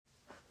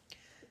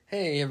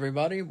Hey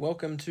everybody,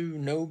 welcome to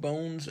No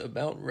Bones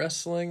About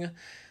Wrestling.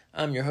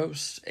 I'm your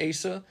host,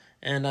 Asa,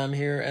 and I'm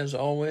here as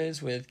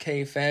always with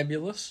Kay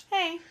Fabulous.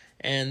 Hey.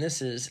 And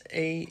this is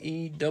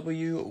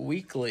AEW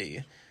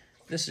Weekly.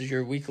 This is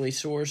your weekly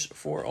source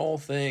for all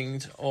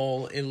things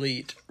All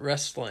Elite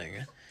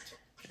Wrestling.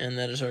 And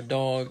that is our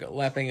dog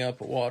lapping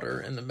up water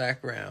in the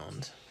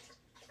background.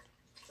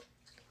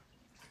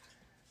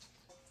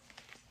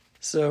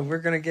 So we're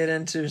going to get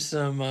into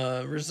some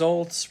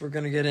results. We're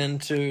going to get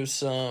into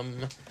some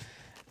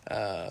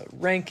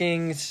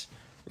rankings.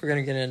 We're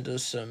going to get into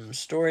some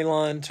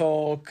storyline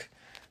talk.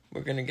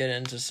 We're going to get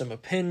into some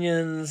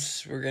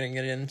opinions. We're going to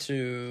get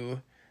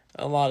into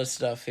a lot of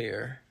stuff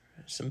here.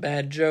 Some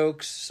bad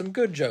jokes, some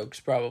good jokes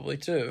probably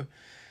too.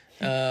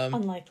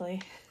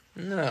 Unlikely.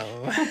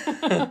 No.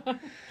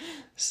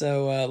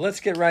 So let's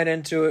get right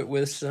into it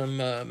with some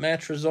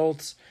match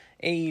results.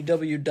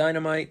 AEW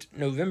Dynamite,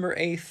 November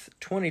 8th,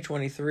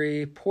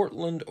 2023,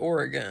 Portland,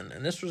 Oregon.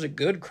 And this was a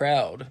good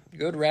crowd,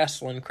 good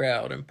wrestling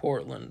crowd in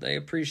Portland. They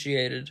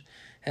appreciated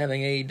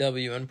having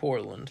AEW in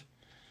Portland.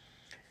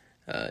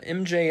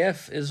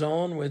 MJF is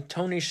on with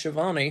Tony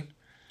Schiavone.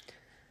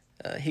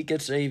 He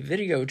gets a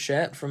video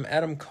chat from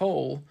Adam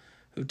Cole,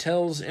 who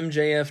tells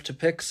MJF to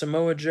pick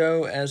Samoa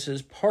Joe as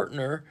his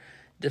partner,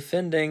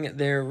 defending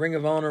their Ring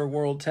of Honor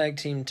World Tag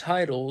Team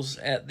titles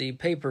at the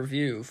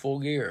pay-per-view Full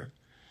Gear.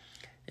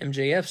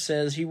 MJF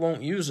says he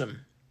won't use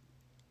him.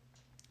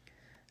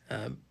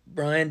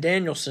 Bryan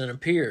Danielson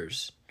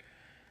appears.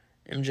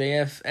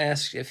 MJF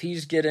asks if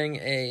he's getting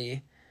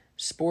a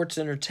sports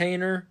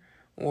entertainer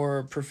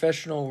or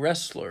professional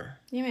wrestler.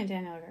 You mean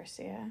Daniel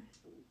Garcia.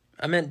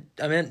 I meant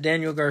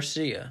Daniel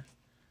Garcia.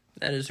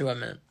 That is who I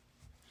meant.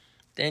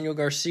 Daniel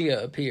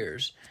Garcia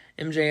appears.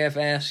 MJF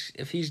asks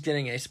if he's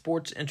getting a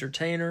sports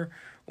entertainer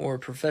or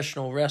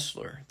professional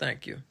wrestler.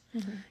 Thank you.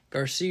 Mm-hmm.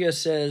 Garcia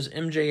says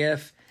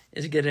MJF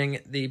is getting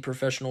the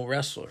professional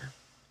wrestler.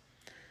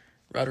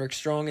 Roderick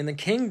Strong and the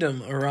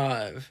Kingdom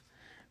arrive,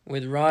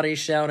 with Roddy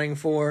shouting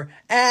for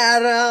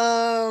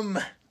Adam!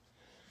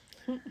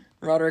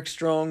 Roderick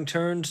Strong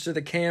turns to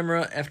the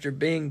camera after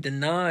being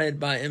denied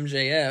by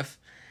MJF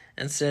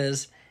and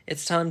says,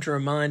 "It's time to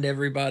remind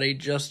everybody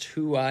just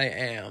who I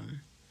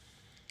am."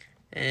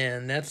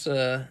 And that's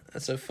a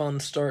fun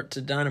start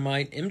to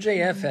Dynamite.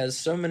 MJF has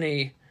so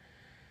many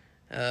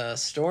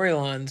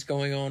storylines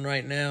going on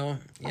right now.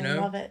 I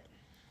love it.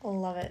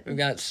 Love it. We've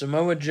got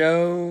Samoa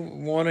Joe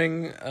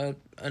wanting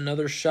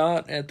another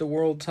shot at the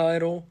world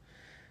title,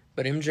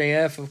 but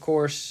MJF, of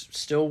course,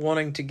 still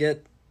wanting to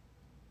get,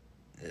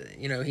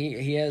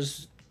 he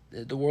has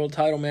the world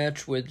title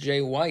match with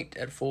Jay White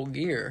at Full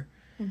Gear,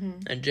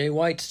 and Jay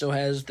White still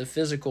has the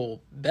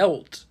physical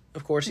belt.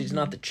 Of course, he's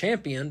not the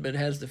champion, but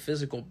has the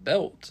physical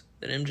belt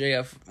that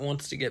MJF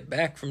wants to get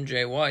back from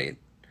Jay White,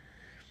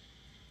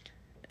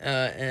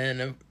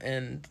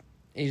 and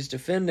he's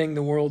defending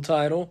the world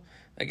title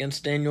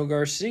against Daniel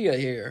Garcia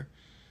here.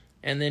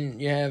 And then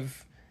you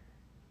have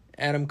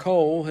Adam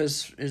Cole,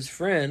 his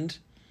friend,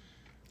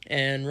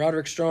 and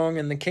Roderick Strong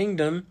and the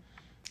Kingdom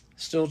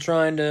still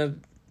trying to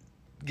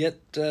get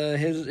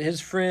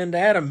his friend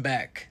Adam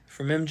back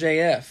from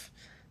MJF.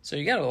 So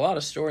you got a lot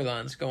of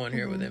storylines going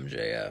here with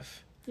MJF.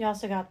 You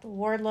also got the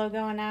Wardlow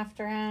going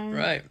after him.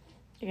 Right.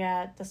 You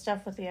got the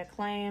stuff with the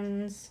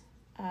Acclaims,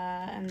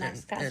 and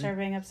Max Caster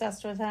being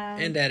obsessed with him.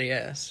 And Daddy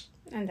Ass.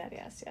 And Daddy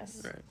Ass,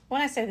 yes. Right.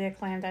 When I say the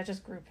Acclaimed, I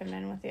just group him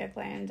in with the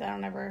Acclaimed. I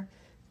don't ever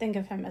think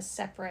of him as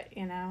separate,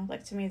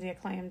 Like, to me, the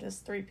Acclaimed is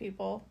three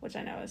people, which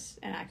I know is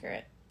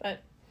inaccurate.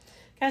 But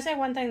can I say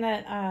one thing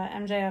that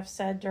MJF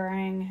said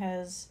during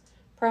his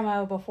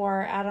promo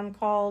before Adam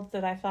called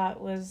that I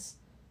thought was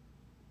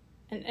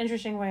an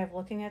interesting way of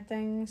looking at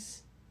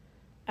things?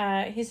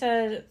 He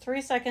said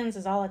 3 seconds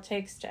is all it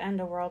takes to end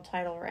a world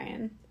title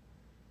reign.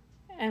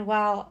 And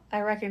while I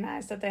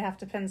recognize that they have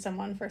to pin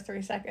someone for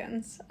 3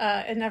 seconds,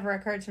 it never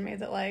occurred to me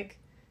that,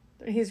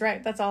 he's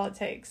right, that's all it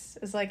takes.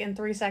 Is, in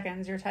 3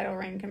 seconds, your title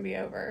reign can be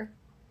over.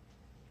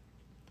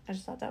 I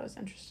just thought that was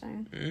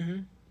interesting. Mm-hmm.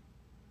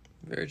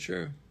 Very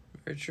true.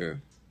 Very true.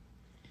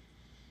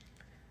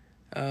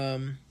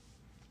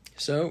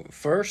 So,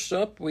 first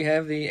up, we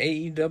have the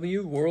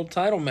AEW World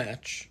Title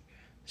match.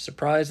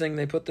 Surprising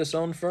they put this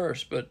on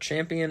first, but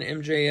champion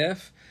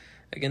MJF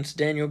against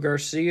Daniel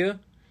Garcia.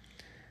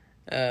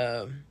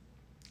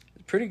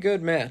 Pretty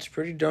good match,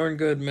 pretty darn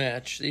good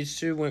match. These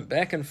two went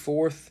back and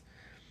forth,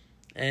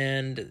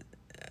 and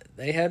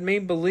they had me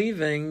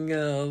believing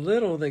a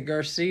little that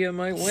Garcia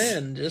might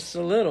win. Just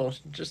a little,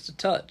 just a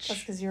touch. That's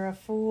because you're a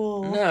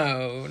fool.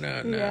 No.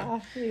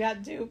 Yeah, you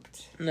got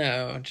duped.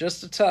 No,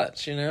 just a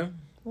touch,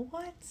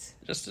 What?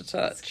 Just a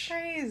touch. That's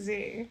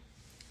crazy.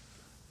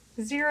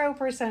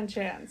 0%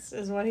 chance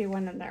is what he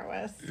went in there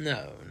with.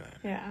 No.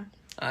 Yeah.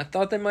 I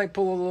thought they might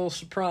pull a little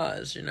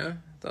surprise,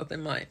 Thought they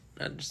might.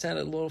 I just had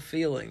a little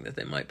feeling that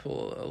they might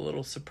pull a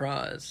little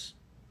surprise.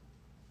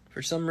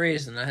 For some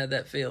reason, I had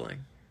that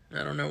feeling.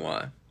 I don't know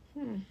why.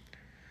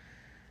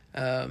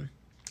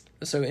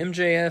 So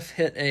MJF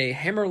hit a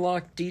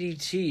hammerlock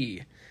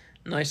DDT.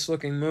 Nice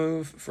looking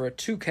move for a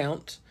 2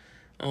 count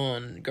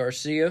on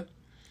Garcia.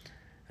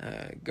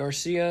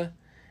 Garcia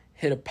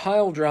hit a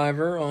pile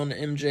driver on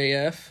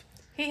MJF.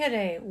 He hit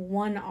a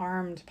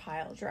one-armed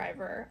pile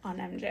driver on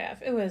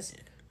MJF. It was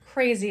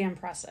crazy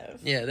impressive.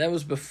 Yeah, that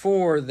was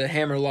before the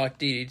hammerlock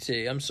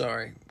DDT. I'm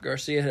sorry.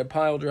 Garcia hit a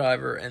pile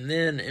driver, and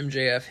then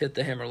MJF hit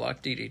the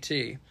hammerlock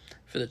DDT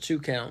for the 2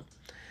 count.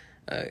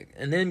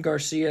 And then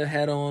Garcia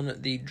had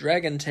on the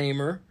Dragon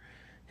Tamer,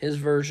 his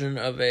version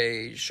of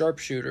a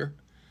sharpshooter.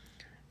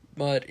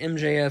 But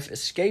MJF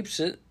escapes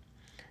it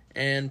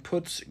and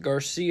puts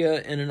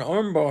Garcia in an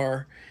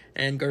armbar,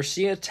 and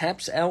Garcia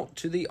taps out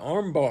to the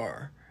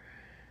armbar.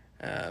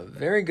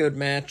 Very good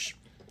match.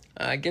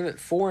 I give it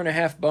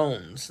 4.5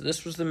 bones.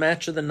 This was the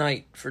match of the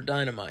night for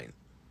Dynamite.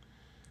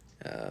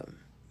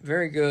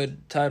 Very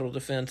good title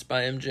defense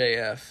by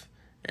MJF.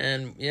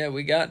 And yeah,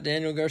 we got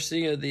Daniel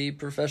Garcia, the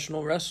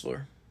professional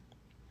wrestler.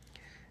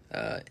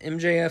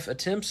 MJF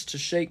attempts to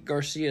shake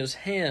Garcia's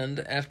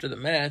hand after the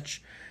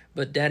match,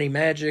 but Daddy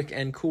Magic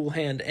and Cool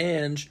Hand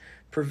Ange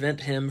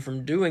prevent him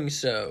from doing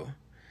so.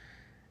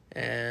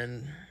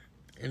 And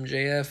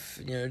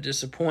MJF,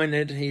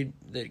 disappointed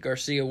that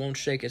Garcia won't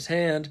shake his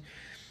hand.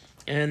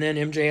 And then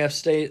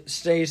MJF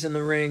stays in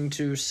the ring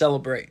to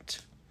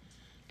celebrate.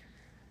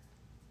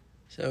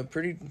 So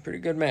pretty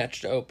good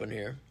match to open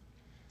here.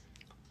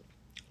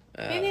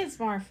 He needs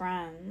more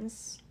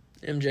friends.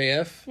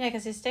 MJF? Yeah,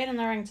 because he stayed in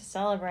the ring to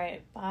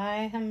celebrate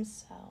by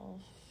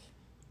himself.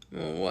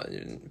 Well,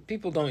 what?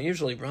 People don't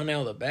usually run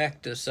out of the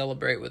back to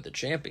celebrate with the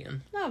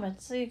champion. No,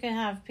 but so you can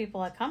have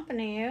people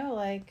accompany you,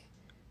 like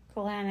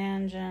Cool Hand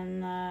Ange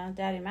and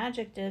Daddy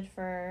Magic did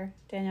for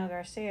Daniel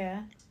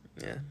Garcia.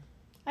 Yeah.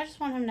 I just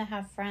want him to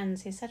have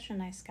friends. He's such a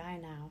nice guy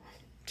now.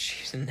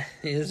 Jeez,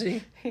 is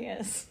he? He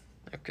is.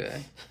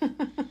 Okay.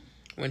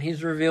 When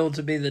he's revealed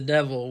to be the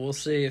devil, we'll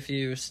see if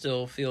you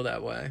still feel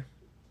that way.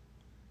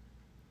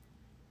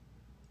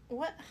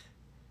 What?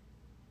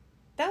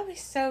 That would be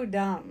so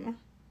dumb.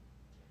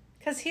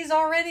 Because he's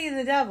already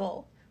the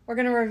devil. We're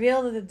going to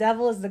reveal that the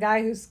devil is the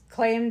guy who's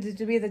claimed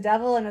to be the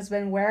devil and has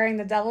been wearing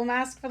the devil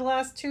mask for the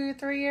last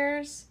 2-3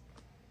 years?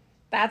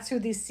 That's who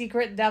the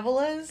secret devil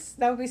is?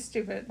 That would be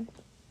stupid.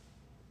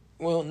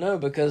 Well, no,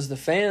 because the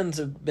fans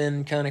have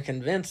been kind of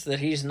convinced that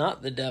he's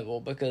not the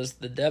devil, because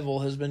the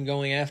devil has been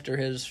going after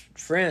his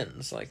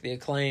friends, like the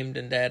Acclaimed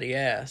and Daddy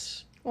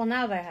Ass. Well,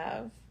 now they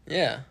have.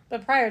 Yeah.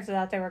 But prior to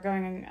that, they were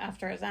going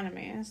after his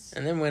enemies.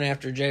 And then went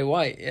after Jay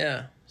White,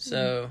 yeah.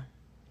 So... Mm-hmm.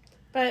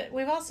 But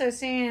we've also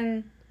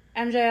seen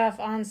MJF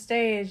on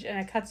stage, and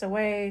it cuts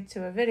away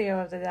to a video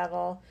of the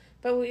devil.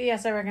 But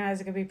yes, I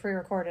recognize it could be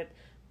pre-recorded.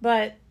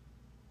 But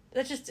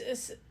that just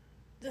is...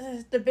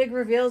 The big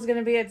reveal is going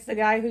to be it's the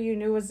guy who you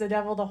knew was the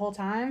devil the whole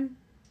time?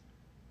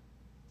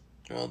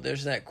 Well,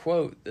 there's that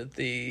quote that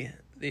the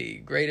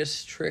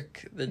greatest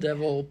trick the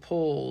devil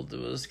pulled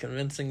was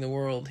convincing the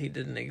world he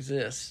didn't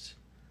exist.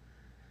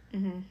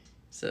 Mm-hmm.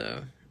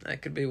 So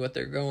that could be what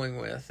they're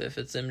going with if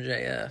it's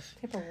MJF.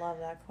 People love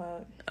that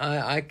quote.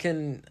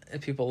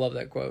 People love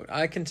that quote.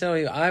 I can tell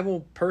you, I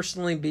will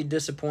personally be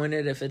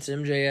disappointed if it's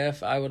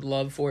MJF. I would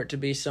love for it to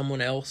be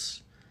someone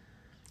else.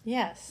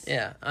 Yes.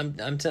 Yeah,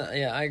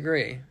 I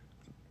agree.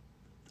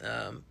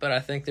 But I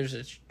think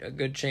there's a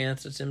good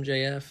chance it's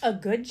MJF. A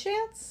good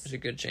chance? There's a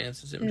good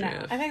chance it's MJF.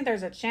 No, I think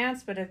there's a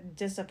chance, but a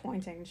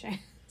disappointing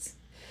chance.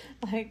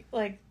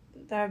 like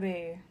that'd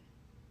be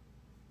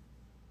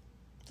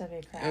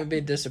crap. It would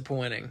be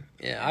disappointing.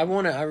 Yeah,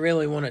 I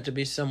really want it to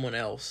be someone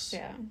else.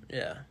 Yeah.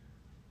 Yeah.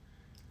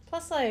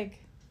 Plus,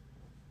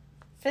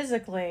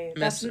 physically,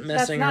 messing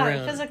not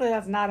around. Physically,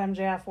 that's not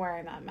MJF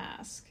wearing that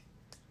mask.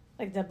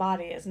 Like, the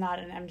body is not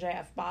an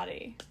MJF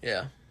body.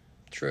 Yeah,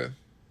 true.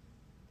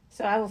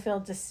 So I will feel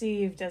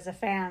deceived as a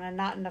fan, and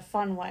not in a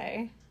fun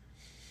way.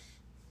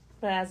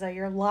 But as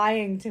you're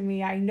lying to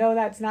me, I know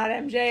that's not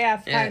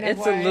MJF kind of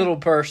it's way. a little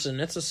person.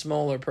 It's a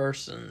smaller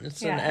person.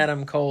 It's an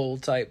Adam Cole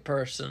type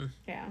person.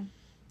 Yeah.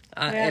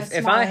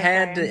 If I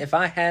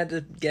had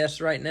to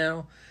guess right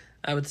now,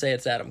 I would say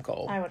it's Adam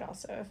Cole. I would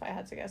also, if I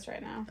had to guess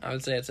right now. I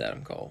would say it's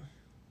Adam Cole.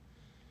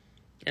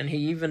 And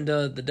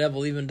the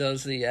devil even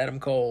does the Adam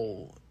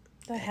Cole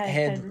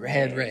head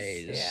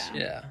raise.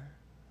 Yeah.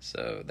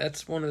 So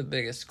that's one of the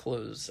biggest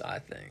clues, I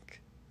think.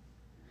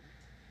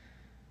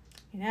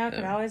 It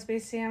could always be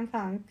CM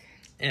Punk.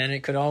 And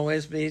it could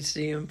always be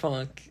CM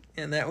Punk.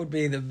 And that would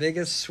be the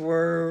biggest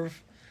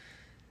swerve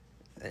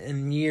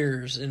in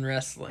years in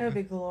wrestling. It would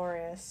be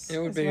glorious. It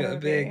would be a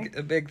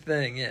big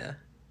thing, yeah.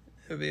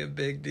 It would be a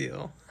big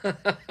deal. So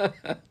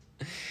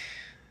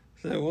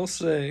we'll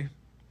see.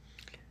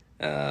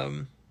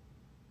 So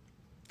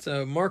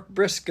Mark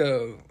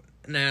Briscoe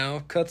now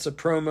cuts a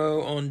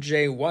promo on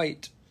Jay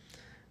White.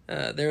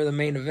 They're the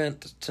main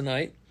event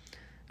tonight.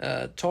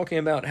 Talking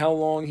about how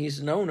long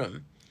he's known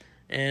him.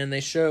 And they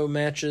show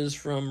matches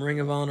from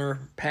Ring of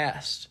Honor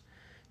past,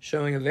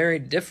 showing a very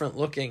different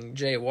looking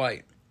Jay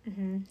White.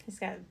 Mm-hmm. He's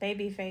got a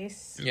baby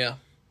face. Yeah.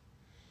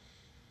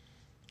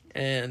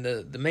 And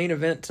the main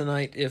event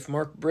tonight, if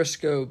Mark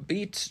Briscoe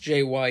beats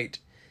Jay White,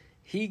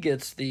 he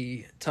gets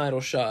the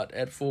title shot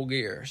at Full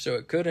Gear. So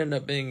it could end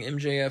up being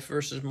MJF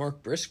versus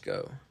Mark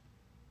Briscoe.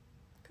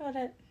 Got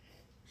it.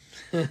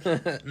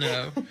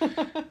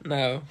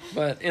 No.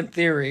 But in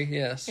theory,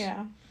 yes.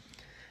 Yeah.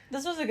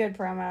 This was a good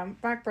promo.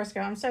 Mark Briscoe,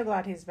 I'm so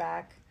glad he's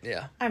back.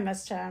 Yeah. I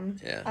missed him.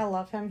 Yeah. I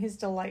love him. He's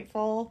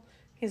delightful.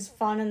 He's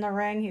fun in the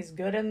ring. He's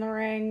good in the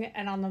ring.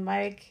 And on the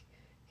mic,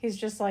 he's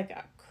just like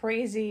a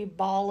crazy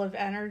ball of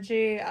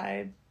energy.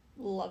 I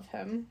love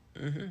him.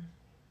 Mm-hmm.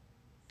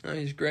 No,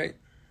 he's great.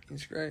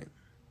 He's great.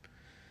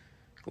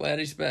 Glad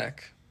he's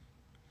back.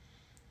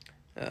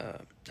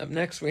 Up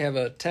next, we have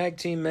a tag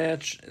team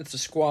match. It's a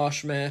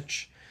squash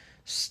match.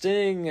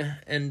 Sting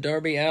and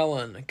Darby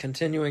Allin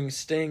continuing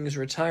Sting's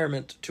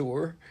retirement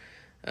tour.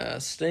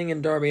 Sting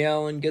and Darby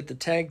Allin get the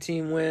tag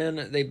team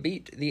win. They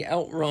beat the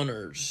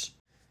Outrunners.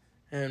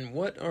 And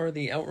what are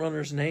the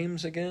Outrunners'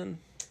 names again?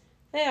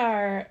 They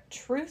are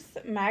Truth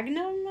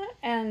Magnum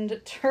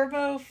and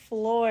Turbo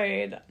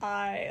Floyd.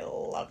 I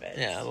love it.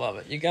 Yeah, I love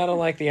it. You gotta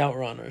like the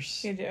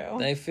Outrunners. You do.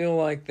 They feel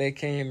like they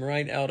came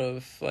right out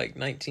of,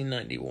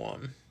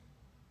 1991.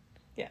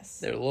 Yes.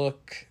 Their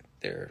look,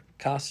 their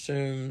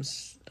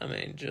costumes,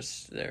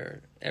 just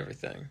their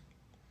everything.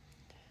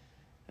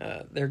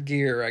 Their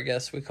gear, I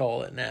guess we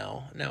call it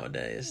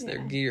nowadays. Yeah.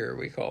 Their gear,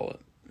 we call it,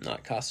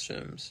 not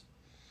costumes.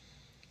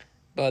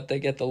 But they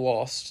get the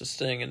loss to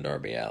Sting and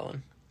Darby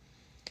Allin.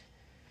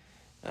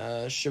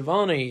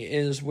 Shivani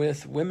is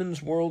with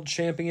Women's World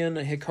Champion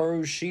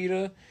Hikaru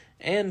Shida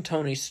and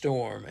Toni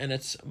Storm, and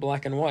it's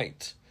black and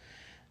white.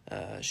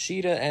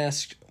 Shida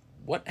asked,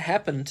 "What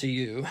happened to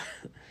you?"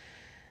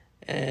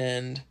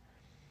 And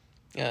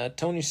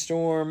Toni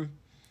Storm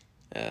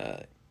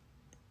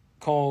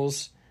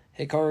calls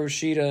Hikaru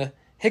Shida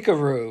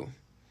Hikaru,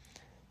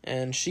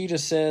 and Shida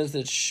says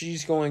that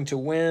she's going to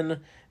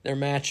win their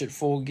match at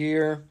Full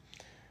Gear.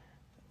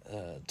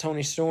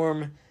 Toni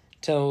Storm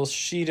tells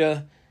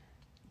Shida,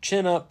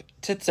 "Chin up,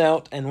 tits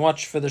out, and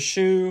watch for the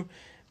shoe,"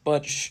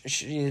 but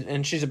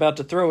she's about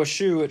to throw a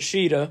shoe at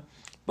Shida,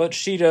 but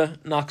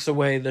Shida knocks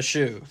away the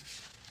shoe.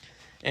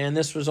 And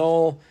this was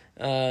all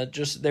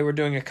they were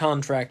doing a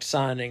contract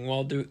signing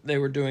while they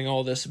were doing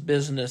all this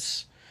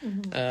business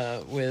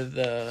with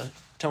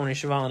Tony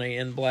Schiavone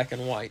in black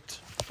and white.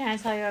 Can I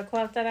tell you a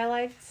quote that I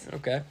liked?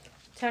 Okay.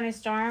 Toni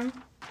Storm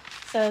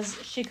says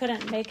she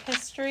couldn't make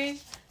history,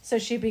 so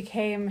she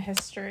became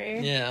history.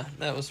 Yeah,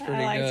 that was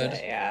pretty I good.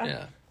 It,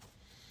 yeah.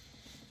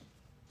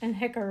 And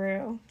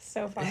Hikaru,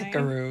 so funny.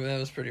 Hikaru, that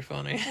was pretty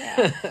funny.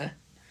 Yeah.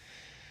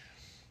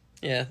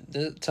 Yeah,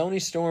 the Toni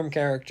Storm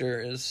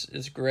character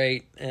is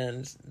great,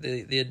 and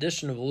the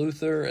addition of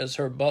Luther as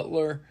her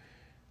butler,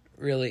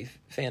 really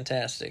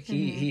fantastic.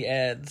 He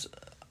adds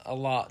a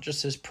lot,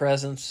 just his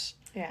presence,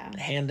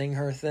 handing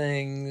her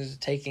things,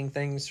 taking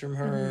things from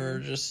her,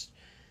 just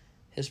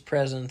his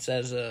presence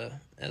as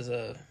a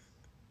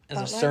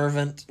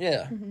servant.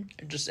 Yeah,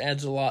 it just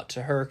adds a lot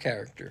to her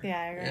character. Yeah,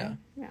 I agree.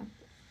 Yeah.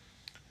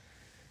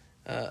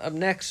 Up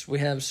next, we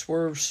have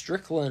Swerve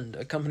Strickland,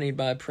 accompanied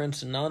by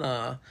Prince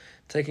Nana,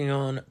 taking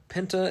on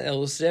Penta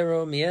El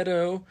Zero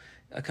Miedo,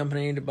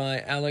 accompanied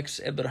by Alex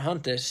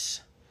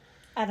Abrahantes.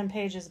 Adam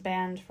Page is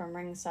banned from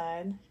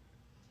ringside.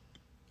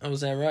 Oh,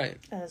 is that right?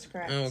 That is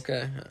correct. Oh,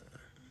 okay.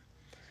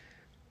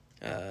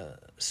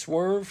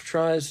 Swerve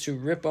tries to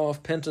rip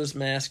off Penta's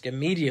mask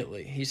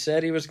immediately. He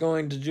said he was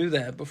going to do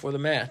that before the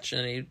match,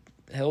 and he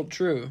held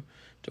true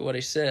to what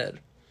he said.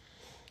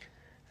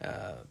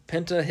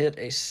 Penta hit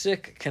a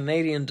sick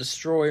Canadian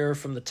destroyer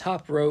from the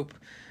top rope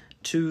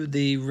to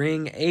the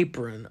ring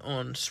apron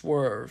on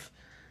Swerve.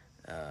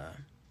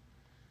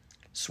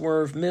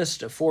 Swerve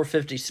missed a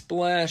 450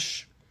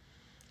 splash.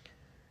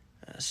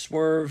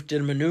 Swerve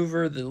did a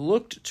maneuver that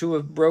looked to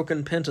have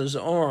broken Penta's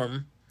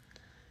arm,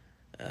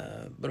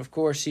 but of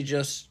course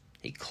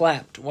he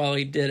clapped while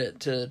he did it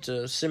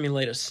to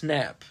simulate a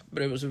snap,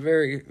 but it was a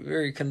very,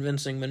 very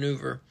convincing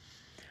maneuver.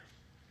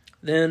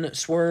 Then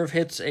Swerve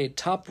hits a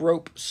top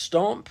rope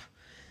stomp,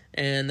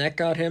 and that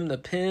got him the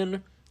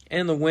pin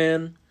and the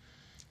win.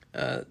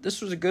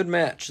 This was a good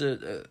match.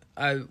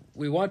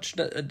 We watched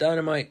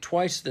Dynamite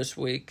twice this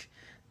week.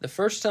 The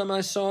first time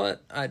I saw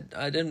it,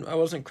 I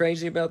wasn't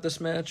crazy about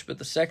this match, but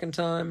the second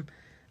time,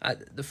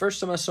 the first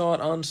time I saw it,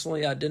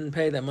 honestly, I didn't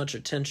pay that much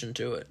attention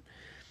to it.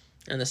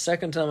 And the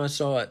second time I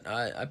saw it,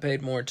 I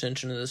paid more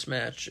attention to this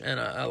match, and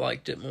I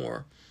liked it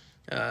more.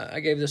 I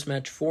gave this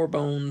match 4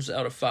 bones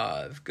out of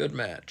 5. Good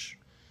match.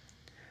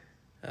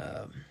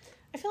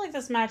 I feel like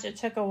this match, it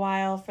took a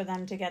while for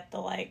them to get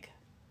the,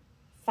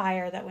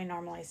 fire that we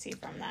normally see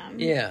from them.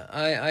 Yeah,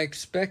 I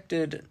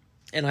expected,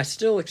 and I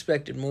still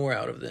expected more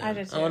out of them. I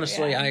did too,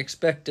 honestly, yeah. I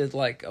expected, a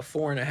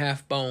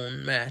 4.5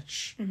 bone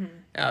match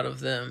out of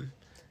them.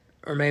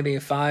 Or maybe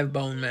a 5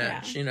 bone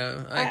match,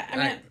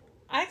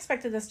 I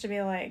expected this to be,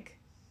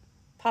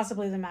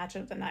 possibly the match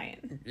of the night.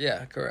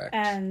 Yeah, correct.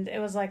 And it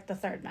was, the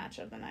third match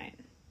of the night.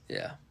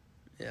 Yeah.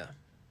 And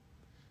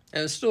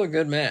it was still a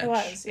good match. It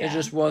was, yeah. It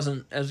just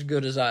wasn't as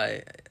good as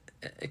I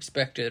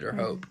expected or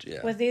hoped,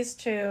 yeah. With these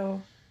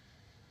two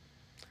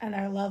and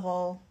their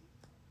level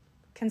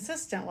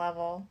consistent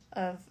level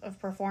of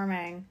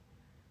performing.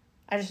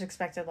 I just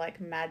expected,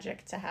 like,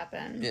 magic to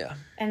happen. Yeah.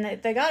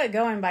 And they got it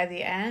going by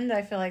the end.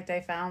 I feel like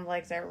they found,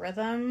 like, their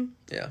rhythm.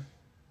 Yeah.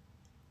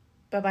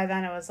 But by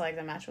then it was like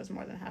the match was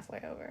more than halfway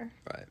over.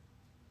 Right.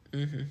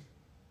 Mm-hmm.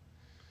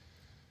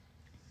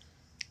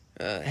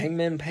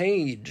 Hangman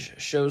Page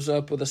shows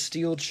up with a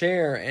steel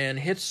chair and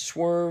hits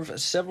Swerve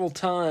several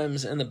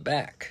times in the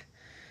back.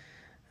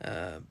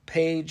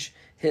 Page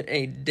hit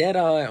a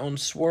deadeye on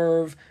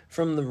Swerve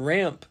from the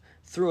ramp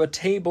through a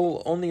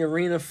table on the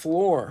arena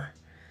floor.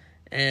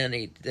 And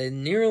they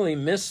nearly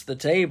missed the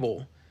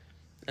table.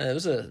 It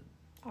was a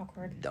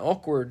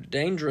awkward,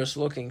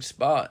 dangerous-looking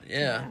spot.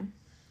 Yeah.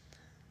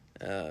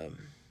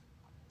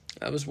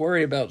 I was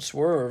worried about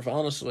Swerve,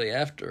 honestly,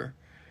 after.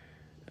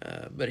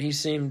 But he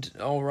seemed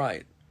all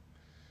right.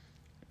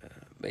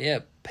 But yeah,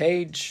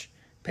 Page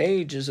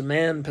is a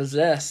man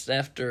possessed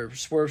after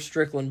Swerve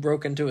Strickland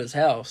broke into his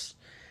house.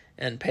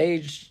 And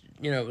Page,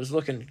 was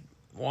looking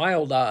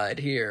wild-eyed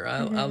here.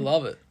 I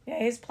love it. Yeah,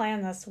 he's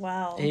playing this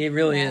well. He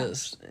really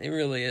is. He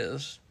really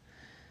is.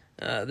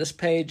 This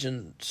Page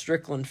and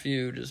Strickland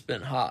feud has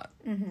been hot.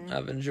 Mm-hmm.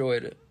 I've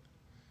enjoyed it.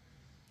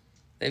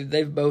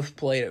 They've both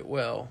played it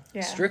well.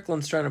 Yeah.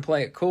 Strickland's trying to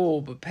play it cool,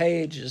 but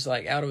Page is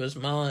like out of his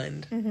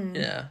mind. Mm-hmm.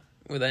 Yeah,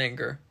 with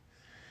anger.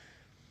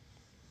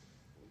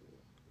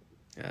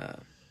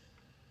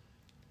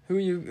 Who are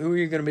you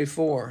going to be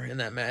for in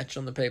that match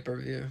on the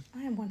pay-per-view?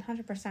 I am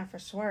 100% for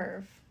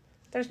Swerve.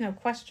 There's no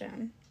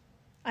question.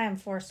 I am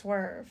for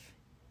Swerve.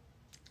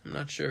 I'm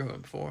not sure who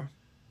I'm for.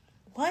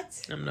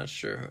 What? I'm not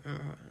sure.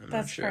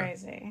 That's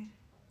crazy.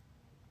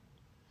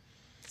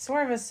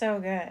 Swerve is so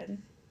good.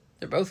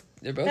 They're both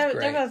great.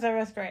 They're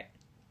both great.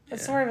 But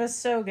Swerve is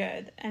so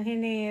good, and he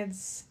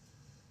needs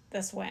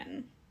this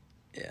win.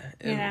 Yeah,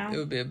 it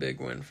would be a big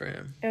win for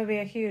him. It would be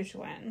a huge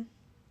win.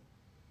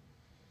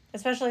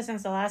 Especially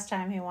since the last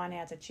time he won, he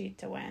had to cheat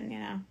to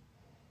win,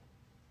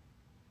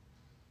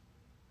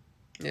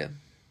 Yeah.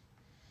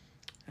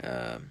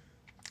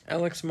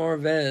 Alex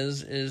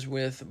Marvez is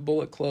with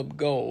Bullet Club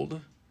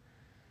Gold.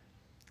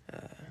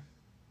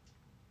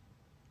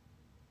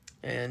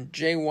 And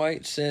Jay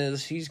White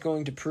says he's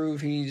going to prove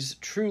he's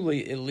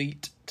truly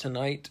elite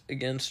tonight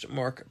against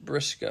Mark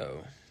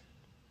Briscoe.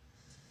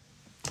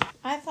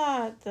 I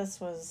thought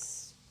this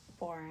was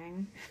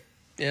boring.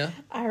 Yeah?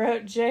 I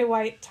wrote Jay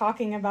White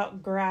talking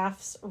about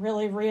graphs,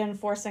 really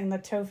reinforcing the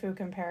tofu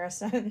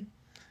comparison.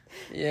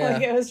 Yeah.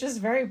 Like, it was just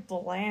very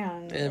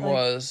bland. It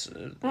was.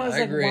 I was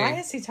agree. why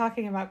is he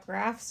talking about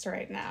graphs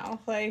right now?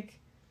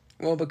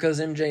 Well, because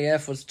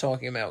MJF was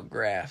talking about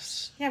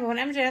graphs. Yeah, but when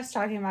MJF's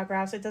talking about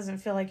graphs, it doesn't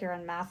feel like you're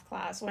in math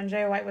class. When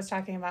Jay White was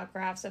talking about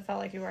graphs, it felt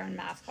like you were in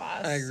math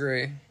class. I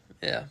agree.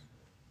 Yeah.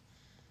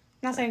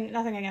 Nothing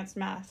against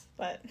math,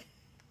 but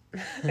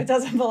it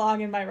doesn't belong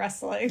in my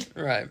wrestling.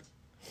 Right.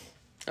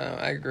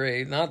 I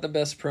agree. Not the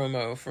best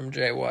promo from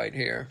Jay White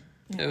here.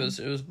 Yeah.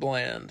 It was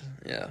bland.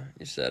 Yeah,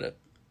 you said it.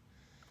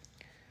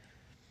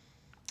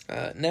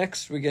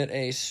 Next, we get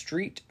a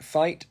street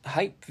fight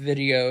hype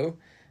video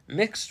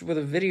mixed with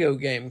a video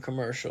game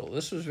commercial.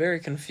 This was very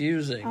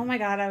confusing. Oh my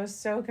god, I was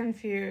so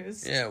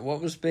confused. Yeah,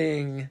 what was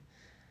being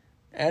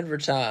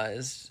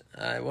advertised?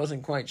 I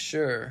wasn't quite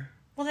sure.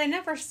 Well, they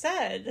never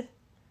said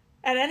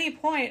at any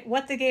point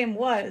what the game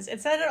was. It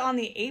said it on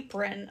the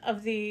apron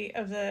of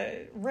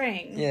the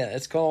ring. Yeah,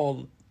 it's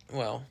called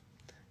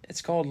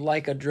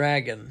Like a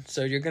Dragon,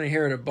 so you're going to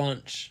hear it a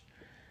bunch.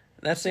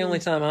 That's the only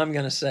time I'm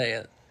going to say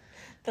it.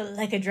 The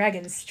Like a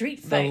Dragon street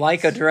fight. The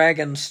Like a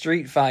Dragon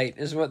street fight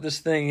is what this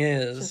thing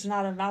is. It's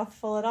not a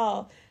mouthful at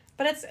all.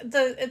 But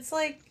it's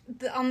like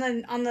on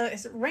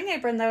the ring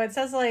apron though, it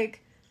says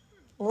like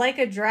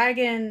a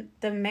Dragon,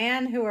 the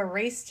man who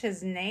erased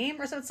his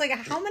name or so. It's like,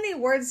 how many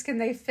words can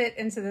they fit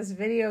into this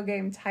video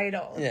game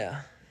title?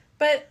 Yeah.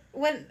 But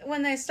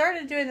when they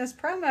started doing this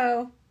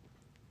promo,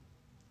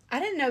 I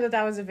didn't know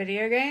that was a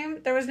video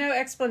game. There was no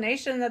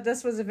explanation that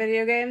this was a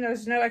video game. There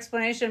was no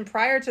explanation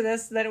prior to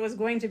this that it was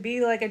going to be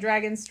like a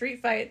Dragon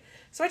street fight.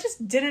 So I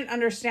just didn't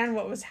understand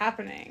what was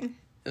happening.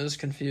 It was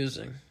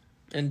confusing.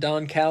 And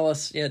Don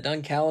Callis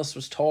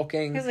was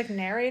talking. He was like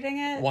narrating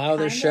it. While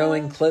they're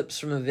showing clips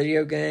from a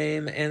video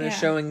game and they're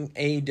showing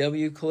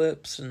AEW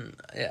clips and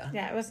yeah.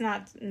 Yeah, it was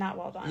not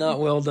well done. Not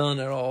well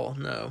done at all,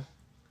 no.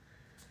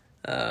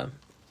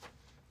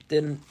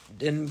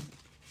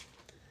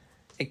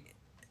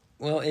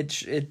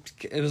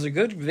 It was a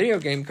good video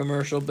game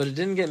commercial, but it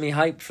didn't get me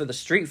hyped for the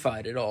street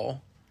fight at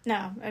all.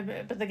 No,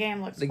 but the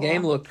game looked cool. The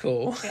game looked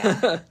cool.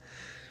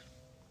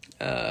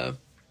 Yeah.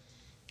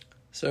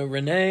 So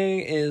Renee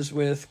is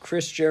with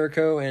Chris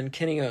Jericho and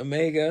Kenny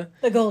Omega.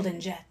 The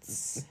Golden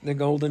Jets. The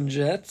Golden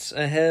Jets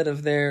ahead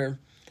of their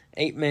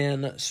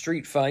 8-man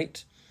street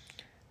fight.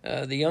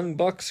 The Young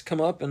Bucks come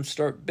up and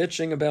start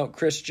bitching about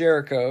Chris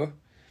Jericho.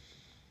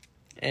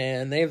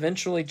 And they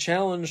eventually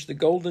challenge the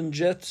Golden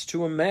Jets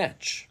to a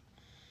match.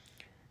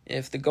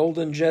 If the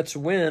Golden Jets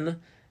win,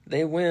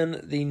 they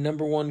win the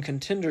number 1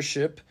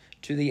 contendership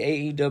to the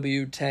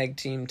AEW Tag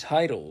Team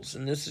titles.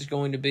 And this is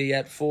going to be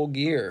at Full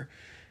Gear.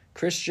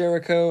 Chris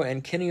Jericho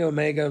and Kenny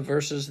Omega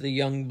versus the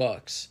Young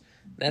Bucks.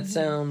 That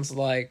sounds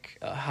like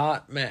a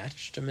hot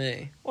match to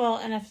me. Well,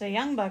 and if the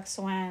Young Bucks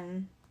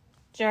win,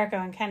 Jericho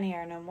and Kenny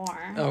are no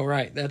more. Oh,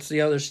 right. That's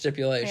the other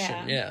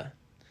stipulation. Yeah.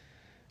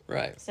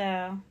 Right.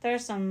 So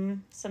there's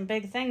some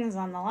big things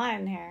on the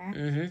line here.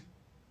 Mm-hmm.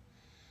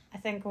 I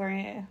think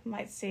we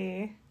might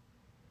see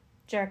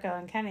Jericho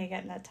and Kenny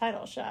getting a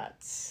title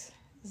shots.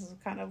 This is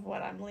kind of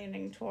what I'm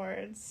leaning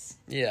towards.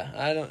 Yeah,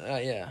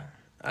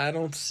 I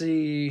don't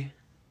see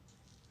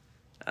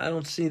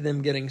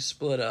them getting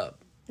split up.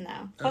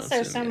 No. Plus,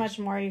 there's so much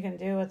more you can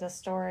do with the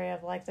story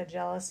of, like, the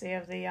jealousy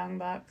of the Young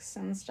Bucks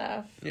and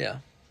stuff. Yeah.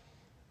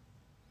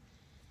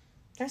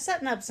 They're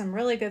setting up some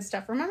really good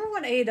stuff. Remember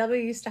when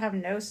AEW used to have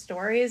no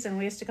stories and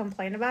we used to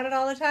complain about it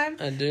all the time?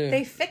 I do.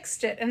 They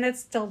fixed it, and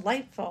it's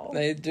delightful.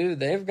 They do.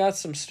 They've got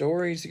some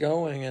stories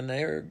going, and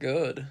they are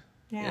good.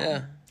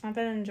 Yeah. I've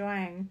been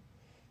enjoying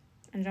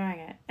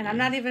it. And I'm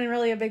not even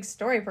really a big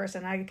story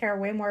person. I care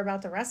way more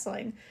about the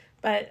wrestling.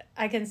 But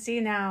I can see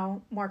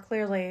now more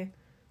clearly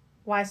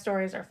why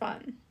stories are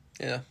fun.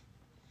 Yeah.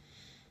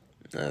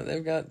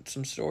 They've got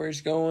some stories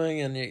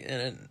going,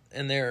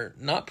 and they're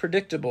not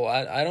predictable.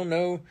 I don't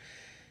know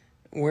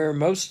where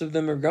most of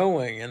them are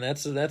going, and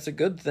that's a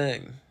good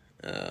thing.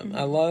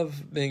 I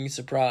love being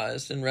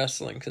surprised in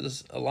wrestling,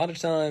 because a lot of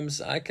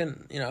times I've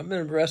been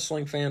a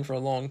wrestling fan for a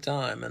long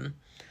time, and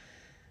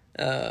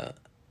a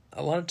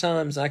lot of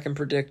times I can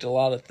predict a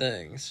lot of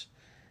things,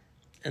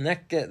 and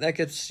that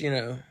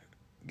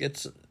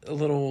gets a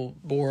little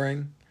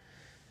boring.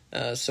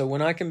 So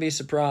when I can be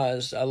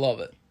surprised, I love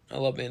it. I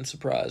love being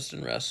surprised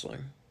in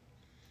wrestling.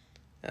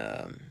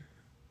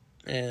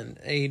 And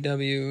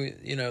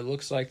AEW,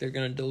 looks like they're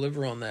going to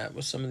deliver on that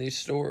with some of these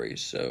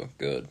stories, so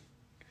good.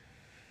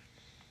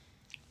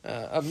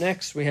 Up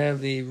next, we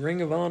have the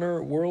Ring of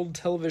Honor World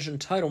Television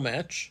title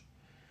match.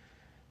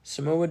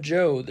 Samoa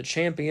Joe, the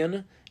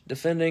champion,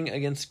 defending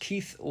against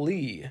Keith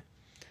Lee.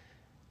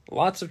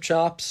 Lots of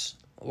chops,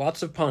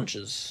 lots of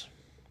punches.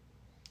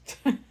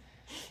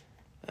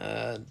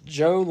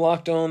 Joe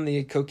locked on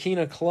the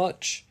Coquina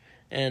clutch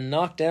and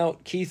knocked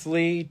out Keith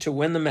Lee to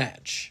win the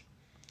match.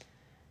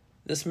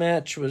 This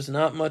match was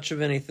not much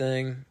of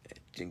anything.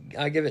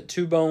 I give it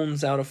 2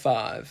 bones out of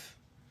 5.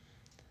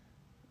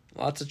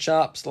 Lots of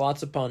chops,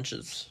 lots of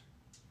punches.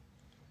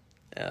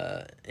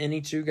 Any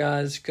two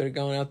guys could have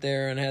gone out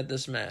there and had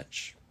this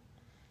match.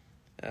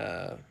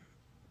 No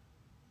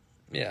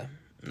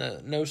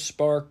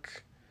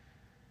spark.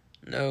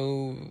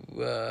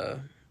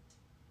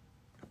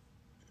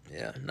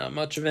 Not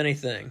much of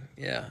anything.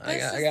 Yeah,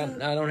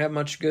 I don't have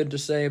much good to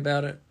say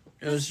about it.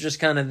 It was just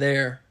kind of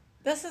there.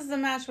 This is the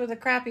match with a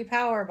crappy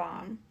power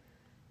bomb.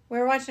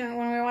 When we watched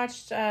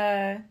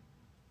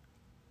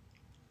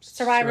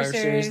Survivor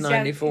Series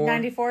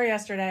 94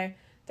 yesterday.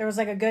 There was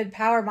like a good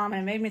power bomb,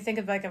 and it made me think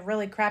of like a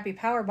really crappy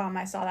power bomb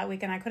I saw that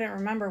weekend. I couldn't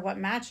remember what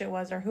match it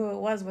was or who it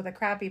was with a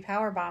crappy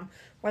power bomb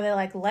where they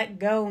like let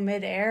go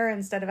midair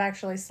instead of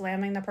actually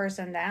slamming the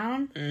person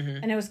down,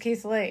 and it was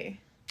Keith Lee.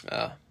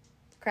 Oh.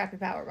 Crappy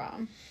power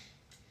bomb.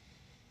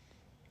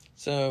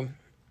 So,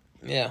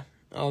 yeah,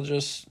 we'll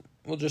just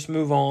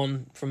move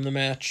on from the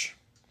match.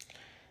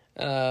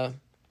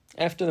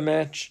 After the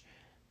match,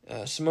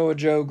 Samoa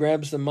Joe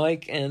grabs the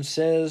mic and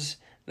says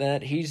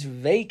that he's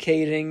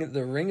vacating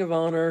the Ring of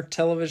Honor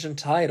television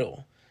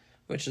title,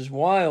 which is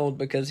wild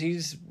because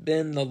he's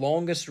been the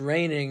longest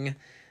reigning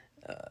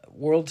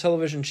World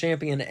Television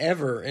Champion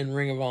ever in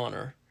Ring of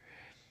Honor.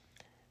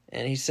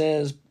 And he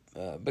says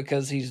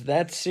because he's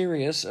that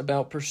serious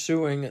about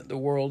pursuing the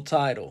world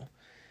title,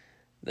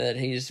 that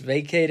he's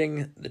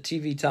vacating the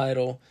TV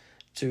title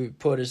to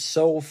put his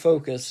sole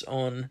focus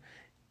on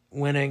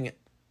winning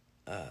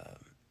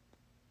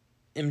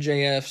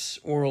MJF's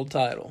world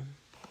title.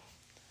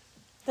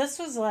 This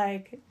was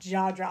like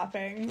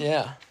jaw-dropping.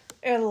 Yeah.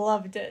 I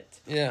loved it.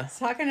 Yeah.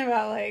 Talking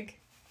about like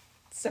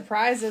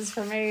surprises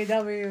from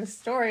AEW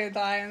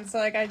storylines,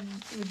 like I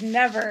would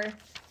never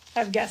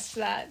have guessed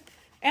that.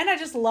 And I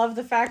just love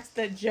the fact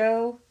that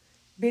Joe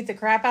beat the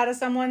crap out of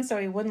someone so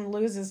he wouldn't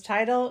lose his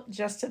title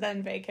just to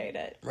then vacate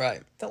it.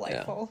 Right.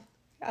 Delightful.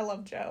 Yeah. I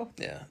love Joe.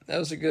 Yeah, that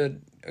was a good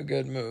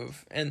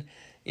move. And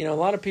a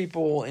lot of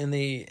people in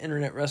the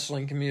internet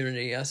wrestling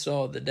community, I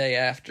saw the day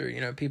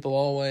after, people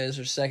always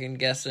are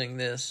second-guessing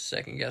this,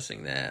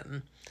 second-guessing that.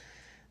 And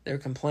they're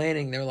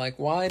complaining. They're like,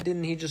 why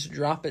didn't he just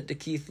drop it to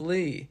Keith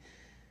Lee?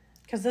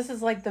 Because this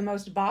is like the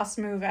most boss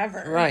move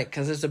ever. Right,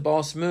 because it's a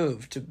boss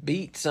move to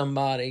beat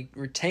somebody,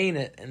 retain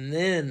it, and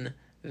then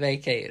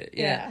vacate it.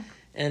 Yeah.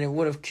 And it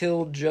would have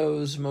killed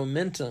Joe's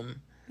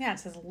momentum. Yeah,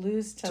 to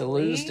lose to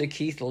Lee. Lose to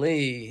Keith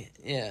Lee,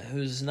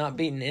 who's not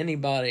beaten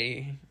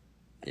anybody.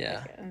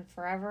 Yeah. And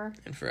forever.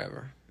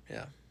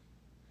 Yeah.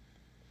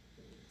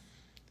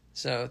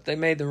 So they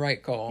made the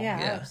right call. Yeah,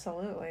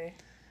 absolutely.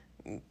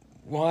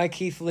 Why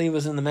Keith Lee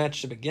was in the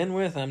match to begin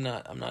with, I'm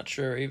not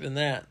sure even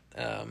that.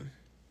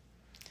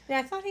 Yeah,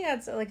 I thought he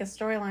had like a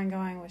storyline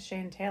going with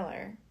Shane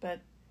Taylor,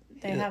 but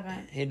they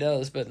haven't. He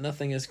does, but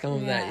nothing has come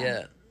of that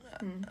yet.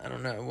 I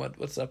don't know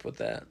what's up with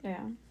that.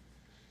 Yeah.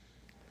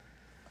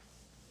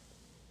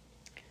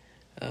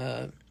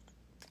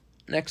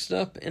 Next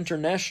up,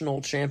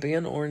 international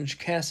champion Orange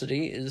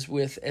Cassidy is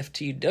with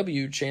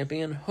FTW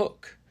champion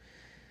Hook.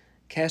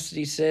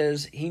 Cassidy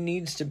says he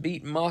needs to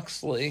beat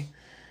Moxley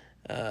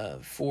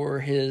for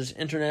his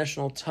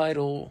international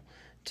title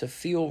to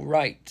feel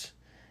right.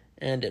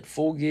 And at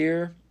Full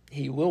Gear,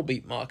 he will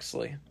beat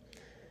Moxley.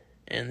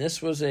 And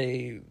this was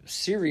a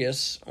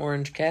serious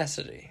Orange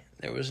Cassidy.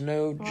 There was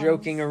no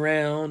joking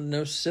around,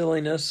 no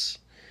silliness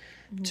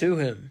to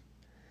him.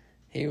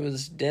 He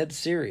was dead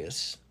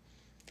serious.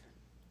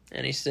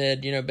 And he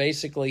said,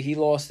 basically he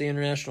lost the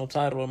international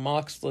title to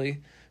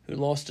Moxley, who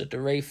lost it to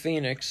Rey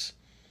Fenix.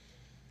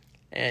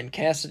 And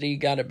Cassidy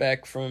got it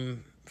back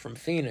from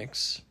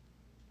Phoenix,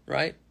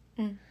 right?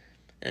 Mm.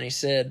 And he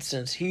said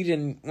since he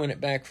didn't win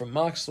it back from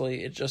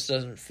Moxley, it just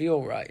doesn't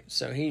feel right.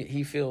 So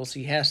he feels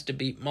he has to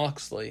beat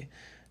Moxley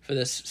for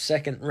this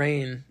second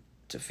reign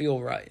to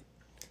feel right.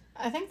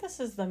 I think this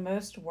is the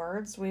most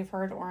words we've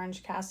heard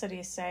Orange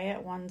Cassidy say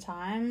at one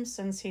time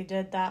since he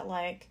did that,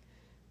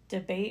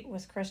 debate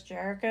with Chris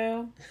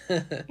Jericho,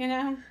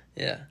 Yeah.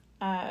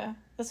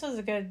 This was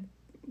a good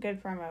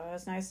promo. It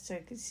was nice to,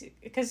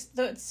 because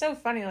it's so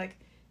funny,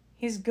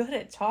 he's good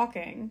at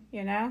talking,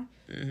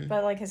 mm-hmm.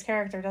 But his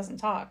character doesn't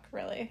talk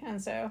really,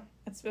 and so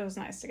it was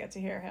nice to get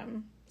to hear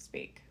him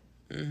speak.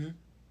 Mm-hmm.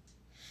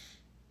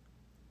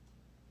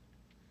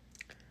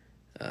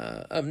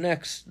 Up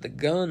next, the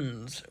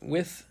Guns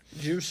with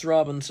Juice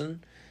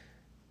Robinson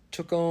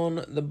took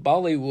on the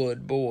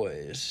Bollywood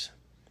Boys.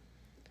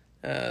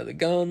 The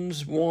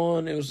Guns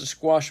won. It was a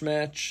squash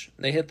match.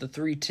 They hit the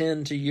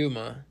 310 to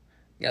Yuma.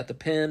 Got the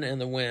pin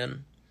and the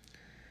win.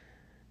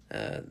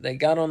 They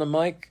got on the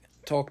mic,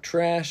 talked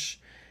trash,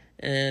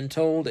 and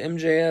told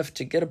MJF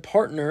to get a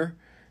partner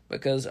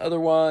because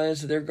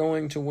otherwise they're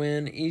going to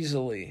win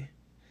easily.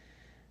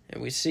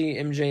 And we see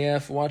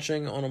MJF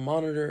watching on a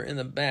monitor in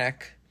the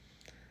back.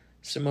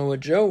 Samoa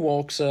Joe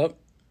walks up.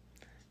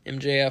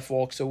 MJF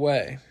walks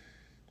away.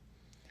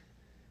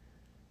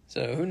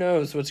 So who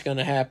knows what's going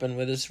to happen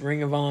with this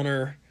Ring of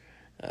Honor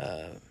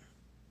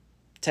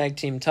tag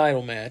team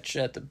title match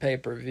at the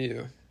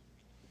pay-per-view.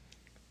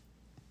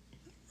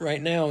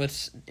 Right now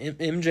it's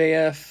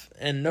MJF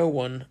and no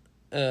one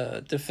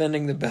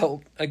defending the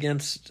belt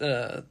against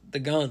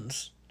the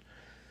Guns.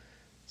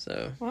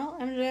 So well,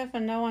 MJF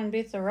and no one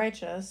beat the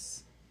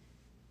Righteous.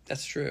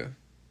 That's true.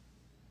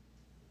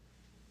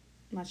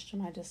 Much to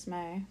my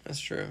dismay. That's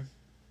true.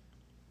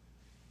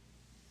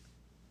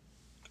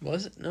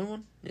 Was it no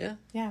one? Yeah?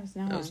 Yeah, it was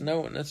no one. It was no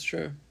one, that's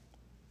true.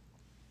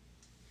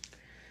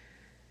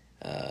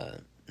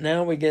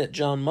 Now we get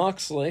John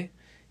Moxley.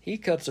 He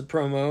cuts a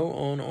promo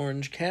on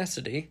Orange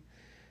Cassidy,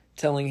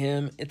 telling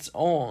him it's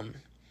on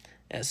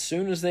as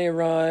soon as they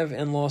arrive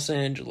in Los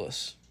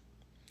Angeles.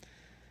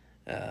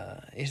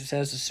 He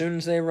says as soon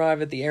as they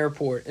arrive at the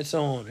airport, it's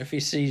on if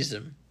he sees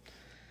him.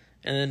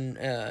 And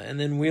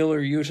then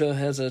Wheeler Yuta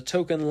has a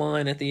token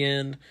line at the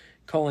end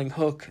calling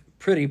Hook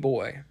pretty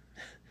boy.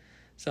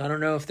 So I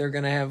don't know if they're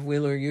gonna have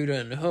Wheeler Yuta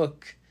and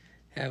Hook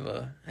have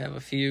a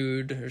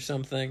feud or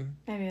something.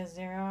 Maybe a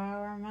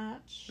 0-hour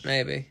match.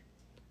 Maybe.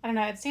 I don't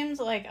know. It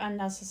seems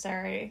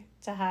unnecessary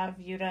to have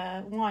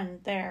Yuta, one,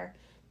 there,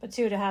 but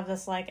two, to have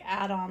this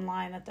add-on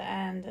line at the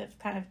end. It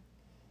kind of,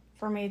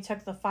 for me,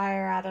 took the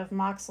fire out of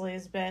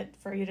Moxley's bit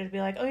for Yuta to be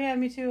like, oh yeah,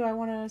 me too, I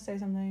want to say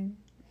something.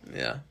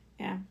 Yeah.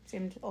 Yeah,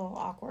 seemed a little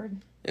awkward.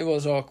 It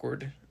was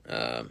awkward.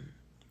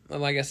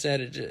 Like I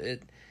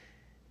said,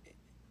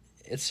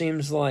 it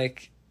seems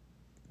like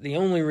the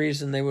only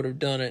reason they would have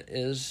done it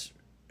is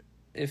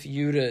if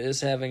Yuta is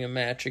having a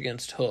match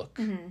against Hook.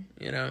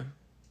 Mm-hmm.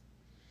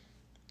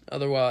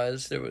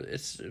 Otherwise, it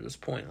was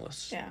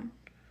pointless. Yeah.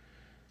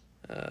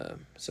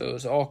 So it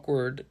was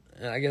awkward.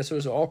 I guess it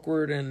was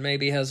awkward and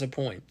maybe has a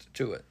point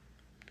to it.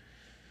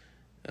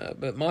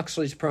 But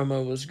Moxley's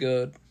promo was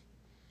good.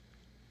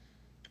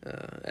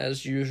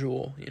 As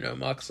usual,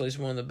 Moxley's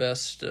one of the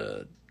best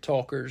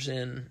talkers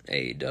in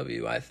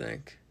AEW, I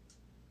think.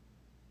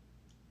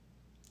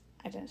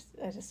 I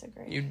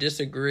disagree. You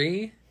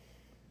disagree?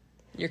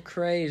 You're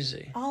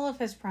crazy. All of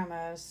his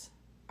promos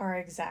are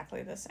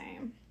exactly the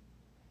same.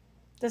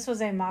 This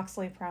was a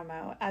Moxley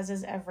promo, as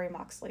is every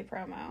Moxley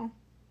promo.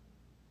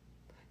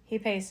 He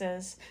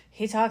paces.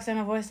 He talks in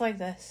a voice like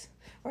this,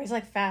 where he's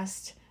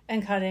fast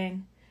and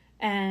cutting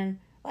and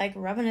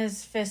rubbing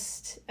his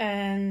fist,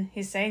 and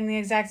he's saying the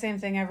exact same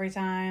thing every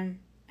time.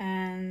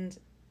 And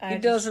he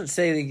doesn't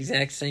say the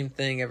exact same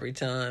thing every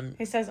time.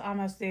 He says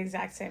almost the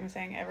exact same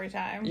thing every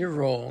time. You're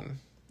wrong.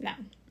 No.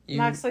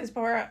 Moxley's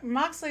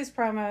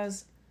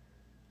promos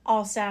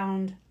all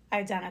sound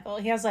identical.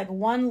 He has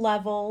one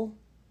level,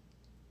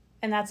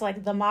 and that's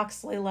the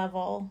Moxley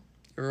level.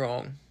 You're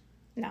wrong.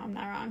 No, I'm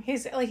not wrong.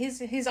 He's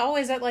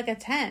always at a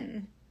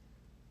 10.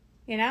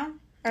 Or no,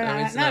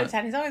 not a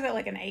 10. He's always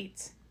at an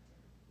 8.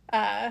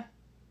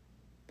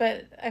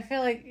 But I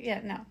feel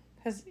no,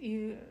 because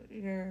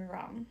you're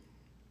wrong.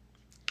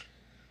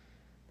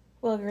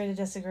 We'll agree to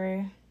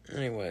disagree.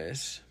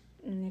 Anyways.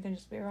 And you can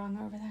just be wrong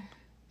over there.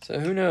 So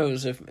who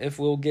knows if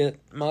we'll get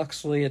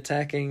Moxley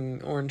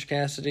attacking Orange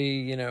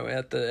Cassidy,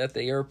 at the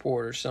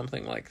airport or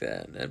something like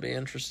that. That'd be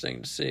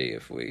interesting to see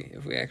if we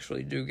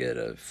actually do get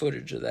a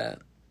footage of that.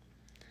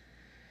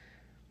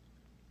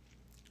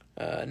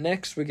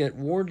 Next, we get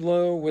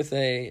Wardlow with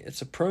a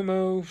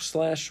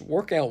promo /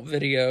 workout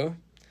video,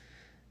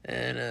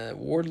 and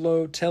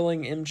Wardlow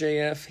telling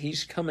MJF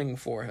he's coming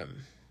for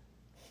him.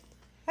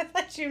 I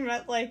thought you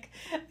meant like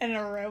an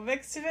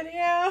aerobics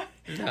video.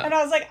 No. And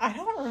I was like, I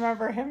don't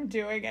remember him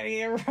doing any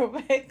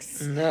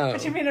aerobics. No.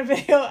 But you mean a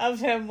video of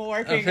him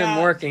working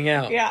out? Working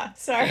out. Yeah,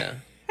 sorry.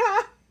 Yeah.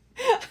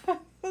 I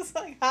was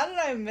like, how did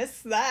I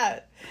miss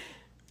that?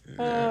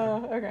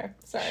 No. Oh, okay.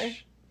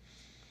 Sorry.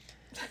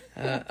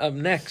 Up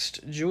next,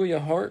 Julia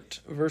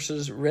Hart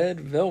versus Red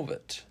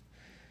Velvet.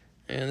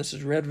 And this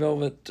is Red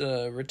Velvet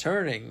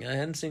returning. I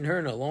hadn't seen her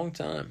in a long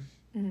time.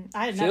 Mm-hmm.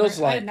 I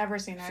had never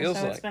seen her,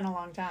 so it's been a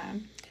long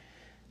time.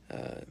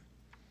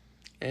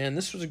 And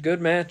this was a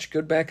good match,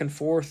 good back and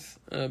forth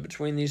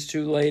between these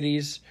two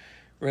ladies.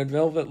 Red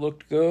Velvet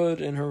looked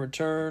good in her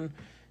return.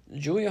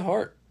 Julia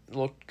Hart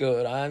looked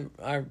good.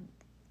 I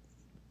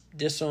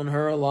diss on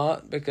her a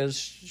lot because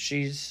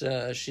she's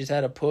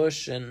had a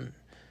push, and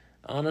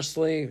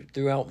honestly,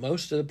 throughout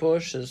most of the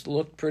push, has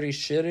looked pretty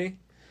shitty.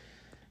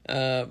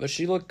 But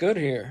she looked good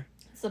here.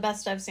 It's the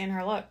best I've seen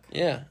her look.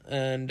 Yeah,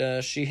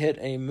 and she hit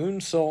a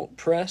moonsault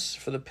press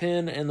for the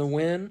pin and the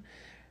win.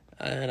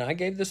 And I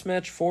gave this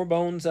match 4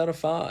 bones out of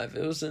 5.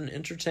 It was an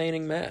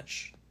entertaining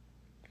match.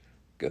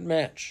 Good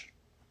match.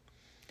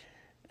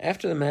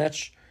 After the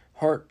match,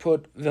 Hart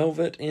put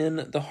Velvet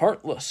in the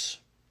Heartless.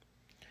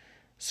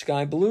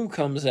 Sky Blue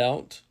comes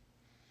out.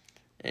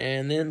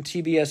 And then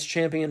TBS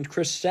champion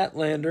Chris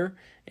Statlander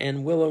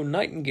and Willow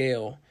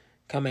Nightingale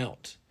come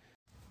out.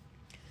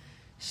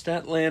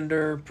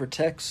 Statlander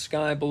protects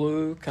Sky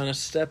Blue, kind of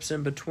steps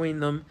in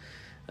between them,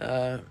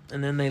 and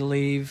then they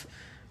leave.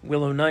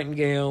 Willow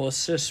Nightingale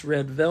assists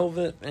Red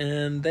Velvet,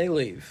 and they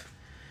leave.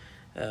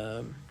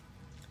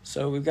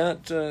 So we've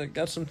got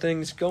some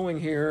things going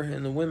here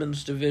in the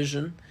women's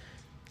division,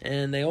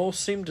 and they all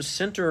seem to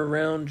center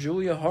around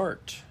Julia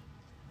Hart.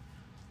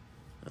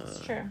 That's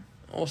true.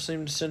 All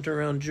seem to center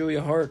around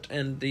Julia Hart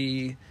and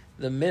the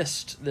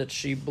mist that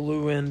she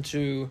blew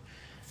into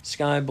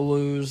Sky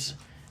Blue's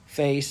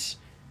face,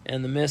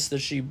 and the mist that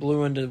she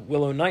blew into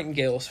Willow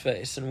Nightingale's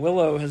face. And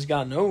Willow has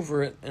gotten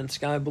over it, and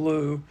Sky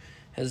Blue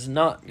has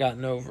not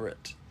gotten over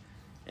it.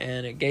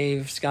 And it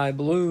gave Sky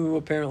Blue,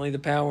 apparently, the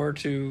power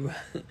to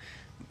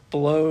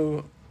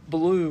blow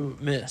blue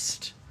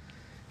mist,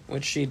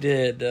 which she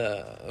did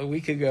a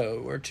week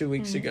ago, or 2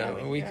 weeks ago.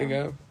 A week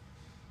ago.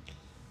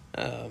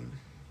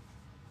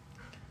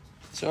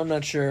 So I'm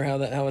not sure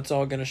how it's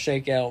all going to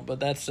shake out,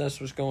 but that's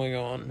what's going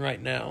on right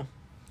now.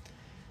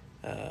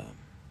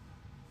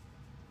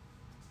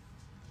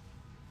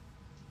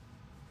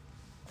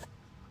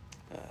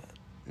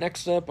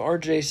 Next up,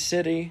 RJ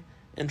City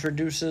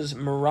introduces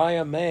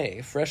Mariah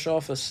May, fresh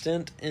off a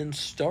stint in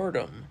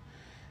Stardom.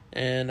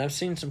 And I've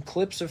seen some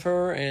clips of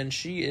her, and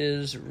she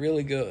is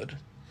really good.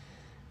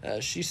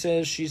 She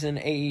says she's in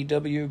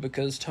AEW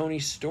because Toni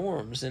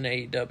Storm's in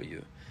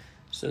AEW.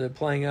 So they're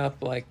playing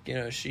up like,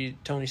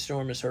 Toni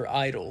Storm is her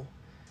idol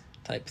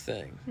type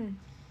thing.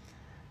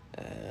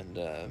 And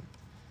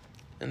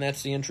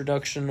that's the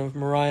introduction of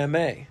Mariah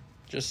May.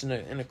 Just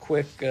in a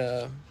quick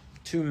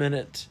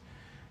 2-minute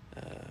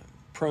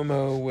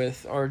promo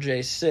with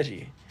RJ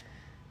City.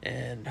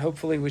 And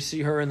hopefully we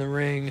see her in the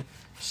ring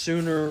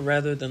sooner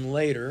rather than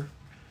later,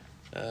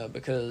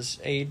 because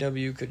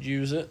AEW could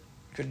use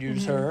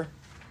her.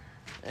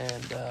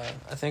 And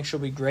I think she'll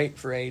be great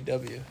for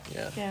AEW.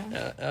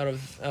 Yeah. Out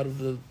of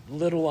the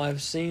little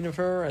I've seen of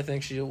her, I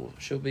think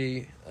she'll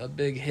be a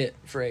big hit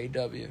for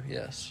AEW.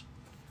 Yes.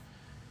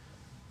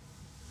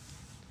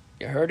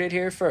 You heard it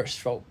here first,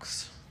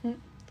 folks.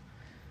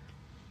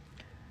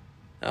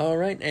 All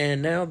right,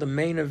 and now the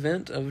main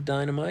event of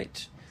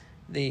Dynamite,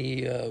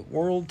 the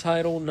world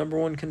title number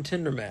 1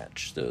 contender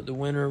match. The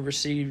winner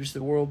receives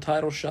the world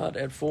title shot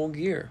at Full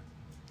Gear.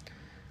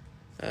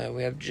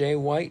 We have Jay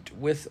White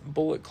with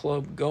Bullet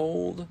Club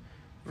Gold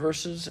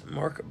versus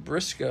Mark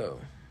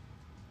Briscoe.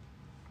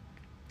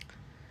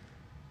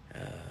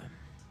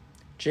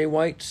 Jay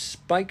White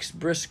spikes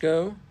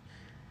Briscoe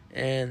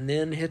and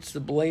then hits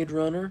the Blade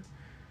Runner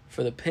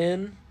for the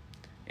pin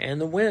and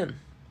the win.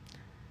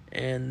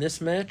 And this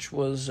match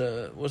was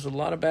a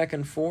lot of back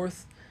and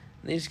forth.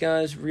 These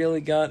guys really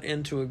got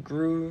into a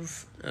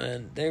groove,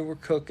 and they were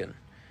cooking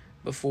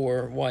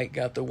before White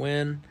got the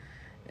win.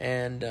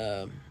 And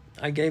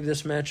I gave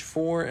this match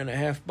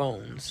 4.5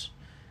 bones.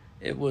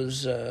 It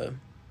was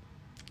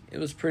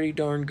pretty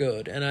darn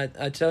good. And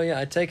I tell you,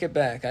 I take it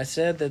back. I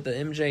said that the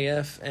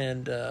MJF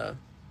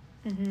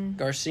and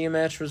Garcia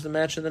match was the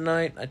match of the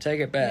night. I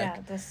take it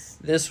back. Yeah,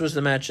 this was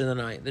the match of the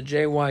night. The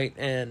Jay White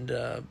and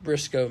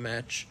Briscoe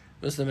match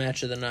was the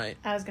match of the night.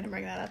 I was going to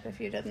bring that up if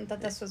you didn't, that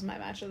this was my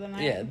match of the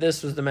night. Yeah,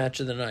 this was the match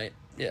of the night.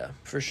 Yeah,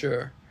 for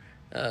sure.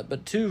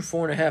 But 2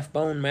 4.5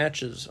 bone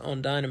matches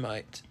on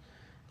Dynamite.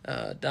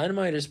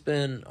 Dynamite has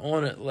been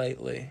on it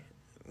lately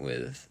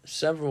with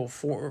several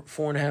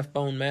 4.5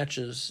 bone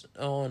matches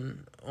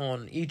on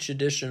each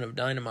edition of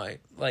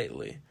Dynamite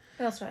lately.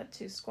 We also had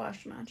 2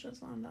 squash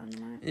matches on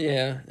Dynamite.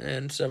 Yeah,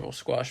 and several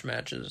squash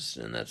matches,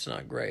 and that's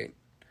not great.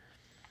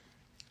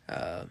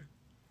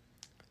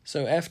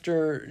 So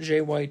after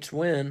Jay White's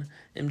win,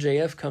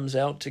 MJF comes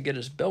out to get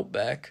his belt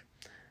back,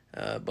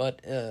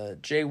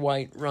 but Jay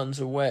White runs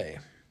away,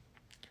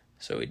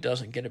 so he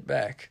doesn't get it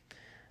back.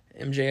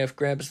 MJF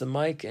grabs the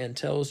mic and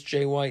tells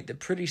Jay White that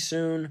pretty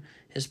soon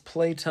his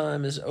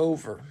playtime is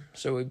over,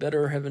 so he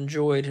better have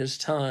enjoyed his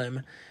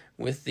time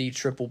with the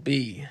Triple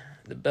B,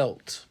 the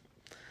belt.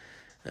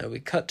 We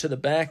cut to the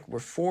back where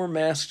 4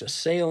 masked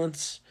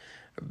assailants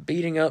are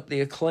beating up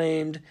the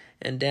Acclaimed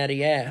and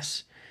Daddy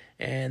Ass,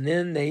 and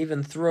then they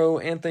even throw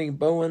Anthony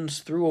Bowens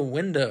through a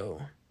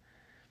window.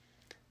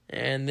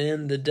 And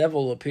then the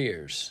Devil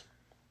appears.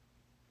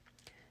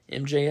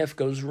 MJF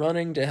goes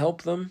running to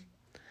help them,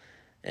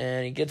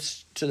 and he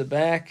gets to the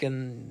back,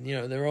 and,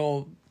 they're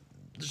all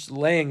just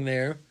laying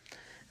there.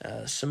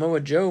 Samoa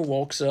Joe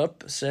walks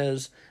up,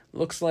 says,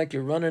 "Looks like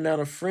you're running out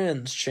of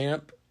friends,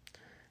 champ.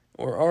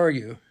 Or are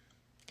you?"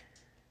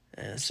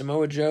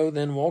 Samoa Joe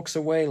then walks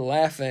away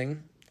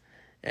laughing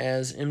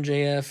as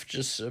MJF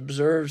just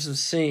observes the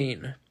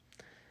scene,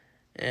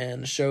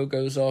 and the show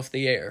goes off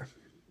the air.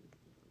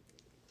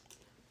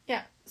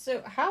 Yeah,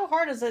 so how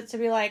hard is it to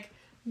be like,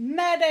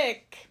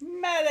 medic,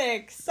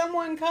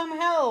 someone come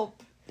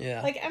help?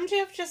 Yeah. Like,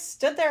 MJF just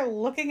stood there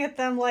looking at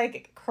them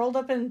like curled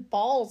up in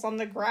balls on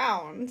the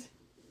ground.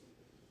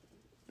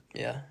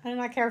 Yeah. I did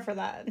not care for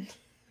that.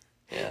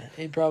 Yeah,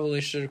 he probably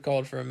should have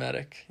called for a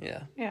medic.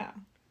 Yeah. Yeah.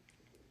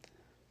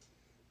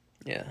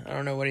 Yeah, I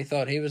don't know what he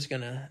thought he was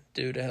going to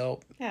do to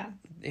help. Yeah.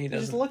 He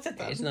just looked at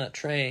them. He's not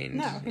trained.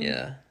 No.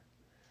 Yeah.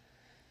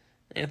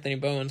 Anthony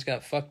Bowens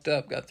got fucked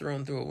up, got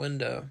thrown through a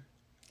window.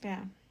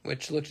 Yeah.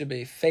 Which looked to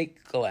be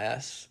fake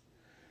glass.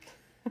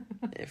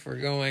 If we're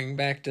going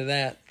back to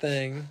that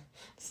thing.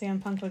 CM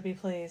Punk would be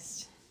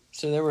pleased.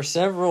 So there were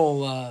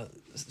several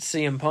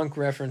CM Punk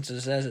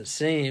references, as it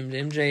seemed.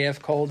 MJF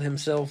called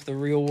himself the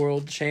real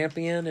world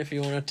champion, if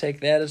you want to take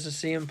that as a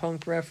CM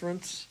Punk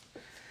reference.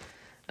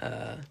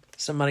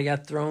 Somebody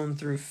got thrown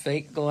through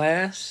fake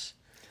glass,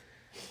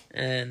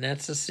 and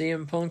that's a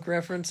CM Punk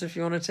reference if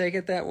you want to take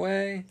it that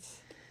way.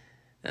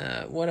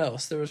 What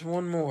else? There was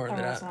one more. One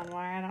more.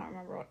 I don't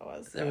remember what it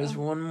was. There was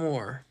one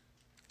more.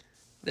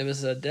 There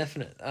was a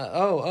definite...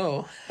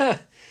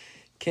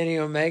 Kenny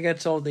Omega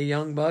told the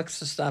Young Bucks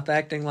to stop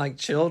acting like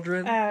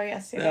children. Oh,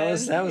 yes, he did.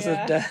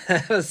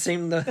 That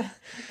seemed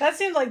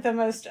like the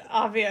most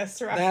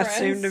obvious reference. That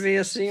seemed to be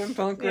a CM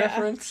Punk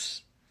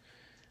reference.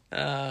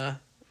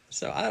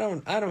 So I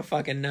don't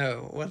fucking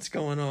know what's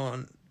going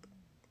on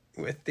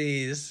with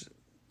these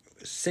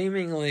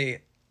seemingly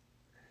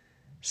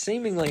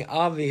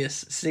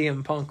obvious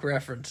CM Punk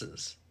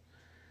references.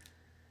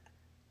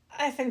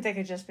 I think they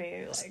could just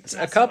be like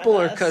a couple,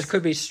 or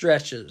could be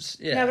stretches.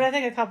 Yeah. No, but I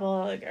think a couple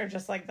are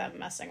just like them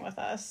messing with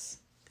us.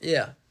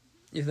 Yeah,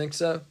 you think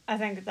so? I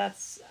think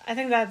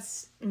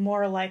that's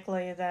more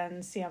likely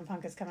than CM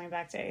Punk is coming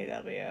back to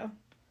AEW.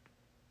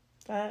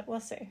 But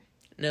we'll see.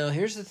 Now,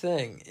 here's the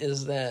thing: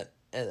 is that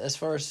as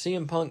far as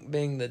CM Punk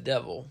being the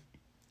devil,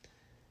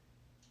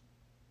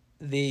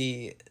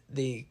 the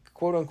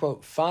quote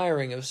unquote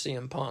firing of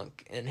CM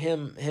Punk and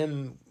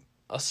him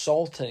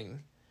assaulting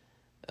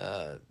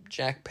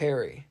Jack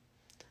Perry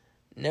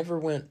never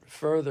went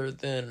further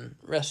than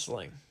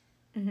wrestling.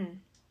 Mm-hmm.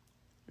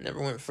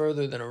 Never went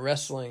further than a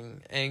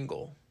wrestling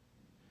angle.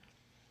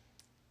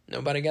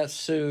 Nobody got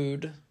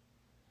sued.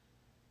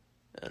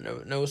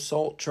 No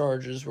assault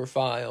charges were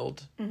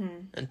filed.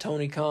 Mm-hmm. And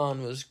Tony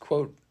Khan was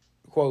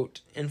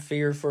quote in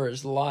fear for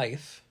his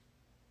life.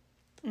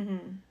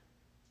 Mm-hmm.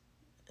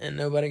 And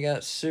nobody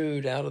got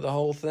sued out of the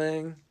whole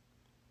thing.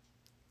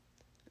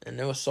 And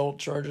no assault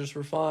charges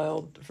were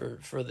filed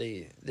for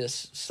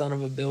this son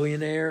of a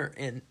billionaire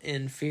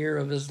in fear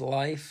of his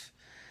life.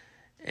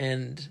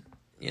 And,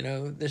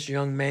 this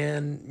young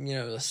man,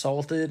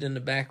 assaulted in the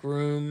back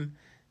room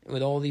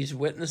with all these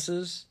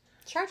witnesses.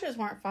 Charges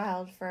weren't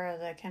filed for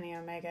the Kenny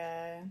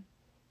Omega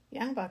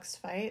Young Bucks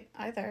fight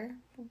either.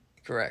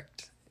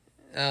 Correct.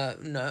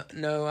 No,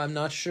 I'm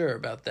not sure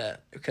about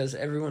that because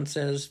everyone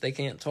says they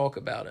can't talk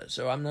about it.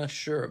 So I'm not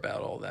sure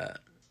about all that.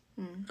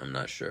 I'm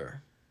not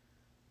sure.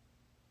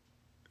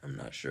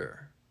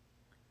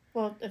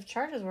 Well, if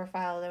charges were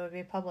filed, it would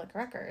be public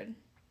record.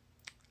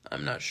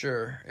 I'm not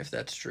sure if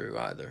that's true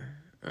either.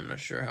 I'm not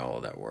sure how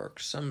all that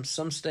works. Some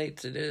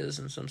states it is,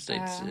 and some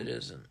states it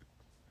isn't.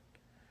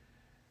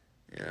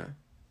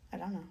 I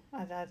don't know.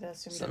 I'd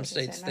assume some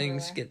states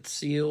things get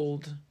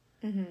sealed.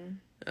 Mm-hmm.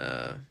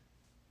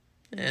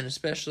 And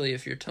especially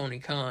if you're Tony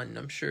Khan,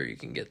 I'm sure you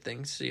can get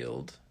things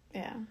sealed.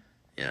 Yeah.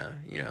 Yeah,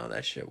 you know how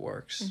that shit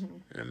works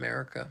in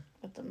America.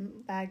 With the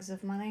bags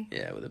of money?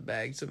 Yeah, with the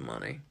bags of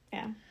money.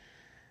 Yeah.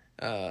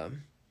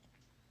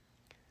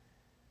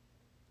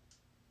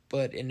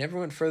 But it never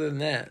went further than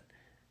that.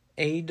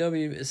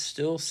 AEW is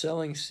still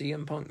selling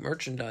CM Punk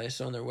merchandise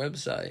on their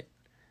website.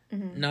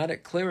 Mm-hmm. Not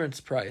at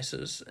clearance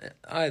prices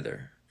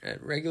either.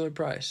 at regular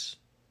price.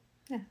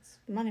 Yeah, it's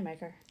a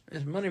moneymaker.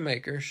 It's a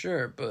moneymaker,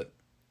 sure, but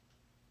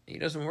he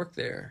doesn't work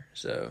there,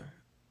 so...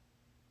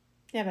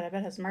 Yeah, but I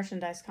bet his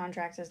merchandise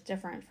contract is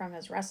different from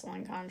his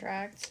wrestling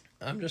contract.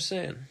 I'm just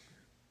saying.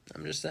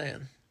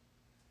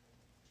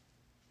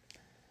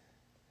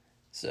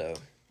 So...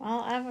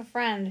 Well, I have a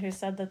friend who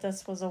said that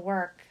this was a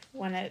work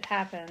when it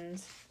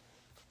happened,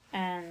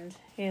 and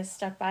he has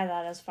stuck by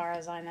that as far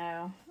as I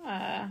know.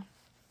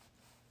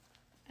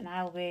 And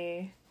I'll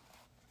be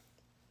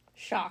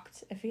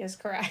shocked if he is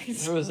correct.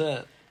 Who was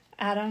that?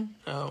 Adam.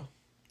 Oh.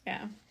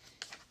 Yeah.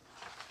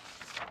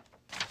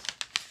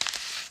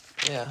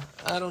 Yeah,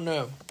 I don't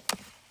know.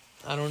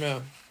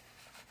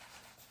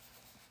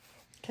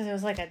 Because it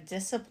was like a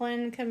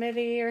discipline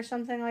committee or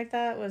something like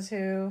that was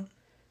who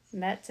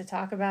met to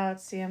talk about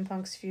CM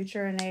Punk's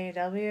future in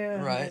AEW.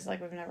 And right. He's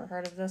like, we've never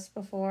heard of this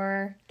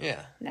before.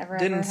 Yeah. Never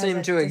didn't ever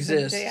seem to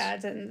exist. Yeah,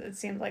 it didn't. It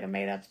seemed like a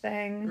made up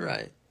thing.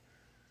 Right.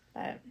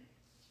 But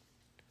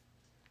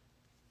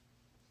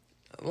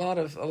a lot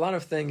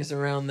of things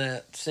around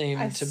that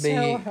seem to be. I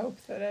so hope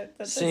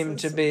that seem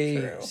this to is be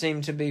true.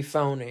 Seem to be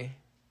phony.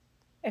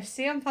 If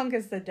CM Punk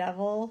is the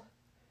devil,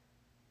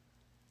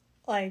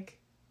 like,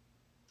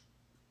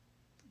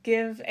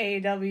 give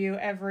AEW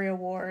every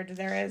award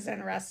there is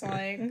in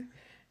wrestling.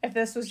 If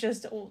this was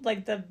just,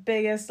 like, the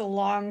biggest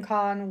long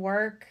con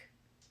work,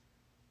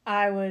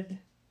 I would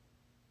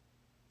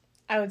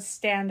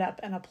stand up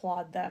and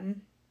applaud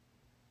them.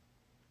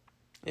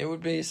 It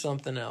would be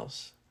something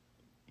else.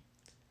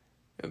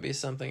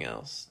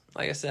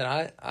 Like I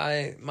said,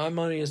 my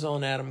money is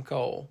on Adam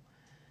Cole.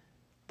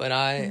 But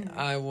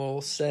I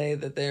will say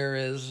that there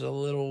is a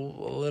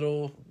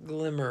little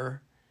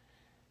glimmer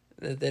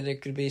that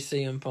it could be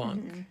CM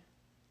Punk. Mm-hmm.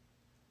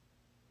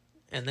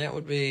 And that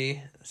would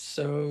be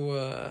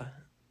so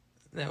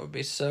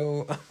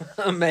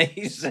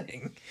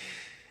amazing.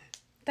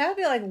 That would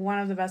be like one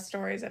of the best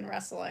stories in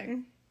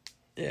wrestling.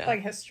 Yeah.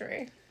 Like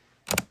history.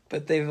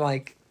 But they've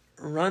like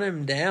run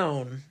him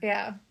down.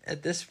 Yeah.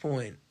 At this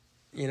point,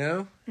 you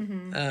know?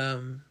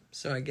 Mm-hmm.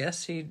 So I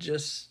guess he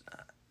just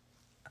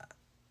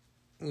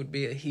would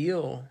be a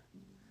heel.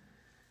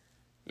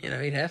 You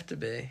know, he'd have to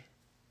be.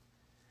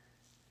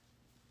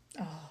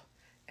 Oh,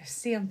 if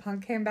CM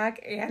Punk came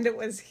back and it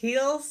was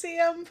heel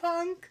CM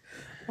Punk,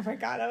 oh my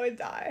God, I would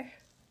die.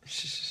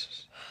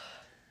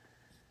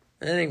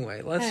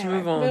 Anyway, let's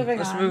move on.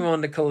 Let's move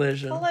on to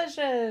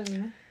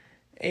Collision.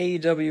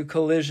 AEW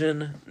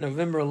Collision,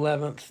 November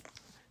 11th,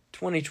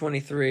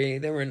 2023.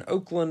 They were in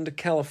Oakland,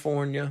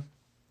 California,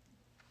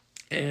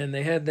 and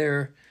they had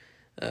their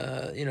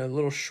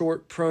little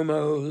short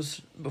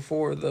promos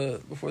before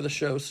the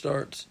show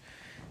starts.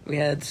 We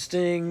had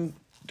Sting,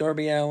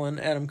 Darby Allin,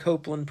 Adam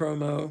Copeland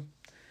promo.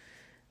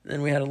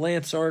 Then we had a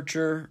Lance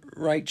Archer,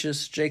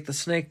 Righteous, Jake the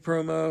Snake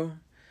promo.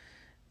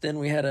 Then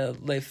we had a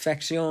Le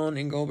Faction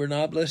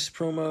Ingobernables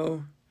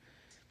promo.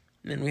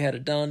 Then we had a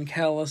Don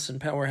Callis and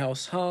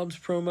Powerhouse Hobbs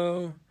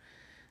promo.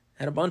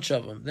 Had a bunch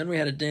of them. Then we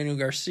had a Daniel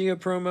Garcia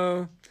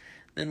promo.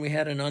 Then we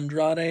had an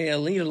Andrade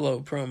El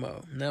Idolo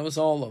promo. And that was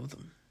all of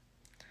them.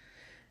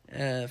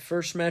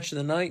 First match of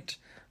the night,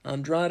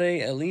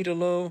 Andrade El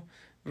Idolo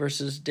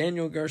versus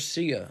Daniel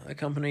Garcia,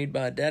 accompanied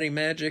by Daddy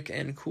Magic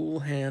and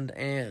Cool Hand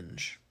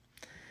Ange.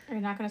 Are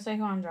you not going to say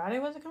who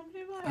Andrade was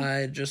accompanied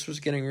by? I just was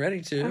getting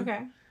ready to.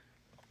 Okay.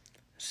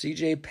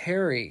 CJ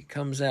Perry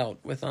comes out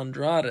with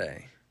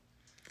Andrade.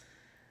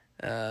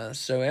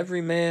 So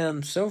every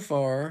man so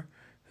far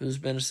who's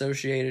been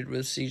associated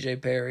with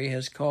CJ Perry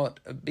has caught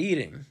a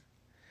beating.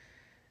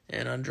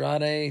 And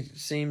Andrade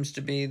seems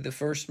to be the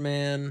first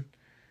man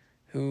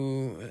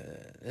who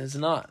has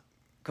not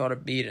caught a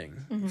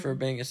beating for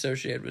being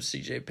associated with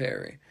CJ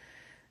Perry.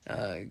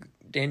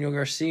 Daniel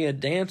Garcia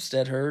danced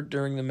at her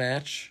during the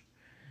match,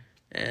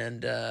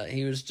 and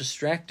he was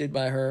distracted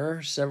by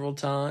her several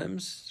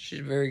times. She's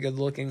a very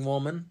good-looking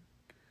woman.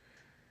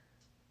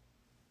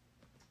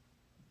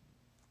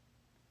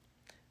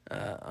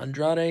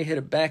 Andrade hit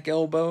a back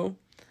elbow,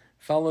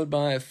 followed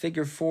by a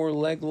figure 4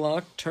 leg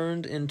lock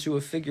turned into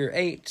a figure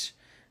 8.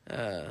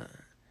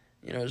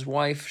 His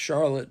wife,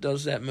 Charlotte,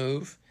 does that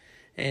move.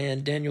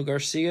 And Daniel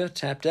Garcia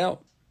tapped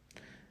out.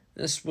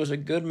 This was a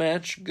good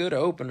match, good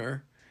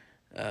opener.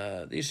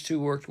 These two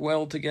worked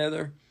well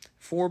together.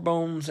 4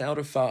 bones out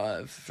of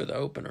 5 for the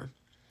opener.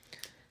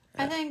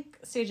 I think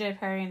CJ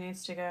Perry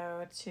needs to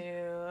go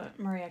to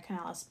Maria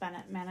Kanellis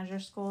Bennett Manager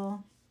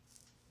School.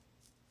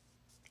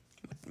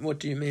 What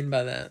do you mean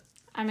by that?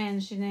 I mean,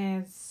 she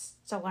needs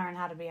to learn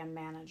how to be a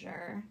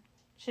manager.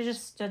 She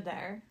just stood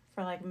there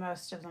for,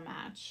 most of the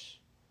match.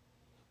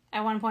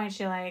 At one point,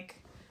 she,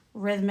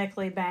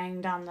 rhythmically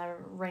banged on the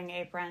ring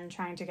apron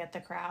trying to get the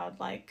crowd,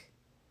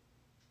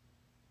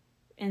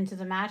 into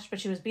the match, but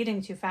she was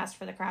beating too fast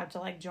for the crowd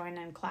to, join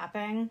in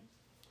clapping.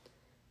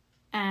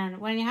 And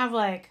when you have,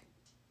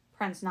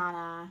 Prince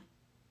Nana,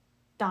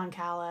 Don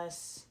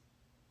Callis,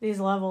 these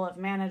level of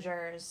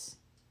managers,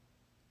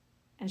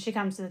 and she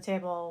comes to the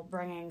table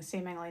bringing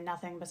seemingly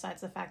nothing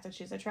besides the fact that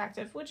she's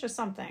attractive, which is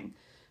something.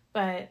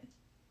 But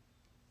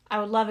I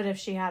would love it if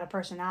she had a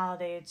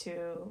personality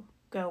to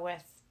go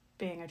with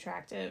being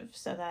attractive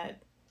so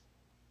that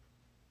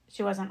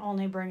she wasn't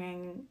only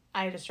bringing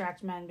I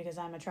distract men because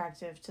I'm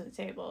attractive to the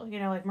table. You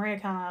know, like Maria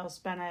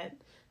Kanellis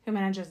Bennett, who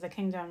manages the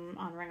Kingdom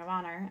on Ring of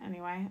Honor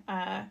anyway,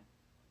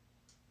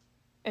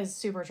 is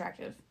super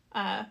attractive,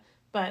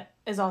 but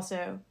is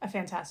also a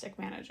fantastic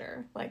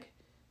manager. Like,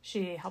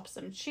 she helps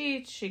them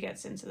cheat, she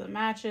gets into the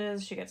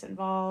matches, she gets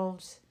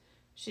involved,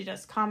 she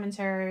does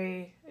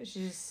commentary,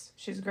 she's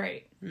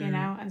great, you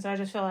know? And so I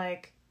just feel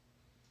like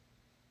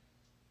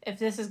if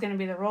this is going to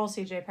be the role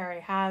CJ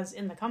Perry has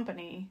in the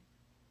company,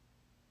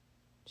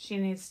 she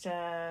needs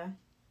to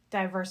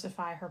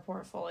diversify her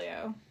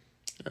portfolio.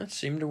 That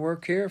seemed to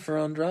work here for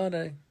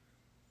Andrade.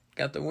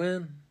 Got the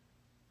win.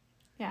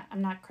 Yeah,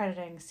 I'm not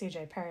crediting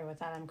CJ Perry with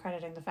that. I'm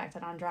crediting the fact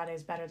that Andrade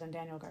is better than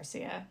Daniel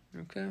Garcia.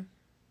 Okay.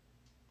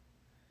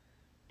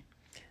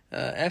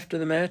 After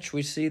the match,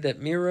 we see that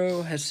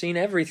Miro has seen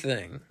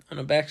everything on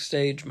a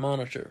backstage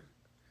monitor.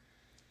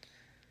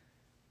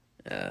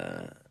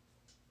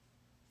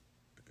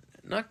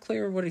 Not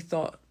clear what he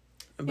thought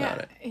about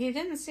it. He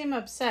didn't seem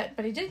upset,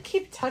 but he did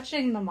keep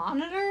touching the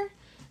monitor,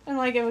 and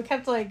like it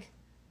kept like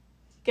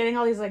getting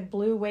all these like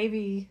blue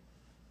wavy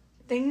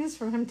things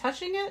from him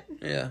touching it.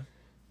 Yeah.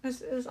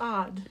 It was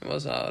odd. It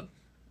was odd.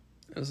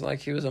 It was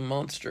like he was a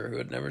monster who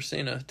had never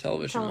seen a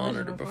television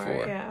monitor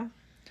before. Yeah.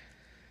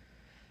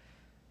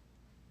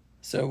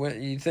 So what,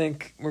 you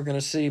think we're going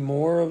to see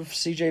more of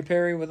CJ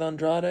Perry with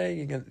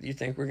Andrade? You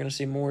think we're going to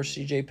see more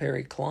CJ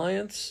Perry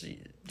clients?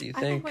 Do you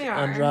think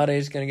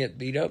Andrade's going to get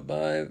beat up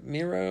by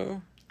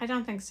Miro? I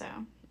don't think so.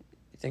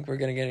 You think we're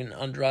going to get an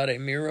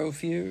Andrade-Miro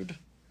feud?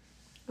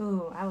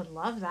 Ooh, I would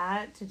love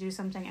that, to do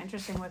something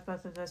interesting with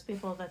both of those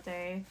people that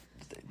they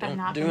have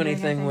not do been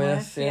anything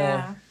with.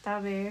 Yeah,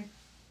 that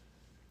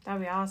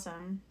would be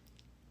awesome.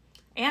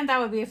 And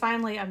that would be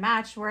finally a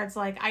match where it's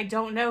like, I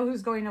don't know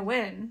who's going to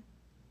win.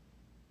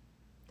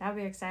 That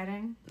would be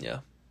exciting. Yeah.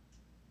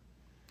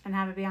 And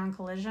have it be on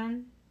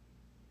Collision.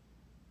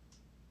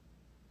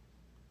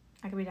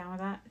 I could be down with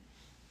that.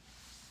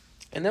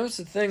 And that was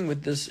the thing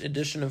with this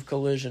edition of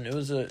Collision. It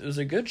was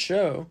a good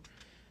show,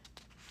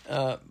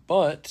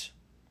 but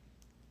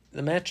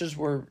the matches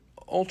were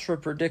ultra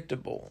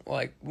predictable.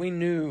 Like, we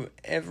knew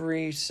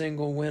every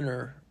single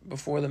winner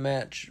before the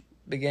match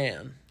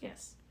began.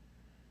 Yes.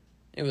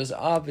 It was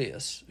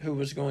obvious who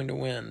was going to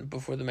win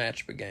before the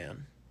match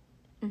began.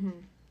 Mm-hmm.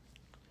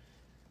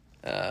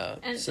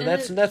 So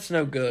that's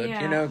no good,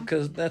 you know,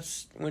 because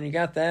that's when you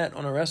got that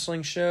on a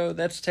wrestling show,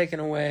 that's taken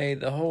away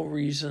the whole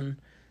reason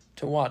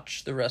to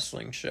watch the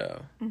wrestling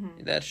show.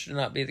 Mm-hmm. That should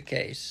not be the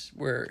case,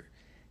 where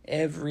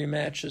every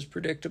match is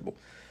predictable.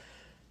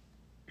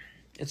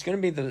 It's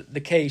going to be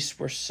the case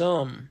where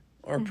some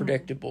are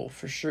predictable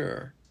for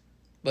sure,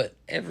 but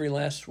every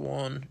last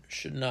one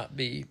should not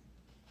be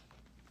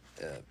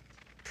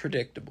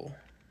predictable.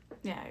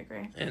 Yeah, I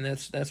agree. And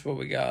that's what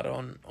we got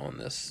on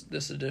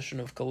this edition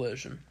of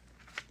Collision.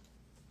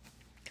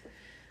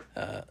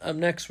 Up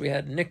next, we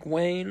had Nick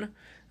Wayne,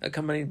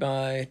 accompanied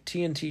by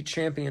TNT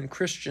champion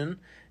Christian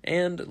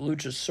and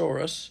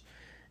Luchasaurus,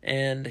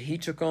 and he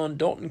took on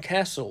Dalton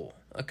Castle,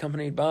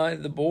 accompanied by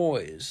the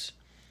Boys.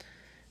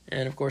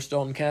 And, of course,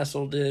 Dalton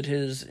Castle did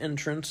his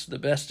entrance, the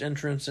best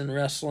entrance in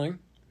wrestling.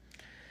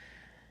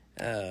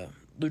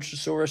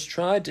 Luchasaurus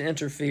tried to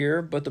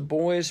interfere, but the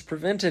Boys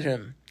prevented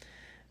him.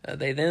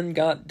 They then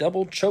got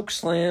double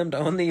chokeslammed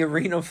on the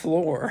arena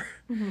floor.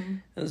 Mm-hmm.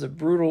 It was a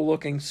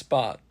brutal-looking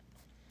spot.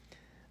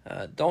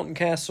 Dalton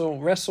Castle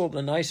wrestled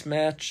a nice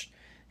match.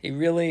 He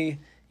really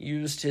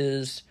used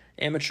his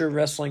amateur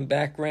wrestling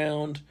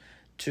background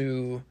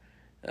to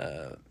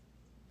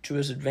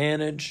his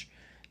advantage,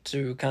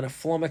 to kind of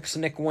flummox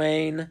Nick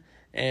Wayne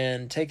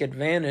and take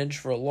advantage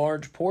for a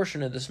large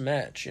portion of this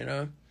match, you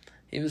know.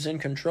 He was in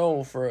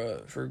control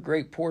for a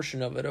great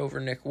portion of it over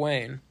Nick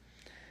Wayne.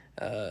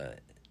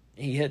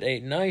 He hit a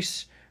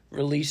nice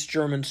release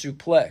German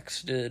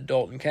suplex, did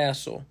Dalton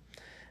Castle.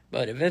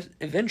 But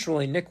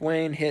eventually Nick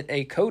Wayne hit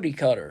a Cody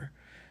cutter,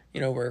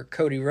 you know, where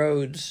Cody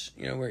Rhodes,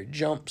 you know, where he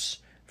jumps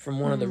from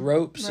one of the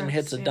ropes and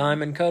hits a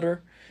diamond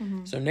cutter.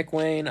 Mm-hmm. So Nick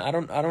Wayne, I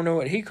don't know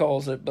what he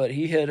calls it, but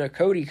he hit a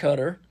Cody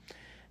cutter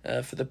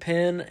for the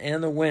pin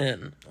and the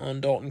win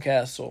on Dalton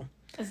Castle.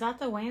 Is that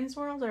the Wayne's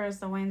World, or is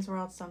the Wayne's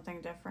World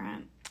something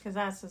different? Because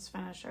that's his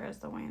finisher, is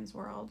the Wayne's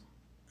World.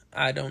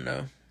 I don't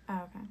know.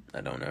 Oh, okay. I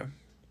don't know.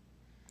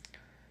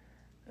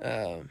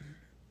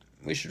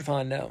 We should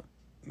find out,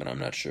 but I'm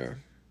not sure.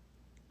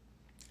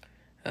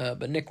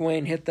 But Nick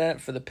Wayne hit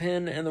that for the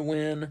pin and the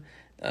win.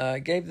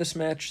 Gave this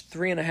match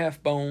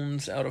 3.5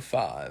 bones out of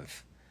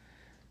 5.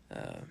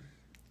 It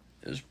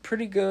was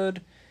pretty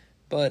good,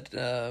 but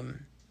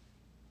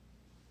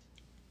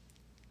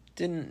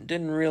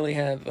didn't really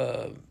have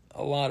a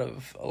lot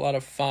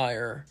of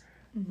fire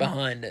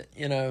behind it.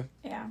 You know,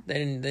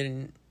 they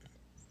didn't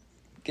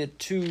get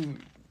too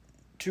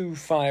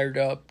fired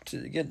up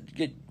to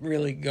get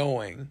really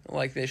going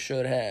like they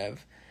should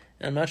have.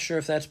 And I'm not sure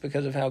if that's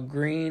because of how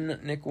green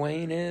Nick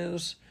Wayne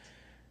is.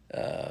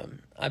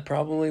 I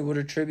probably would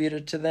attribute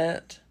it to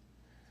that.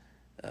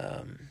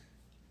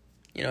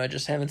 I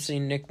just haven't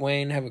seen Nick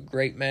Wayne have a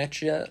great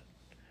match yet.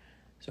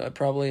 So I'd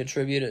probably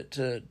attribute it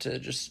to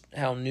just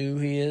how new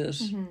he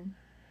is.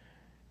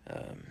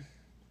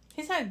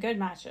 He's had good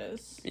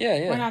matches.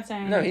 Yeah. We're not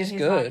saying he's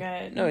good.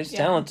 Not good. No, he's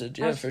talented.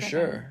 Yeah, for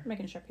sure.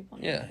 Making sure people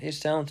know. Yeah, he's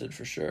talented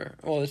for sure.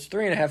 Well, it's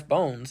 3.5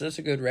 bones. That's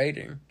a good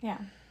rating. Yeah.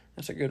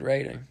 That's a good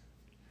rating.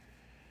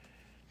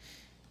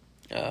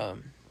 Yeah,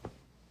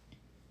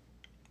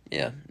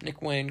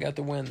 Nick Wayne got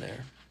the win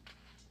there.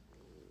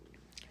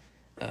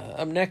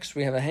 Up next,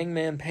 we have a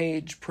Hangman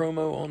Page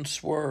promo on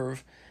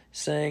Swerve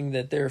saying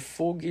that their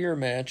Full Gear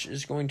match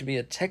is going to be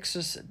a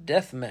Texas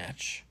death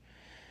match.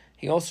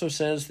 He also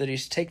says that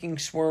he's taking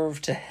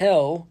Swerve to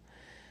hell,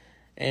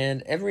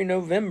 and every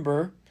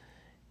November,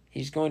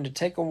 he's going to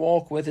take a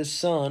walk with his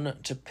son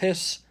to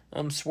piss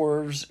on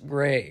Swerve's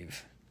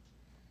grave.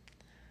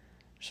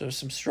 So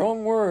some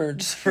strong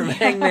words from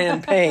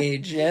Hangman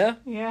Page, yeah?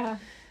 Yeah.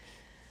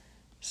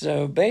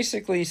 So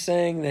basically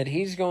saying that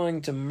he's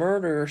going to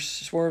murder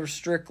Swerve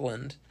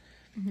Strickland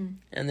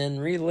and then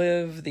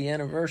relive the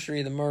anniversary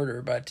of the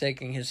murder by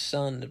taking his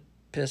son to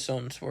piss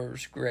on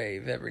Swerve's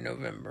grave every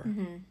November.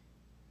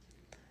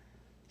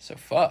 So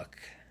fuck.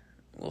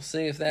 We'll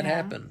see if that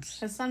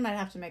happens. His son might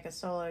have to make a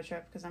solo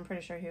trip because I'm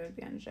pretty sure he would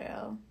be in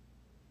jail.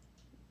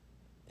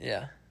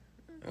 Yeah.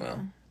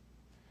 Well.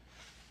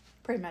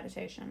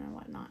 Premeditation and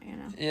whatnot,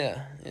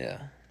 Yeah.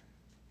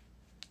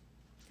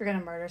 If you're going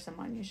to murder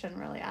someone, you shouldn't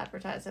really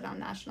advertise it on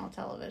national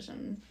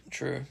television.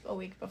 True. A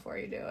week before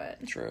you do it.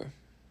 True.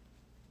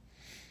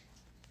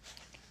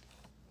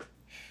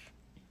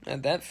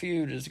 And that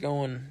feud is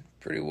going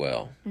pretty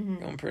well.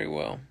 Going pretty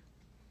well.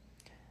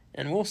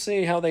 And we'll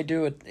see how they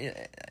do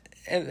it.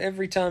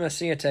 Every time I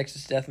see a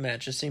Texas death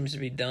match, it seems to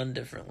be done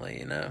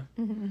differently,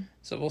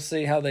 So we'll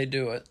see how they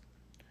do it.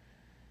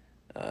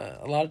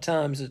 A lot of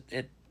times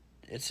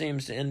it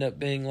seems to end up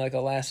being like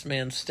a last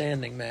man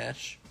standing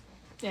match.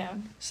 Yeah.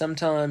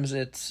 Sometimes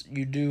it's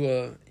you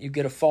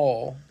get a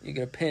fall, you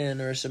get a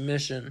pin or a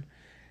submission,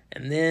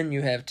 and then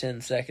you have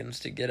 10 seconds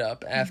to get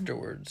up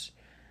afterwards.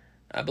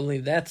 I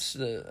believe that's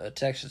a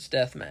Texas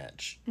death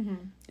match,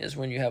 is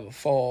when you have a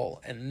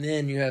fall, and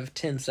then you have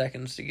 10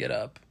 seconds to get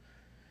up.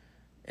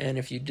 And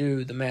if you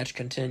do, the match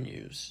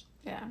continues.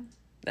 Yeah.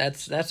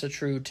 That's a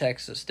true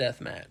Texas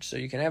death match. So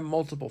you can have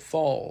multiple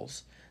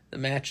falls. The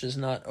match is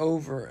not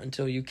over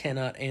until you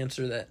cannot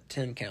answer that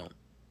 10 count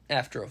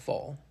after a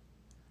fall.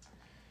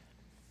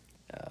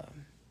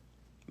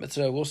 But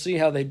so we'll see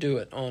how they do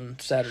it on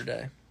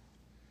Saturday.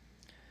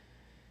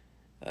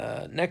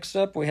 Next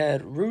up, we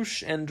had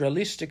Rush and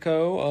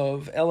Dralistico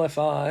of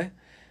LFI,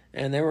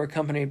 and they were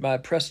accompanied by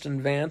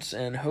Preston Vance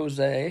and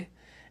Jose,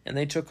 and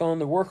they took on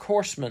the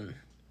Workhorsemen.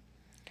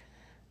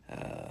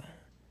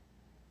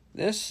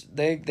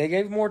 They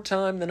gave more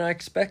time than I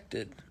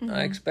expected.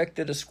 I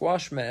expected a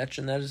squash match,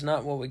 and that is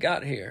not what we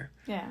got here.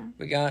 Yeah.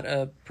 We got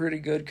a pretty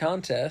good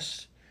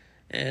contest,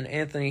 and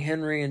Anthony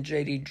Henry and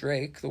J.D.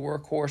 Drake, the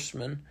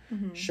Workhorsemen,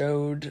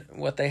 showed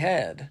what they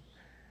had.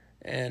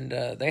 And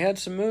they had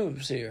some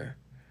moves here.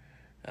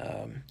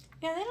 Yeah,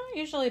 they don't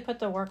usually put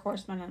the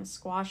Workhorsemen in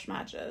squash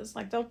matches.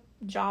 Like, they'll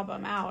job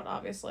them out,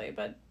 obviously,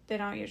 but they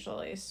don't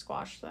usually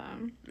squash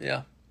them.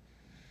 Yeah.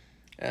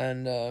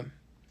 And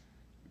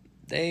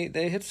they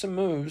hit some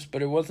moves,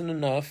 but it wasn't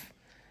enough.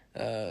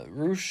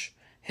 Rush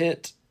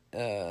hit,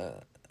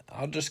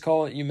 I'll just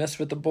call it, you mess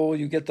with the bull,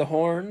 you get the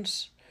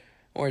horns.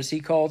 Or as he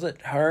calls it,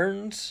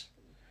 Hearns,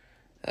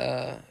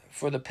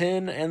 for the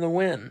pin and the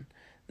win.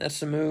 That's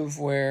the move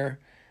where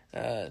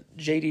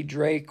J.D.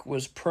 Drake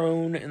was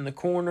prone in the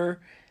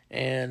corner,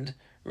 and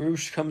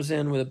Rush comes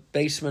in with a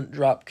basement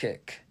drop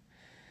kick.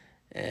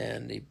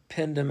 And he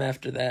pinned him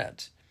after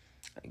that.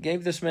 I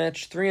gave this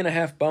match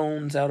 3.5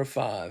 bones out of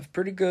 5.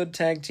 Pretty good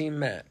tag team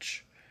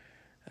match.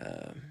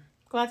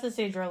 Glad to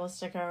see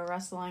Dralistico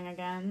wrestling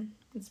again.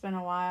 It's been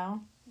a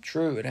while.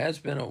 True, it has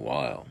been a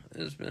while. It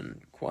has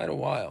been quite a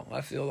while,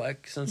 I feel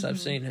like, since I've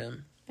seen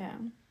him. Yeah.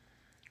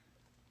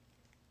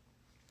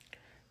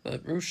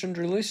 But Rush and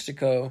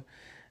Dralistico,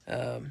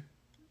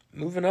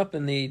 moving up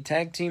in the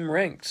tag team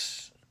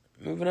ranks,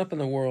 moving up in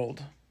the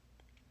world.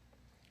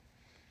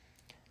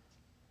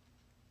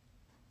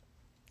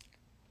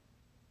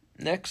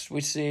 Next,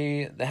 we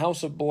see the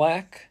House of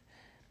Black,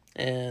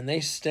 and they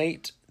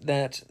state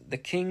that the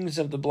Kings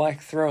of the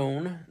Black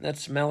Throne,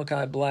 that's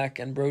Malachi Black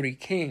and Brody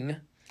King,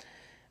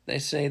 they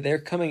say they're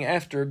coming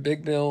after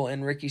Big Bill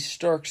and Ricky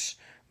Stark's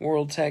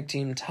World Tag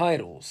Team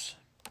titles.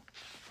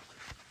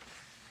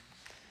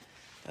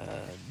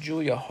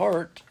 Julia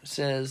Hart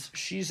says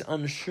she's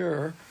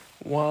unsure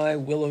why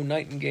Willow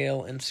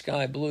Nightingale and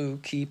Sky Blue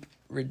keep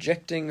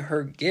rejecting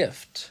her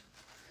gift.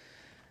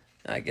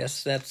 I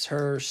guess that's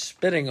her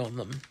spitting on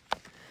them.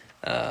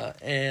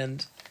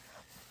 And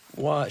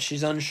why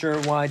she's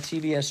unsure why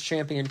TBS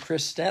champion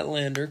Chris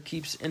Statlander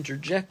keeps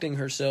interjecting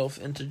herself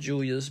into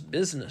Julia's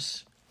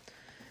business.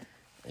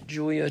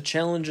 Julia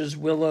challenges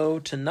Willow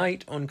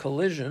tonight on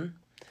Collision,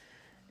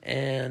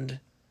 and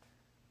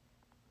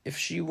if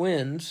she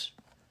wins,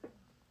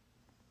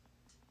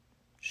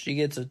 she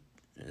gets a...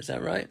 Is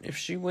that right? If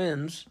she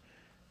wins,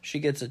 she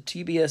gets a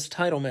TBS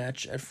title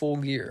match at Full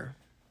Gear.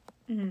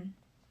 Mm-hmm.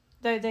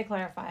 They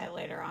clarify it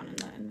later on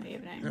in the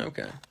evening.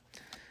 Okay.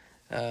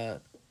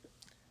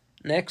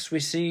 Next, we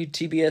see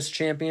TBS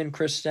champion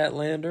Chris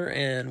Statlander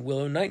and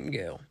Willow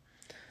Nightingale.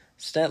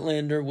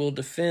 Statlander will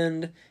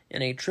defend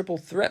in a triple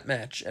threat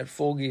match at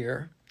Full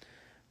Gear,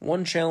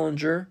 one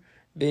challenger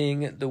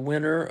being the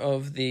winner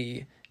of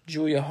the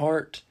Julia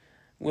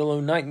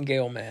Hart-Willow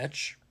Nightingale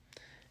match,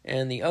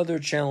 and the other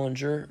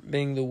challenger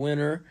being the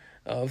winner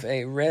of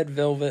a Red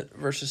Velvet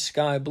versus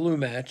Sky Blue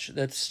match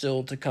that's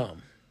still to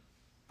come.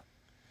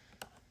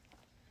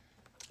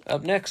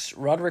 Up next,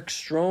 Roderick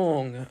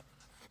Strong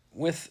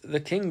with the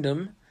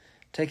Kingdom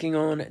taking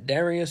on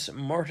Darius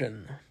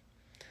Martin.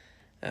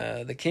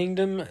 The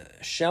Kingdom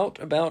shout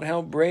about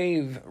how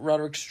brave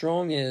Roderick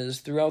Strong is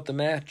throughout the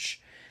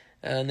match,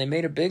 and they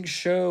made a big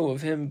show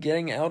of him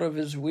getting out of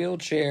his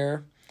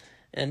wheelchair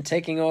and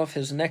taking off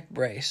his neck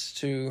brace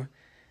to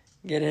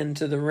get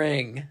into the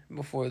ring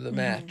before the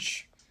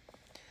match.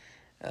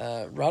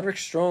 Roderick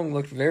Strong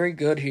looked very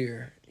good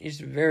here. He's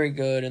very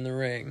good in the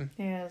ring.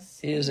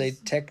 He is a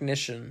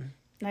technician.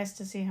 Nice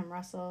to see him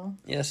wrestle.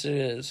 Yes, it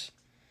is.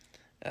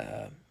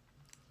 And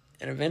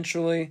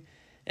eventually,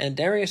 and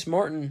Darius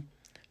Martin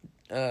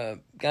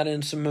got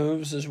in some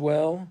moves as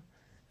well.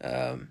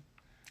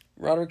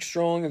 Roderick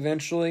Strong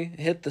eventually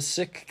hit the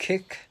sick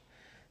kick,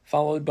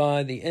 followed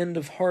by the end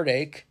of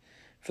Heartache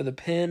for the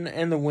pin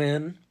and the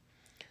win.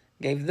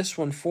 Gave this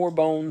one 4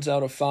 bones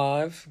out of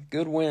 5.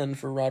 Good win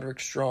for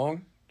Roderick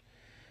Strong.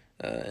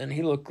 And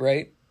he looked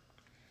great.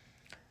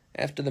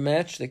 After the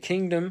match, the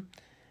Kingdom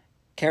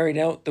carried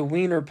out the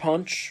Wiener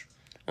Punch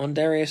on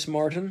Darius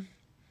Martin.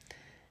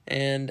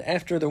 And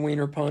after the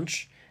Wiener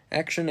Punch,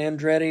 Action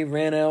Andretti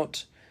ran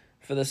out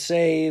for the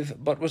save,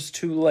 but was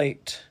too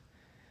late.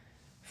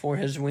 For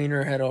his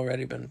wiener had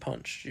already been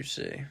punched, you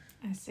see.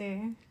 I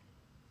see.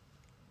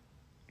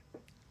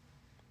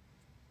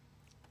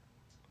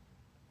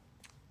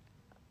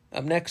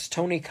 Up next,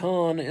 Tony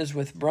Khan is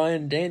with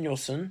Bryan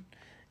Danielson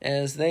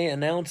as they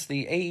announce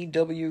the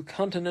AEW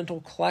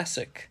Continental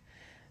Classic,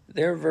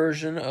 their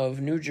version of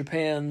New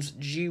Japan's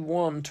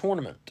G1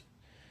 tournament.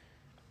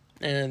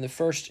 And the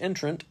first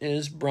entrant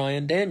is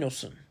Bryan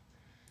Danielson.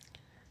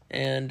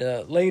 And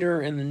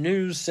later in the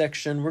news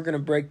section, we're going to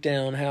break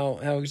down how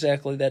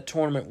exactly that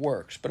tournament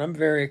works. But I'm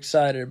very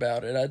excited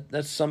about it.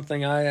 That's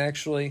something I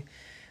actually,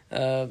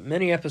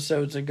 many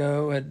episodes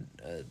ago, had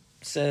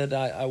said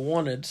I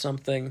wanted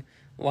something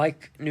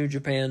like New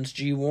Japan's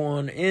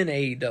G1 in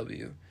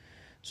AEW.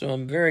 So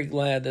I'm very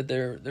glad that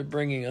they're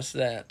bringing us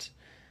that.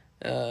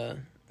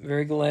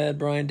 Very glad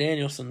Bryan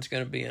Danielson's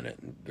going to be in it.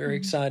 Very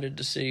excited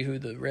to see who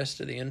the rest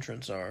of the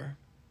entrants are.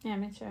 Yeah,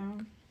 me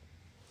too.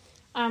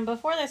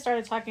 Before they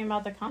started talking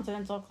about the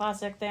Continental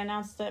Classic, they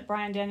announced that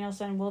Bryan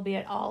Danielson will be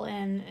at All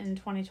In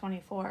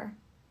 2024.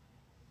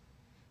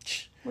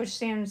 Which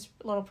seems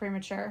a little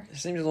premature. It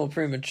seems a little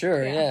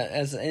premature, yeah.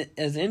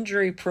 As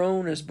injury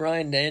prone as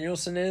Bryan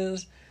Danielson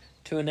is,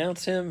 to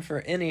announce him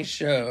for any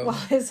show. While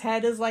his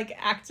head is like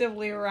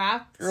actively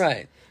wrapped.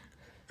 Right.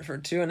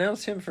 To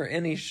announce him for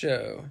any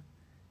show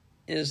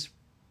is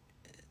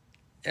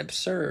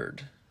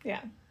absurd.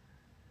 Yeah.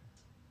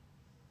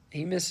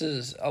 He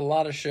misses a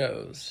lot of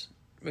shows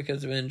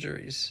because of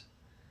injuries.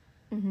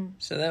 Mm-hmm.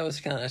 So that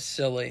was kind of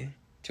silly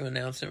to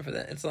announce him for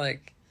that. It's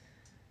like,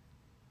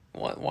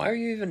 why are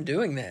you even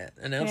doing that?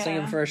 Announcing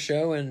him for a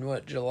show in,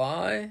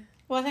 July?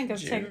 Well, I think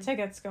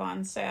tickets go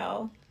on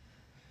sale.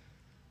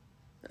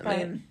 I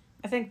mean,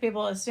 I think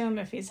people assume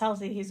if he's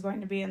healthy, he's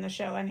going to be in the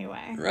show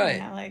anyway. Right.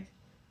 You know,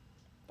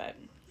 but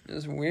it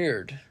was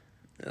weird.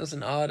 It was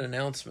an odd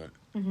announcement.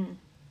 Mm-hmm.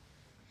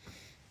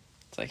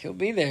 It's like he'll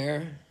be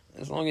there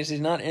as long as he's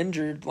not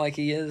injured like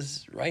he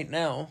is right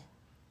now.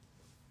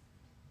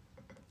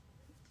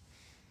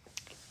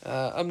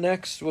 Up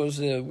next was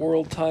the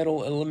World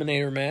Title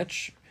Eliminator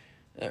match.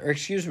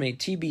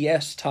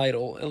 TBS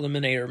Title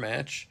Eliminator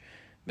match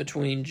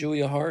between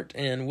Julia Hart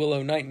and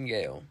Willow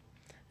Nightingale.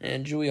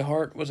 And Julia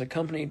Hart was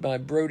accompanied by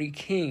Brody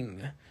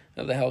King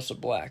of the House of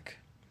Black.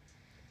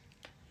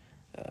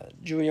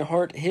 Julia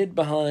Hart hid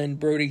behind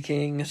Brody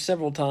King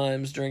several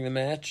times during the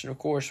match. And, of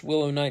course,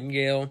 Willow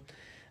Nightingale,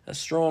 a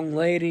strong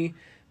lady,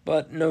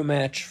 but no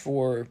match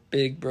for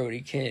big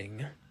Brody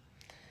King.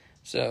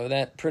 So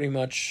that pretty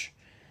much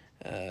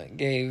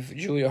gave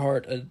Julia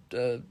Hart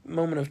a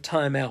moment of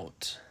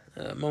timeout,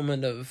 a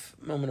moment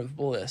of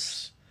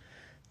bliss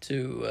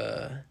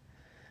to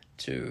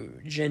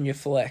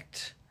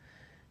genuflect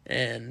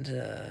and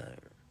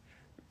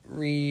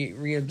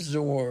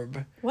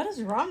reabsorb. What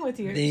is wrong with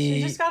you?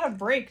 She just got a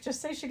break. Just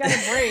say she got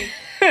a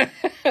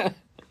break.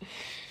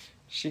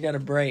 She got a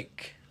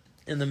break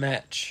in the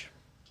match.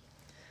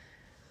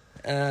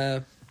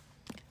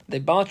 They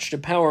botched a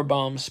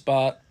powerbomb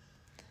spot.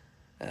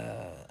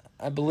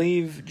 I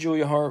believe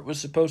Julia Hart was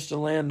supposed to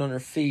land on her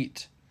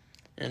feet,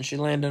 and she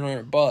landed on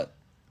her butt.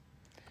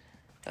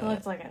 It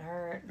looked like it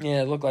hurt.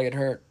 Yeah, it looked like it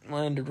hurt.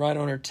 Landed right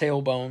on her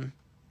tailbone.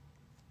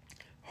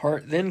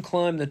 Hart then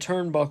climbed the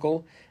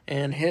turnbuckle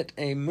and hit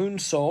a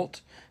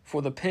moonsault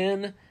for the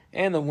pin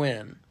and the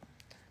win.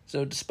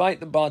 So despite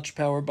the botched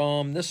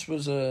powerbomb, this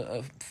was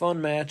a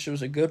fun match. It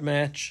was a good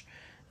match.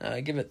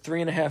 I give it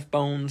 3.5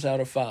 bones out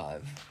of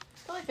 5. I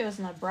feel like it was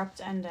an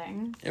abrupt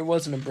ending. It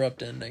was an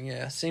abrupt ending,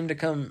 yeah. Seemed to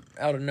come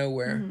out of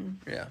nowhere.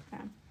 Mm-hmm. Yeah.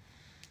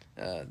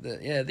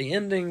 The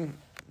ending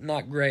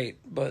not great,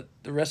 but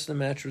the rest of the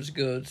match was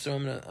good. So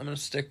I'm gonna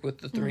stick with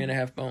the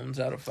 3.5 bones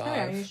out of 5. Oh,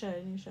 yeah, you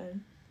should.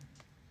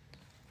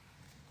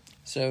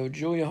 So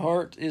Julia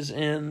Hart is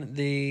in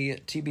the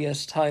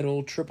TBS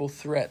title triple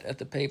threat at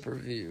the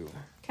pay-per-view.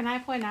 Can I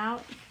point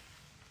out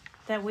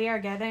that we are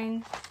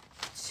getting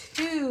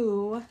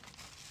 2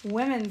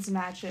 women's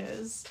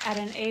matches at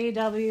an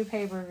AEW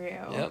pay-per-view?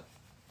 Yep.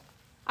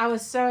 I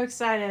was so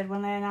excited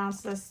when they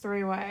announced this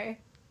 3-way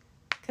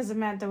because it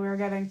meant that we were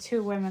getting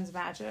 2 women's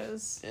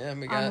matches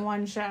on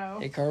one show.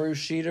 Hikaru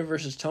Shida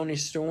versus Toni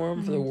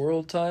Storm for the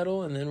world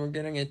title, and then we're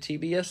getting a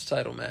TBS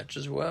title match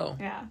as well.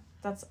 Yeah,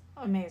 that's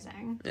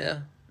amazing.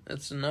 Yeah,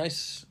 that's a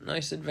nice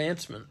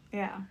advancement.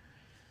 Yeah,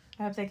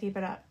 I hope they keep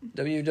it up.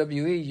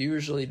 WWE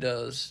usually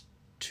does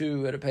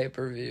 2 at a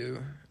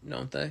pay-per-view,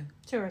 don't they?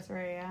 2 or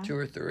 3, yeah. 2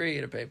 or 3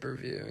 at a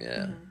pay-per-view,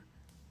 yeah.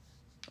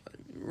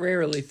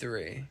 Rarely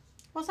 3.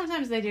 Well,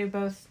 sometimes they do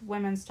both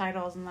women's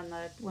titles and then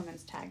the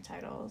women's tag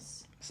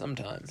titles.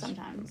 Sometimes,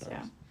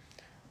 yeah.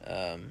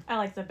 I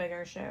like the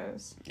bigger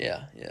shows.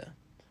 Yeah.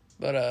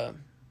 But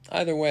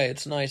either way,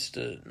 it's nice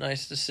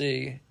to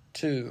see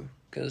 2,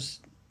 because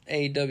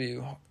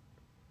AEW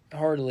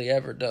hardly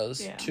ever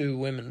does 2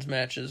 women's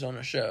matches on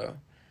a show,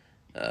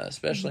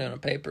 especially on a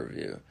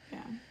pay-per-view. Yeah.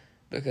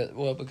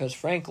 Because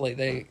frankly,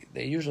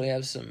 they usually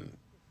have some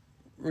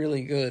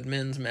really good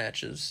men's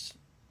matches,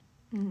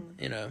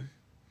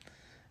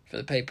 for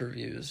the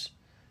pay-per-views.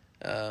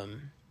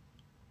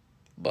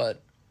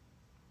 But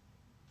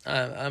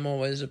I'm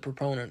always a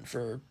proponent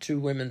for 2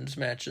 women's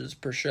matches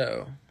per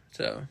show,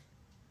 so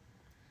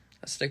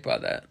I stick by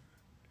that.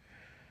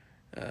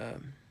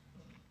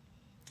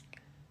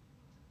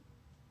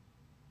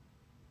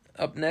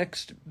 Up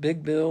next,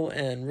 Big Bill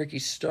and Ricky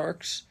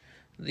Starks,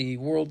 the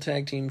World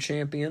Tag Team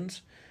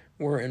Champions,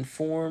 were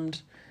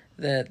informed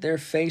that they're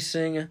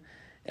facing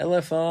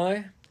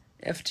LFI,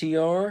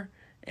 FTR,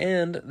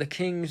 and the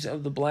Kings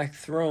of the Black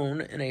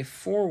Throne in a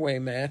 4-way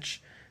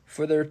match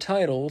for their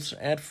titles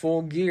at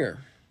Full Gear.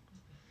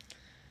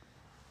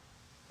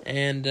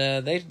 And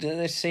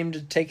they seem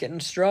to take it in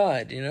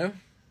stride,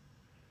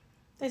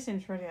 They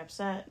seemed pretty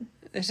upset.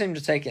 They seem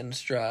to take it in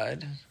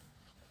stride.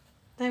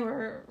 They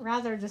were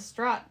rather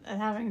distraught at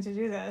having to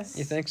do this.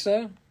 You think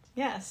so?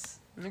 Yes.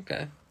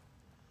 Okay.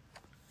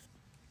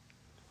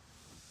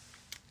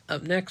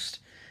 Up next,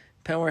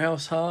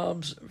 Powerhouse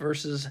Hobbs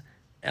versus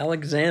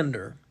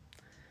Alexander.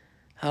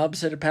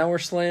 Hobbs hit a power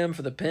slam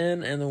for the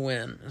pin and the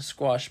win, a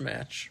squash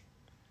match.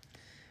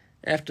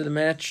 After the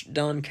match,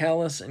 Don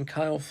Callis and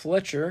Kyle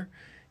Fletcher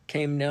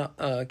came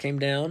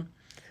down.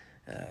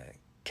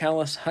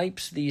 Callis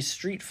hypes the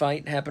street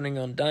fight happening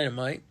on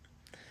Dynamite.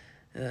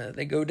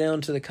 They go down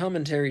to the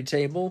commentary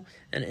table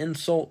and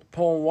insult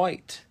Paul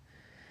White.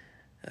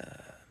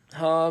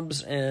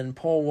 Hobbs and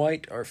Paul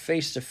White are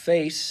face to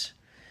face.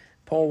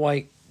 Paul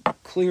White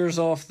clears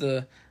off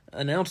the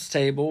announce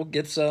table,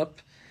 gets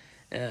up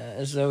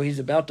as though he's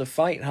about to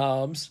fight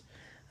Hobbs,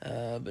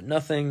 but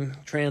nothing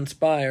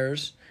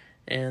transpires,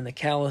 and the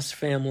Callis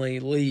family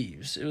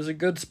leaves. It was a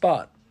good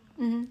spot.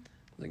 Mm-hmm.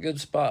 It was a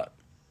good spot.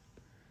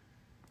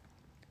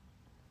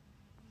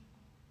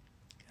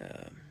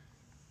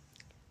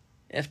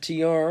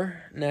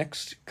 FTR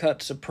next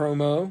cuts a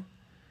promo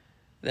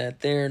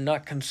that they're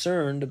not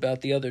concerned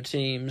about the other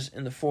teams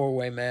in the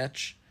 4-way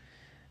match.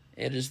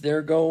 It is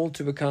their goal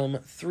to become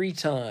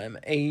 3-time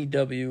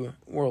AEW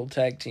World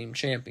Tag Team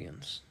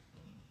Champions.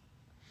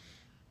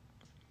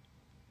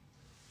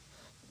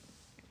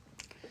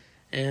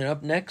 And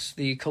up next,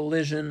 the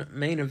Collision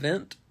main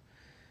event.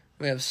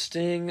 We have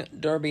Sting,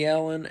 Darby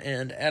Allin,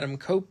 and Adam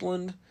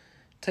Copeland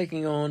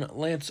taking on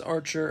Lance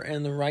Archer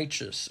and the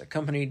Righteous,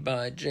 accompanied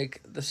by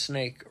Jake the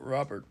Snake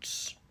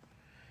Roberts.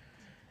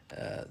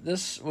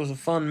 This was a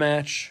fun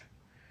match.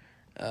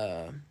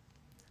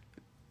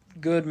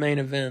 Good main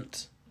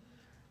event.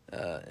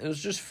 It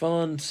was just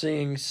fun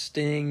seeing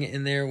Sting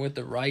in there with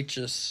the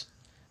Righteous.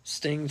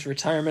 Sting's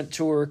retirement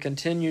tour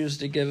continues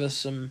to give us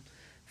some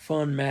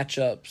fun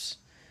matchups.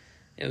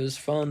 It was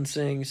fun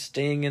seeing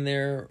Sting in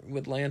there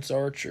with Lance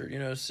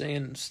Archer,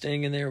 seeing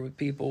Sting in there with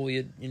people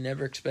you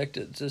never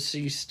expected to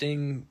see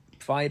Sting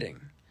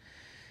fighting.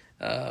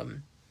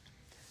 And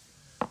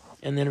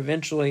then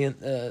eventually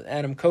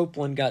Adam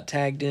Copeland got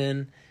tagged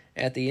in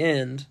at the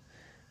end.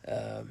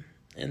 And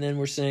then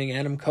we're seeing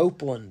Adam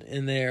Copeland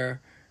in there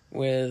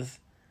with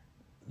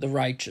the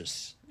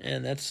Righteous.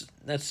 And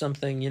that's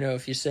something,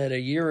 if you said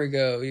a year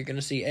ago you're going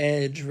to see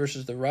Edge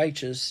versus the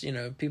Righteous,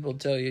 people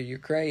tell you you're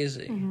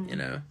crazy,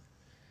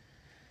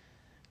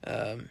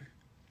 Mm-hmm.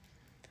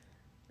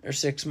 Or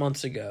 6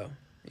 months ago,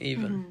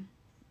 even. Mm-hmm.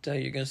 Tell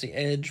you you're going to see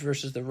Edge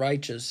versus the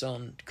Righteous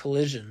on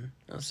Collision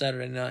on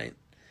Saturday night.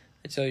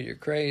 They tell you you're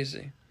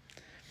crazy.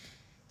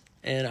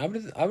 And I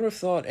would have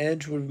thought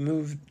Edge would have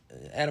moved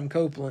Adam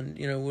Copeland,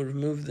 would have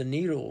moved the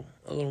needle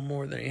a little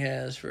more than he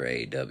has for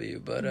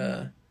AEW,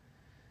 but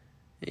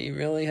he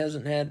really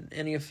hasn't had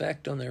any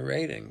effect on their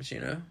ratings,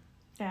 Yeah.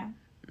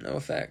 No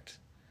effect.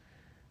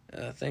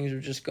 Things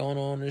have just gone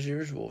on as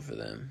usual for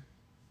them.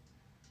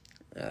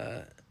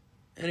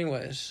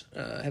 Anyways,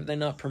 have they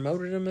not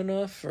promoted him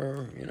enough,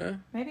 or,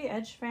 Maybe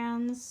Edge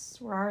fans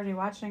were already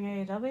watching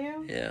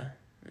AEW? Yeah.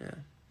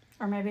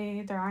 Or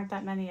maybe there aren't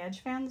that many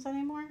Edge fans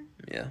anymore?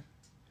 Yeah.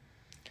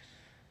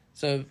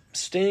 So,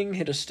 Sting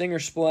hit a Stinger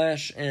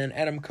Splash, and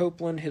Adam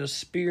Copeland hit a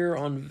spear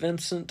on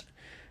Vincent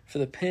for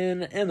the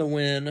pin and the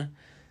win.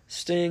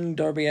 Sting,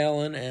 Darby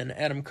Allin, and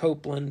Adam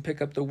Copeland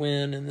pick up the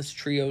win in this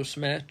trios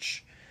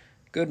match.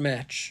 Good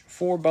match.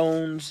 4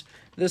 bones.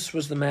 This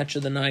was the match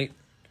of the night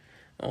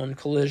on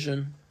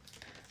Collision.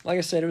 Like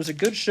I said, it was a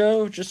good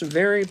show, just a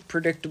very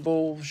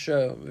predictable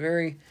show.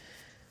 Very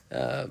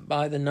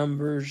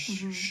by-the-numbers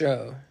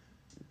show.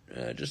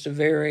 Just a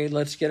very,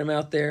 let's get them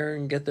out there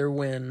and get their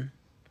win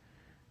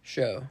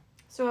show.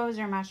 So what was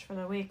your match for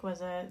the week?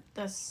 Was it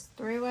this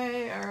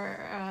 3-way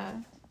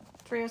or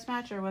trios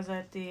match, or was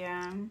it the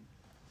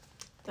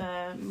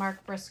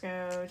Mark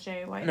Briscoe,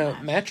 Jay White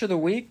match of the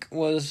week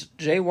was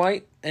Jay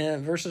White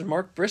versus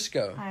Mark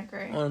Briscoe. I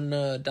agree. On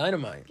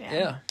Dynamite.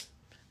 Yeah.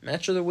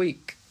 Match of the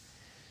week.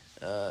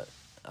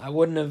 I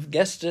wouldn't have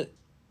guessed it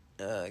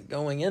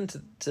going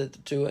into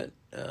it.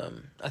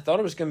 I thought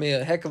it was going to be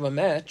a heck of a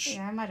match.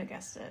 Yeah, I might have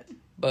guessed it.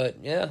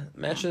 But, yeah,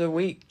 match of the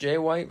week, Jay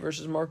White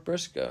versus Mark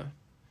Briscoe.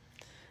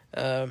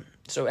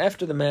 So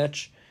after the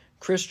match,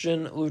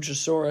 Christian,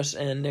 Luchasaurus,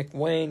 and Nick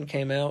Wayne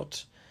came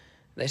out.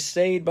 They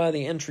stayed by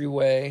the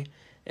entryway,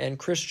 and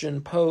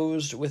Christian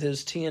posed with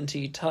his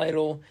TNT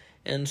title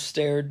and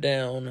stared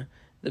down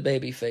the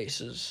baby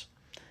faces.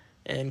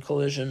 And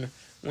Collision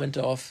went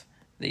off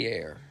the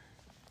air.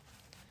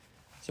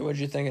 So what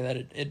did you think of that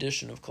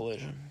edition of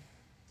Collision?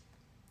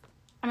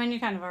 I mean, you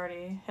kind of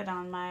already hit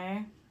on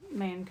my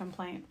main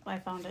complaint. I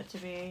found it to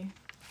be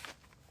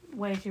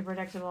way too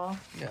predictable.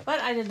 Yeah.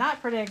 But I did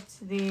not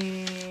predict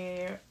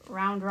the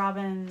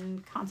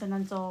round-robin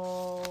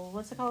continental...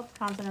 What's it called?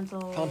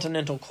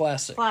 Continental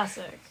Classic.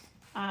 Classic.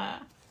 I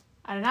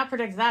did not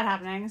predict that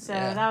happening, so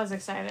that was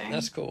exciting.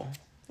 That's cool.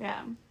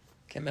 Yeah.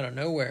 Came out of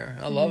nowhere.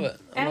 I love it.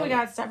 And we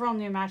got several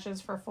new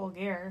matches for Full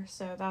Gear,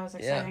 so that was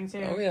exciting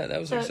too. Oh yeah, that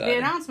was exciting. The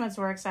announcements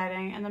were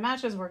exciting, and the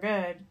matches were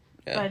good,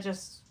 but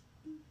just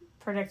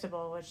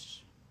predictable,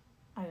 which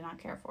I did not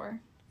care for.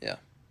 Yeah.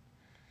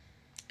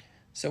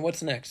 So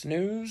what's next?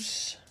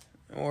 News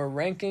or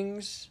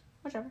rankings?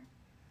 Whichever.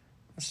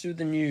 Let's do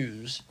the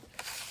news.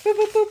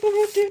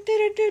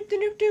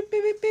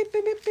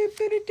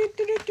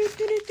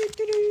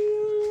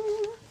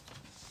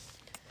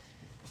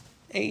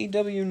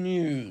 AEW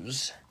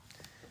News.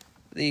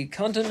 The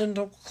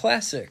Continental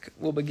Classic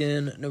will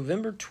begin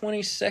November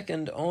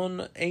 22nd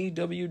on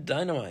AEW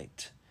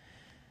Dynamite.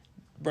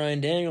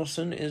 Bryan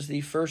Danielson is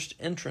the first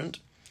entrant.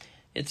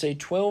 It's a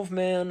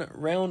 12-man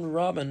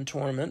round-robin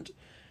tournament.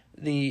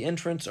 The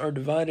entrants are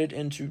divided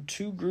into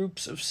 2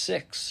 groups of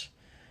 6.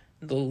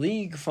 The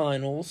league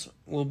finals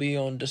will be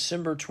on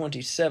December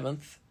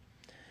 27th,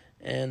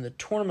 and the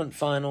tournament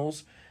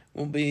finals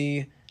will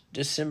be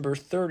December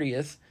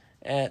 30th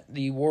at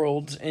the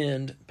World's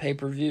End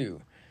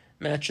pay-per-view.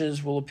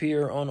 Matches will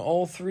appear on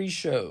all 3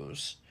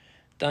 shows,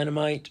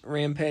 Dynamite,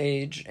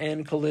 Rampage,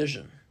 and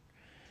Collision.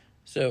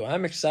 So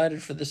I'm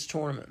excited for this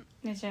tournament.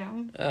 Me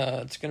too.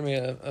 It's going to be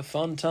a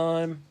fun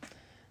time.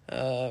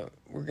 We're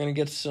going to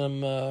get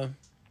some... going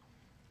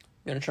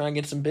to try and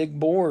get some big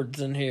boards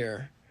in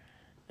here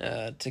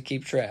to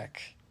keep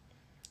track.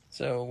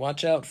 So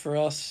watch out for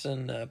us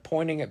and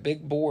pointing at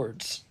big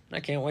boards. I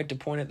can't wait to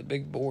point at the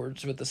big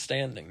boards with the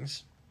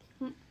standings.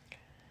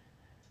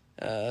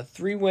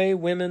 3-way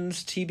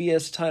women's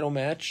TBS title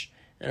match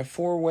and a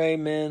 4-way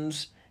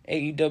men's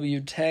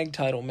AEW tag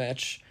title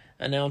match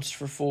announced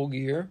for Full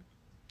Gear.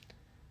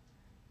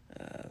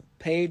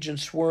 Page and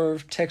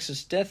Swerve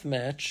Texas Death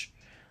Match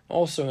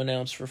also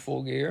announced for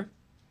Full Gear.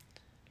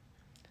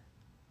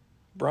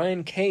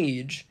 Brian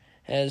Cage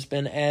has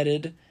been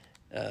added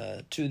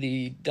to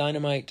the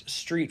Dynamite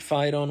Street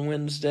Fight on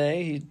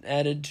Wednesday. He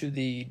added to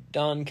the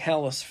Don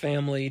Callis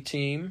family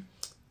team.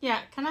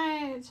 Yeah, can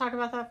I talk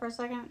about that for a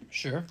second?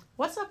 Sure.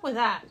 What's up with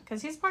that?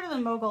 Because he's part of the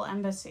Mogul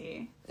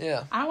Embassy.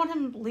 Yeah. I don't want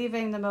him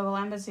leaving the Mogul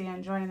Embassy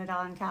and joining the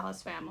Don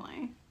Callis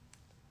family.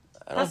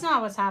 That's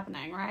not what's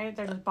happening, right?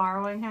 They're just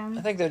borrowing him?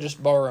 I think they're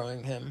just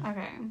borrowing him.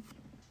 Okay.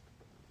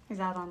 He's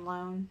out on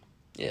loan.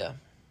 Yeah.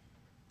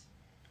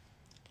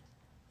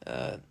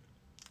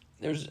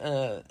 There's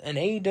an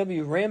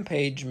AEW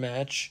Rampage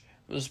match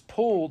was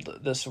pulled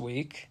this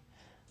week.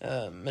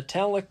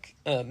 Metalik,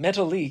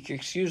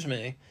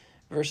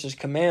 versus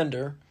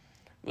Commander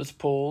was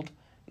pulled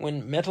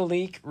when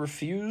Metalik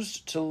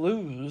refused to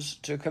lose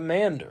to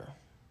Commander.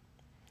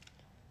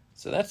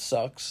 So that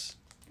sucks.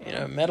 You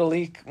know,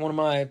 Metalik, one of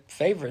my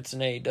favorites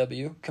in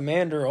AEW.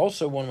 Commander,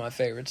 also one of my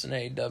favorites in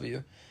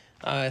AEW.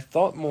 I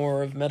thought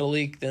more of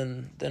Metalik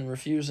than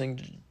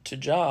refusing to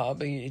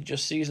job. He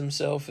just sees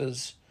himself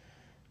as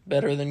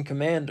better than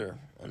Commander,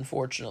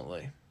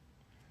 unfortunately.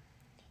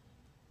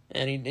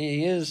 And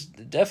he is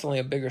definitely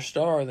a bigger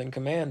star than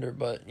Commander,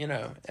 but,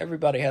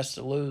 everybody has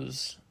to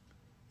lose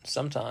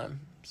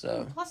sometime.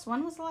 So. Plus,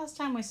 when was the last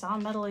time we saw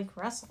Metalik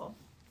wrestle?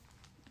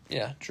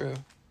 Yeah, true.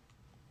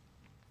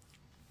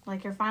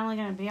 Like, you're finally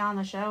going to be on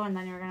the show, and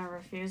then you're going to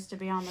refuse to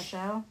be on the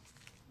show?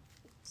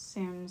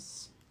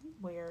 Seems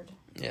weird.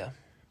 Yeah.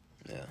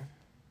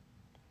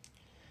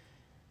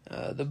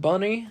 The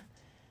Bunny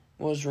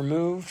was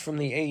removed from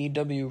the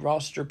AEW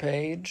roster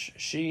page.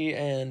 She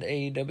and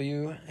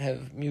AEW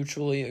have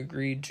mutually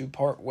agreed to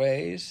part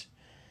ways.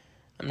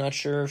 I'm not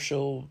sure if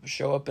she'll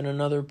show up in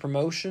another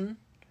promotion,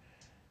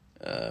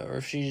 or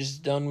if she's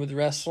done with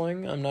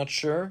wrestling. I'm not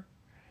sure.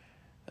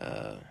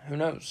 Who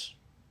knows?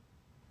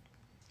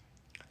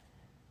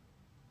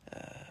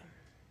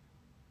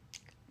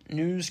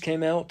 News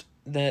came out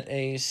that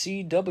a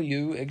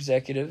CW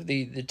executive,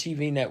 the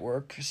TV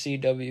network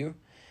CW,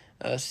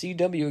 a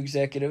CW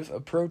executive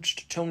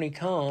approached Tony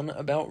Khan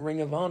about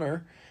Ring of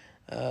Honor,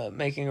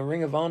 making a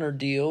Ring of Honor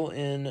deal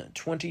in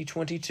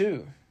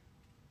 2022.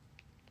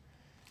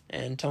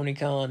 And Tony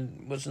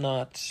Khan was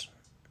not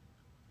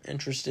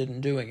interested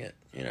in doing it,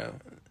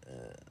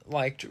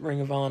 liked Ring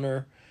of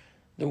Honor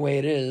the way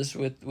it is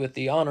with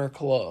the Honor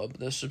Club,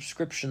 the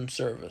subscription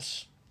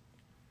service.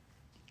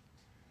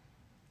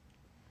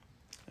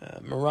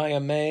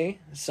 Mariah May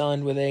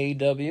signed with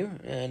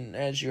AEW, and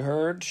as you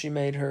heard, she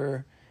made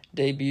her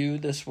debut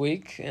this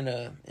week in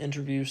an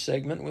interview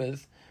segment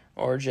with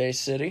RJ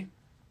City.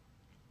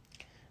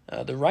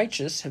 The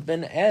Righteous have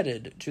been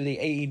added to the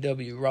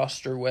AEW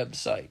roster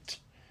website,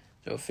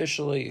 so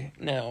officially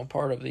now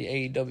part of the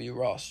AEW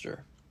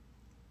roster.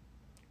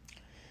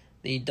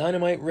 The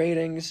Dynamite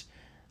ratings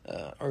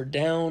are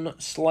down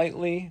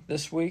slightly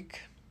this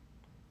week.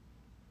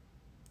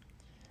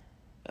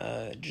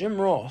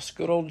 Jim Ross,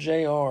 good old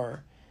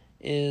JR,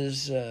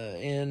 is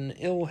in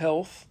ill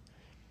health.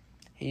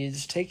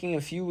 He's taking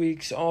a few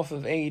weeks off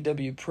of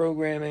AEW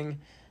programming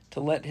to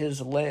let his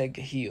leg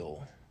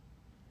heal.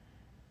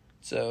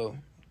 So,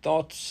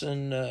 thoughts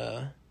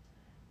and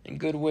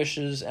good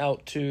wishes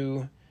out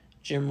to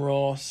Jim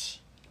Ross.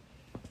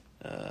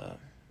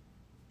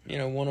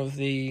 One of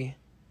the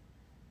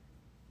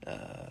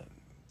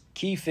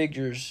key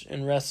figures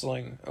in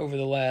wrestling over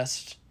the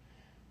last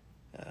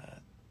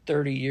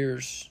 30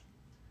 years.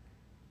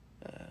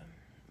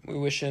 We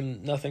wish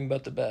him nothing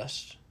but the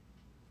best.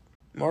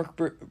 Mark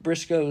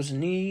Briscoe's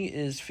knee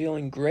is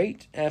feeling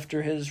great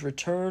after his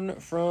return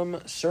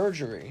from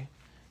surgery.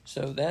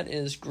 So that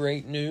is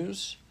great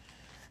news.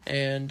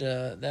 And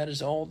that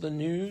is all the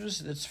news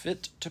that's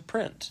fit to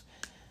print.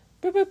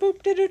 So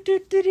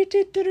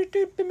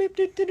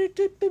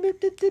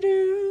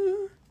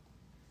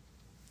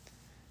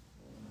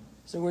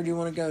where do you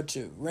want to go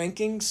to?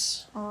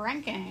 Rankings?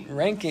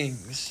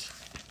 Rankings.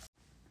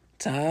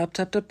 Top.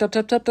 Top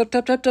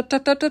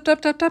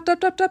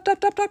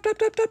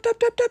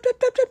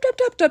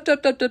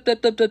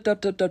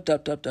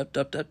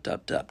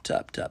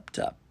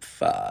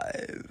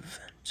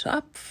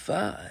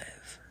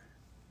five.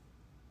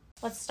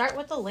 Let's start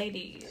with the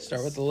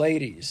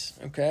ladies.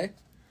 Okay.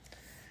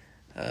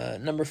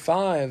 Number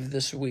 5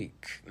 this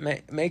week,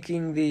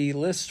 making the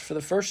list for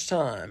the first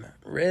time,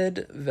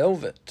 Red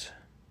Velvet.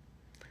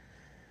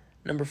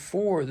 Number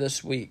 4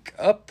 this week,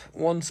 up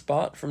one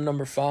spot from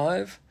number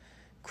 5,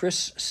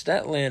 Chris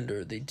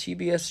Statlander, the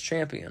TBS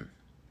champion.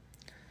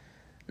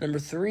 Number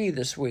 3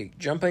 this week,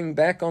 jumping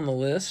back on the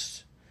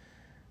list,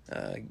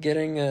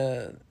 getting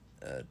a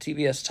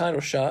TBS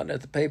title shot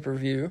at the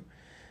pay-per-view,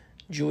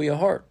 Julia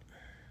Hart.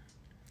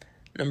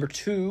 Number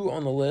 2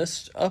 on the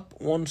list, up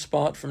one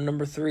spot from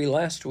number 3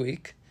 last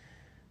week,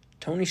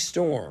 Toni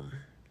Storm.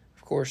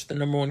 Of course, the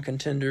number 1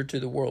 contender to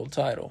the world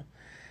title.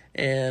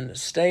 And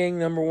staying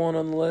number 1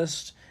 on the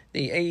list,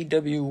 the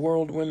AEW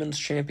World Women's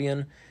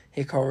Champion,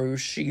 Hikaru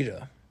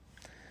Shida.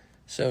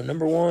 So,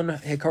 number 1,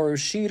 Hikaru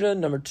Shida.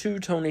 Number 2,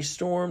 Toni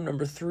Storm.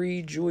 Number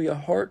 3, Julia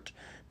Hart.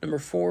 Number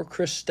 4,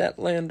 Chris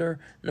Statlander.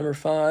 Number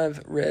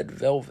 5, Red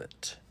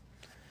Velvet.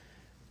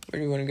 Where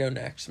do you want to go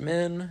next?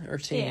 Men or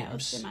teams? Yeah,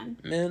 let's do men.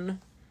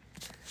 Men.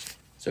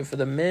 So, for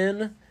the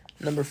men,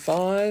 number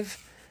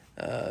 5,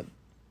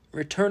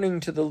 returning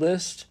to the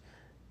list,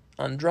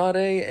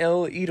 Andrade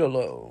El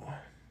Idolo.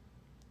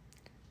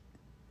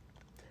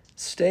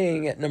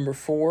 Staying at number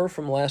 4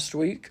 from last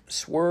week,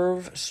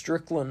 Swerve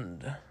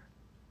Strickland.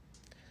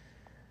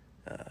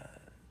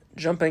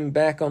 Jumping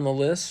back on the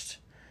list,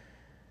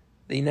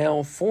 the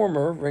now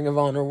former Ring of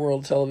Honor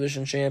World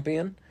Television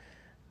Champion,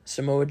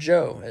 Samoa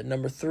Joe at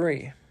number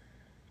 3.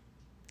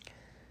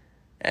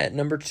 At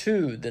number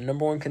 2, the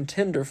number 1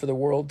 contender for the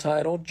world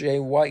title, Jay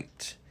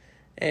White.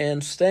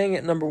 And staying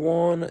at number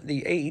 1,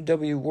 the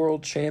AEW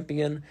World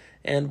Champion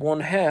and one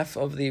half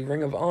of the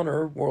Ring of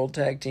Honor World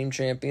Tag Team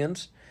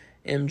Champions,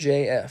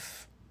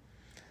 MJF.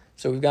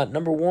 So we've got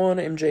number 1,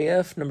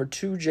 MJF, number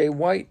 2, Jay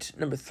White,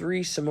 number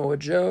 3, Samoa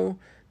Joe,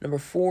 number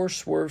 4,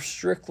 Swerve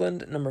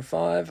Strickland, number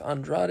 5,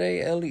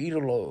 Andrade El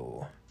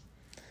Idolo.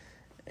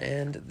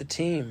 And the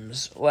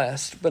teams,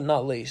 last but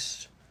not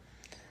least.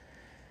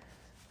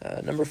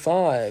 Number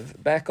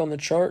 5, back on the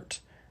chart,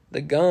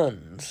 the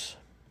Guns.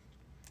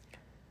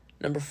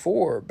 Number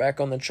 4, back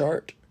on the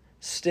chart,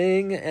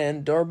 Sting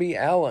and Darby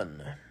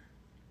Allin.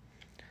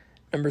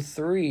 Number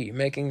 3,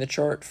 making the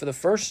chart for the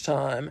first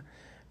time,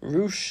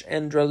 Rush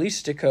and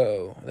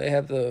Dralistico. They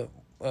have the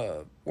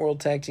World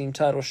Tag Team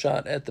title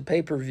shot at the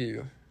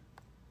pay-per-view.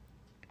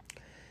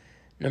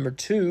 Number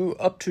 2,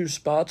 up 2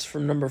 spots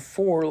from number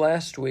 4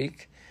 last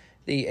week,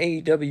 the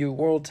AEW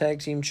World Tag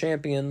Team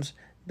Champions,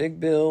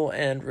 Big Bill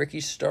and Ricky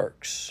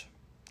Starks.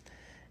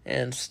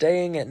 And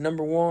staying at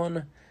number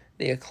 1,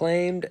 the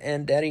Acclaimed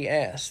and Daddy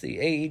Ass, the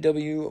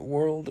AEW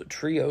World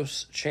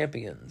Trios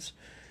Champions.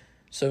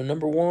 So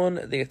number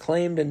 1, the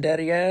Acclaimed and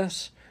Daddy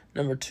Ass.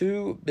 Number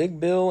 2, Big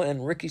Bill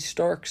and Ricky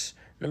Starks.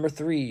 Number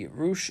 3,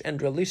 Rush and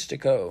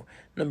Dralistico.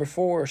 Number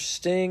 4,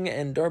 Sting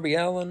and Darby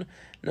Allin.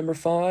 Number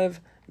 5,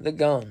 the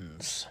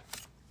Guns.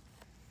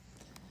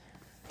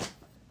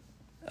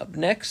 Up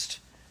next,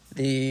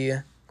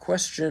 the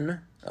question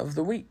of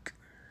the week.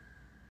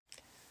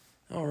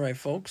 All right,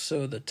 folks,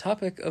 so the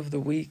topic of the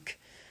week,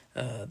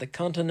 the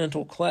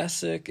Continental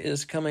Classic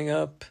is coming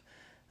up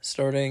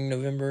starting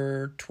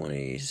November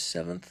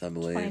 27th, I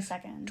believe.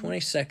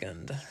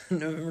 22nd.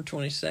 November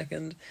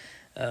 22nd.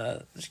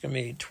 There's going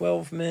to be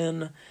 12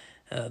 men.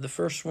 The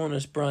first one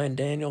is Bryan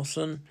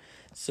Danielson.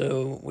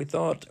 So we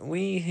thought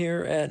we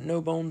here at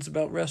No Bones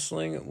About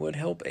Wrestling would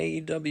help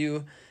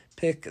AEW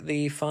pick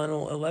the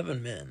final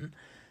 11 men.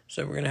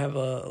 So we're going to have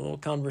a little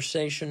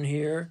conversation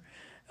here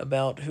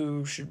about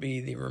who should be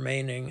the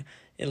remaining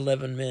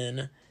 11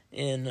 men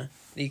in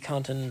the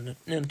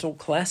Continental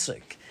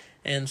Classic.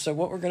 And so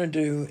what we're going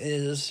to do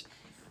is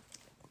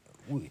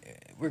we're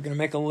going to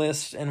make a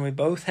list, and we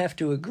both have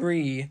to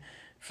agree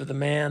for the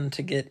man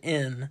to get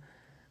in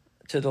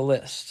to the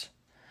list.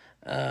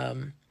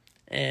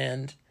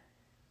 And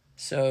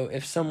so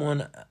if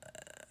someone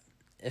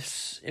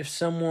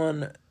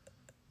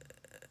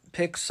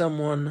picks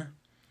someone,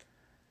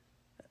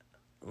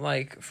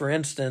 like for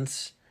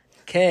instance,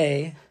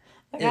 Kay,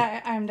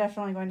 I'm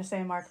definitely going to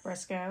say Mark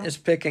Briscoe. Is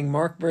picking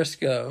Mark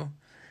Briscoe,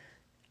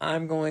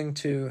 I'm going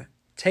to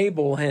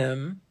table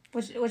him.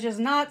 Which is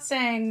not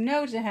saying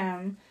no to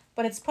him,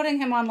 but it's putting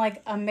him on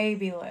like a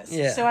maybe list.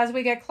 Yeah. So as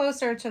we get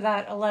closer to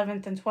that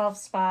 11th and 12th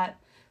spot,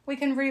 we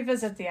can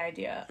revisit the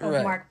idea of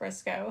Right. Mark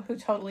Briscoe, who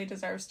totally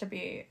deserves to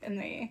be in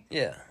the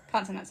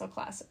Continental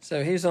Classic.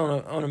 So he's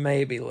on a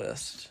maybe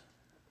list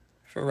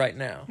for right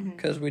now,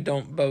 because we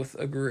don't both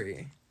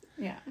agree.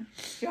 Yeah. Do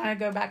you want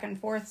to go back and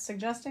forth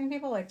suggesting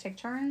people, like take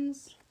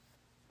turns?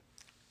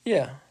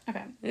 Yeah.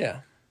 Okay. Yeah.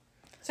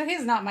 So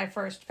he's not my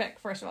first pick,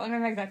 first of all. Let me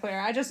make that clear.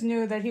 I just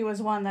knew that he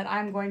was one that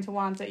I'm going to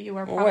want that you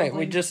were probably... Well, wait,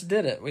 we just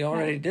did it. We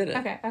already did it.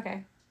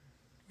 Okay.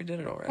 We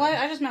did it already.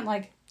 Well, I just meant,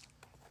 like,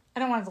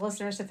 I don't want the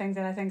listeners to think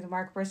that I think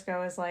Mark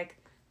Briscoe is, like,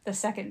 the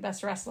second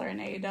best wrestler in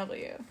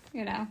AEW,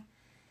 you know?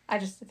 I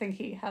just think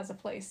he has a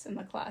place in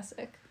the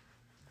Classic.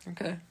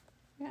 Okay.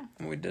 Yeah.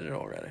 We did it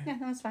already. Yeah,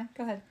 no, that's fine.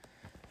 Go ahead.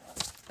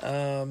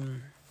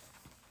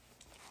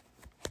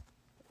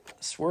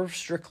 Swerve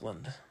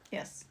Strickland.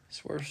 Yes.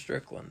 Swerve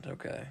Strickland.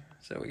 Okay.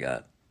 So we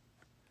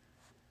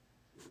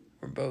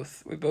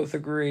both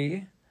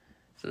agree.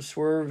 So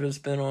Swerve has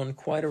been on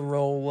quite a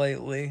roll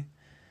lately.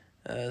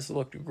 Has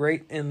looked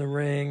great in the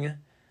ring.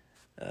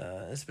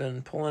 Has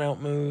been pulling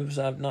out moves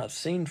I've not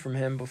seen from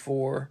him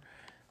before.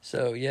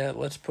 So yeah,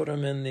 let's put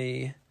him in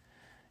the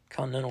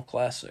Continental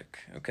Classic.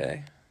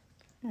 Okay.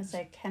 I'm going to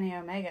say Kenny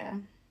Omega.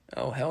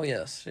 Oh, hell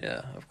yes.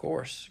 Yeah, of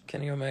course.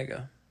 Kenny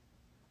Omega.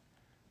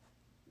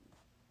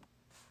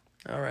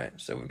 All right,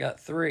 so we've got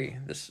 3.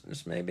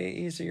 This may be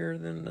easier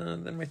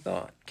than we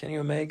thought. Kenny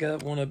Omega,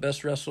 one of the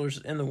best wrestlers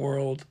in the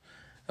world.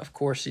 Of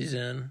course he's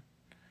in.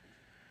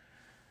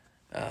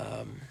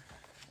 I'll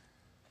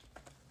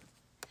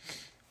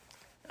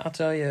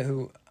tell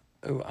you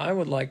who I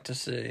would like to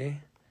see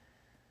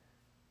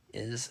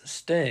is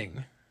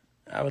Sting.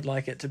 I would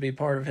like it to be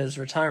part of his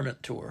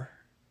retirement tour.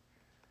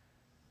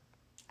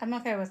 I'm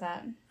okay with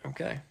that.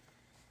 Okay.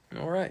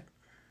 All right.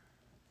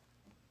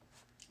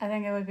 I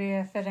think it would be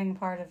a fitting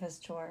part of his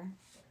tour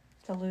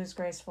to lose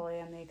gracefully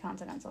in the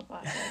Continental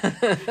Classic.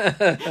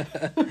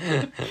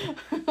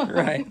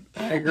 Right.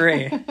 I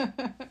agree.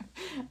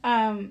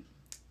 I'm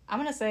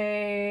going to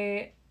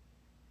say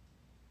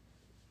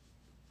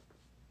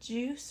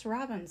Juice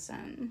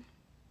Robinson.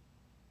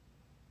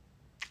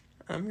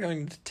 I'm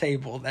going to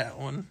table that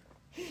one.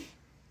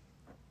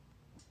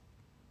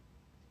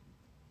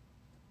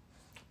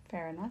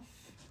 Fair enough.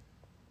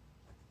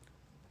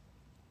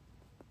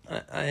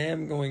 I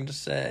am going to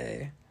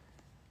say,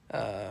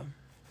 I'm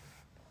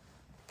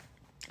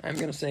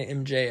going to say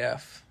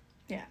MJF.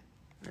 Yeah.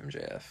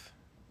 MJF.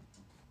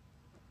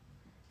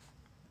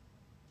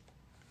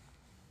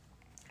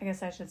 I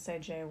guess I should say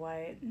Jay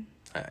White.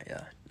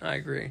 Yeah, I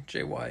agree.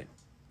 Jay White.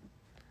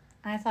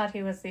 I thought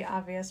he was the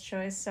obvious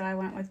choice, so I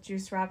went with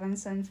Juice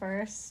Robinson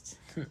first.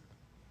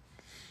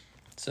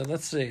 So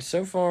let's see.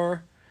 So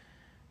far,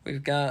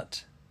 we've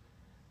got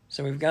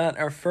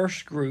our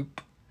first group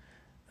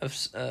of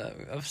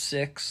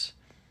 6.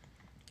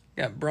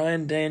 Got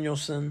Bryan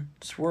Danielson,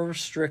 Swerve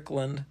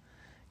Strickland,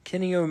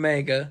 Kenny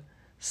Omega,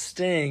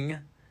 Sting,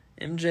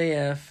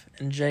 MJF,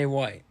 and Jay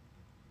White.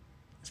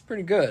 It's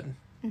pretty good.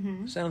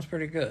 Mm-hmm. Sounds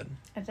pretty good.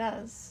 It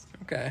does.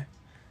 Okay.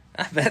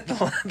 I bet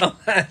the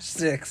last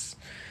 6.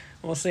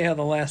 We'll see how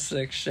the last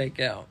 6 shake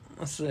out.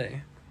 Let's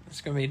see.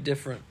 It's going to be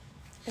different.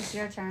 It's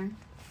your turn.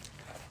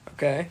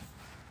 Okay.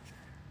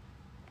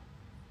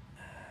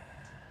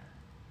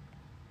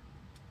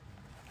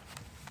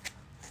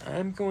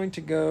 I'm going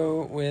to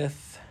go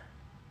with...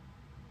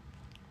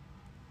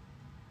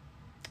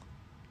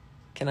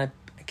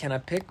 Can I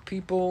pick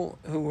people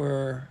who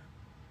are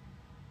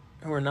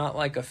not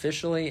like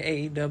officially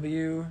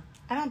AEW?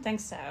 I don't think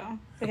so.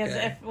 Because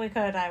Okay. if we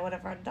could, I would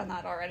have done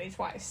that already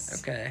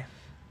twice. Okay.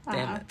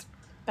 Damn it.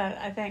 But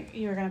I think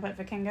you were going to put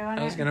Vikingo in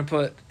it. I was going to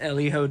put El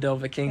Hijo del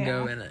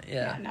Vikingo Yeah. in it.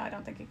 Yeah. No, I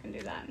don't think you can do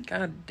that.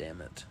 God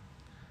damn it.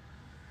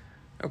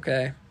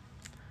 Okay.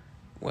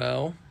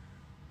 Well.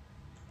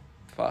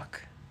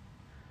 Fuck.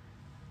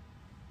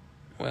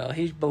 Well,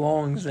 he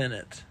belongs in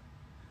it.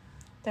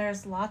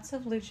 There's lots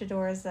of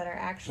luchadors that are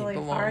actually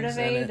belongs part of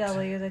in it.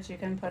 AEW that you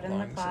can put in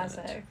the belongs in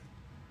it. classic.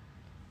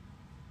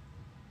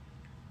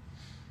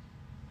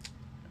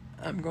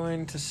 I'm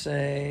going to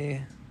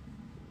say...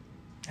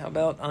 How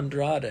about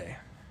Andrade?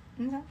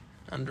 Okay.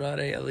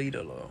 Andrade El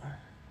Idolo.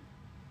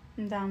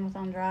 I'm down with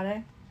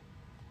Andrade.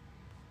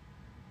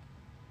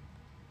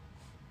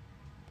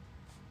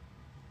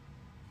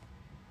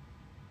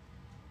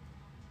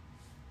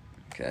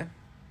 Okay.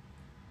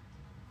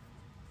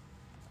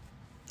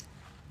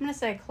 I'm going to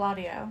say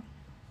Claudio.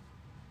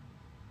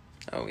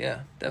 Oh, yeah,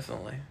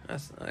 definitely.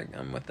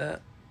 I'm with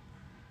that.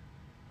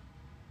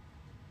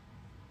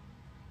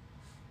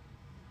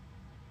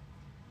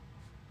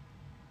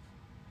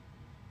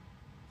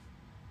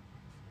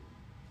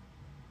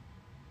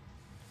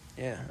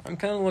 Yeah, I'm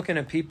kind of looking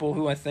at people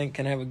who I think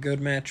can have a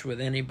good match with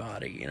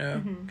anybody, you know?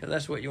 Because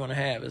that's what you want to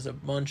have, is a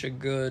bunch of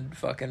good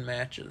fucking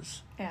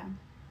matches. Yeah.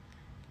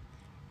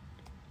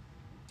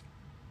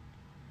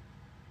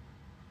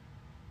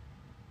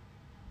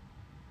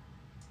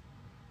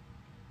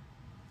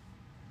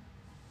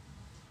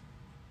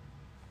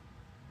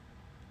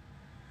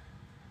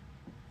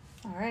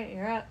 All right,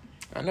 you're up.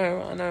 I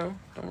know.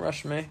 Don't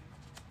rush me.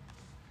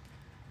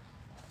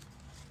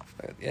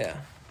 But yeah,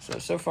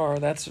 so far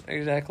that's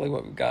exactly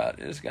what we've got,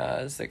 is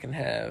guys that can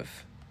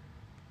have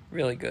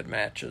really good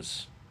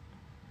matches.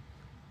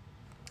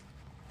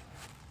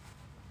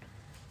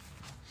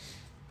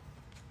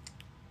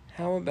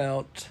 How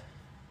about...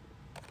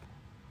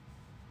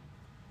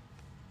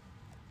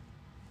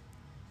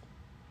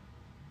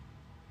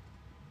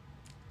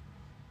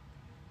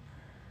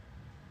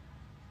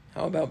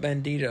 How about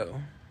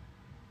Bandito?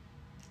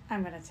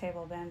 I'm going to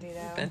table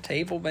Bandito.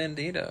 Table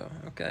Bandito,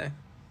 okay.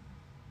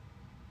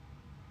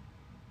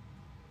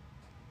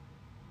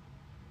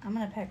 I'm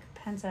going to pick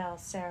Penta El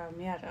Cerro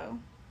Miedo.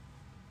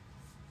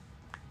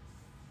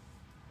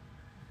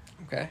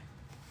 Okay.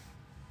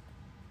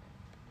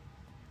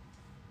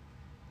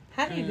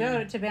 How do you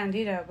go to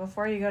Bandito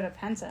before you go to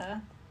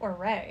Penta or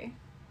Ray?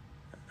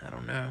 I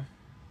don't know.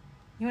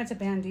 You went to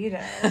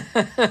Bandito.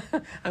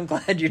 I'm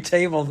glad you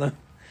tabled them.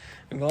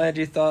 I'm glad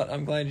you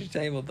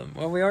tabled them.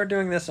 Well, we are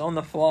doing this on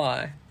the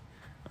fly.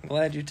 I'm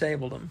glad you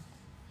tabled them.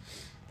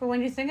 But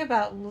when you think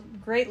about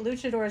great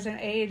luchadors in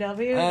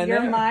AEW, I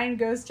your know. mind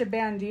goes to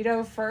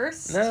Bandito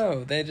first?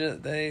 No,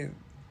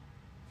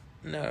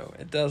 no,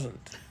 it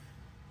doesn't.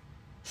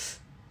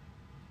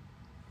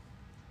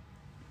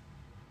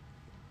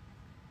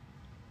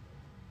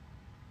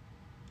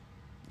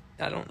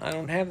 I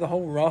don't have the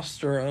whole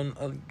roster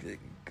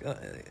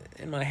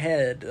in my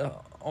head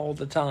all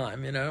the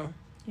time, you know?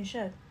 You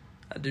should.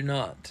 I do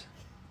not.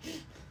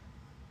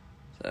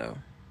 So.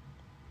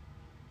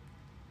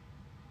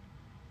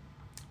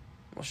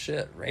 Well,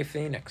 shit. Ray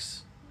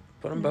Phoenix.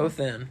 Put them both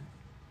in.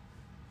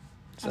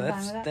 So I'm fine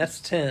with that. that's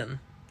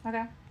 10.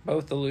 Okay.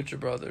 Both the Lucha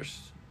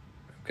Brothers.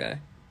 Okay.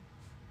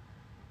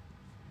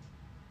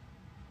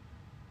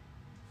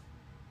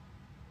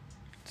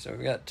 So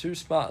we got 2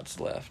 spots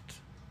left.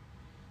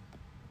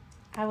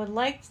 I would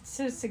like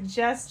to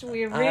suggest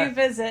we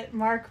revisit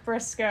Mark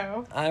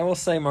Briscoe. I will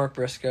say Mark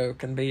Briscoe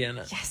can be in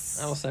it. Yes.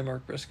 I will say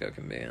Mark Briscoe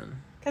can be in.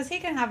 Because he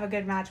can have a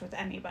good match with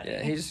anybody.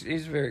 Yeah, he's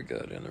very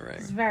good in the ring.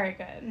 He's very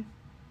good.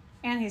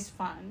 And he's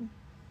fun.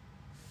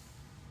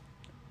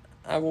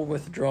 I will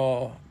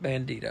withdraw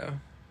Bandito.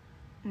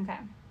 Okay.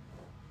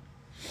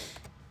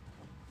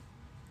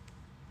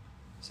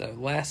 So,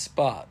 last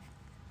spot.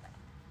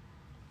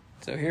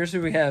 So, here's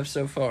who we have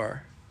so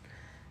far.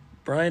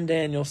 Bryan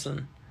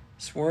Danielson,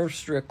 Swerve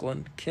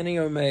Strickland, Kenny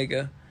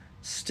Omega,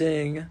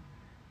 Sting,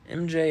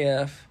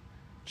 MJF,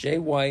 Jay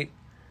White,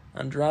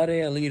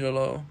 Andrade El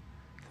Idolo,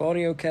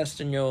 Claudio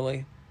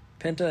Castagnoli,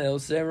 Penta El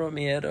Zero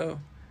Miedo,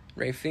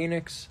 Ray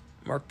Phoenix,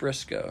 Mark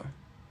Briscoe.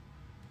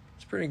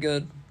 It's pretty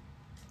good.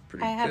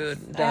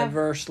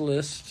 Diverse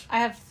list. I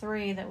have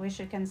 3 that we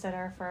should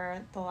consider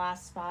for the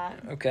last spot.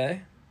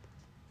 Okay.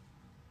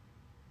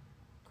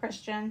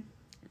 Christian.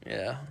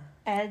 Yeah.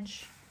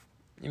 Edge.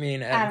 You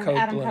mean Adam Copeland?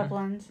 Adam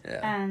Copeland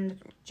and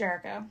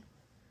Jericho.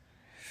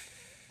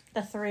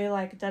 The 3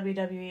 like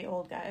WWE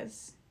old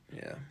guys.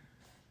 Yeah.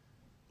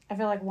 I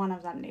feel like one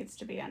of them needs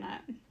to be in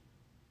it.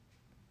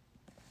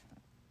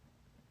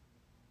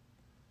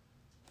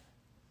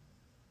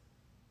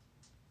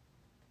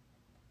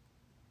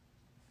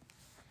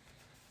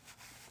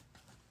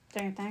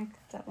 Don't you think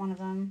that one of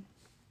them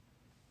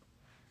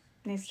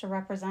needs to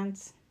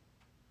represent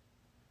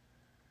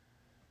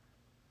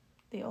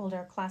the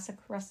older classic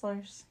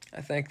wrestlers?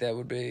 I think that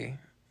would be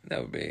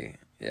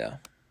yeah.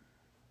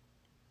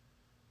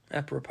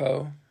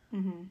 Apropos.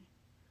 Mm-hmm.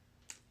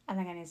 I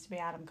think it needs to be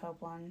Adam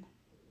Copeland.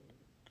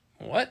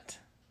 What?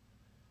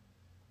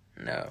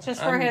 No.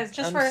 Just for his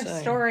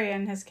story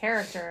and his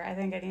character, I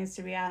think it needs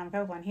to be Adam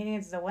Copeland. He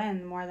needs to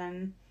win more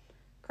than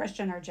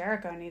Christian or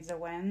Jericho needs to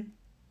win.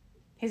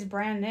 He's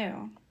brand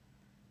new.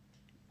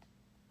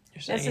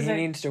 You're saying he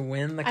needs to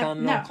win the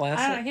Continental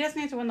Classic? He doesn't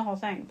need to win the whole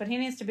thing, but he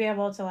needs to be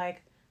able to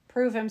like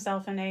prove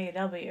himself in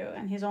AEW.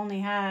 And he's only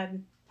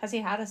had... Has he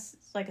had a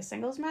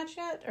singles match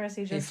yet? Or is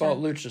he just... He fought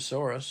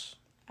Luchasaurus.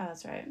 Oh,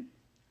 that's right.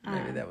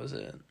 Maybe that was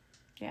it.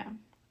 Yeah.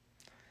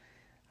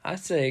 I'd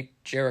say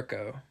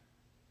Jericho.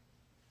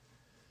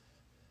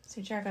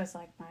 See, Jericho's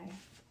like my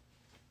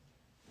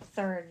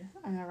 3rd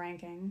in the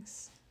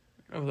rankings.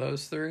 Of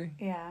those 3?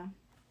 Yeah.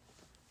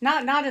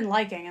 Not in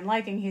liking. In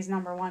liking, he's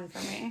number 1 for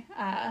me.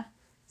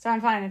 So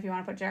I'm fine if you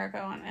want to put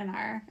Jericho in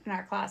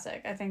our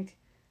classic. I think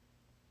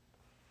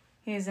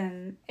he's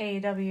an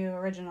AEW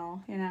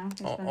original, you know?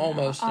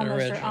 Almost an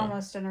original.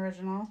 Almost an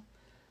original.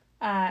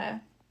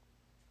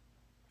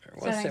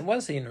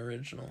 Was he an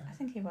original? I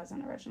think he was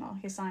an original.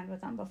 He signed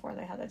with them before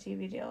they had the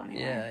TV deal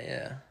anyway.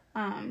 Yeah.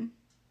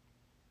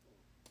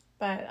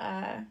 But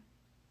yeah,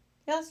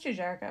 let's do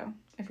Jericho.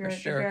 If you're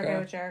okay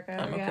with Jericho.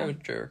 I'm okay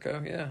with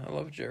Jericho. Yeah, I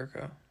love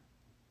Jericho.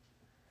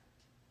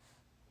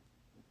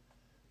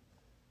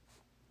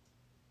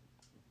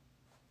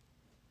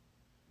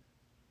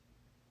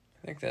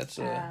 I think that's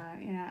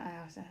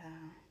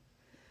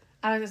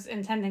I was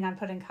intending on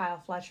putting Kyle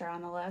Fletcher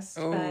on the list,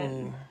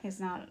 but he's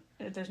not.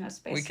 There's no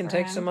space. We can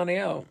take somebody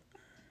out.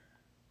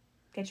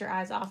 Get your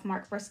eyes off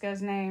Mark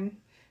Briscoe's name.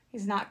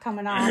 He's not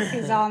coming off.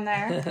 He's on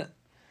there.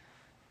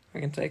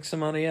 We can take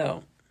somebody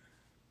out.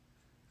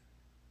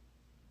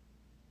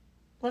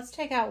 Let's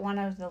take out one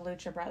of the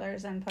Lucha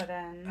Brothers and put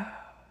in,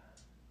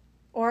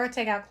 or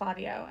take out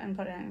Claudio and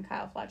put in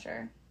Kyle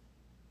Fletcher.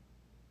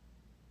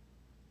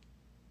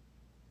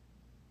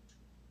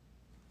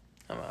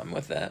 I'm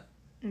with that.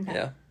 Okay.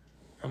 Yeah,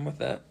 I'm with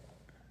that.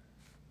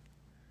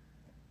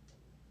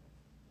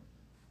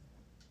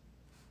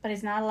 But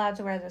he's not allowed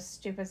to wear those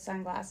stupid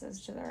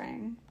sunglasses to the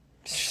ring.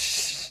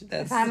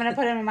 If I'm going to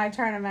put him in my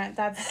tournament,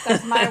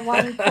 that's my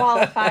one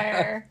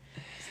qualifier.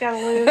 He's got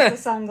to lose the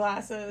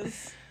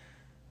sunglasses.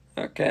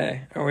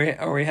 Okay.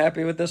 Are we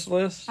happy with this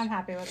list? I'm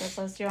happy with this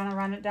list. Do you want to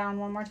run it down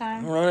one more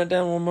time? Run it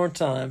down one more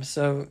time.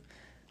 So,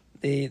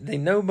 the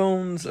No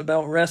Bones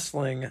About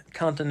Wrestling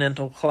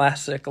Continental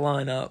Classic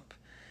lineup.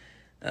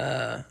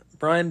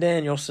 Bryan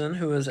Danielson,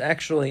 who is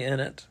actually in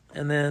it.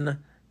 And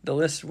then the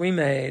list we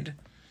made: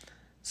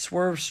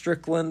 Swerve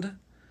Strickland,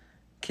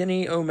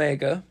 Kenny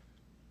Omega,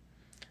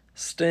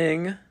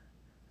 Sting,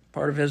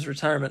 part of his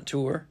retirement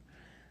tour,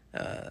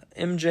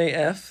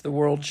 MJF, the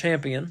world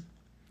champion,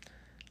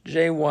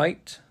 Jay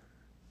White,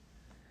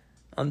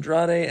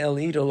 Andrade El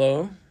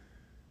Idolo,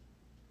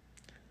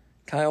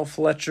 Kyle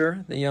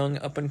Fletcher, the young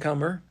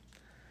up-and-comer,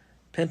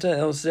 Penta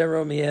El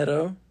Zero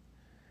Miedo,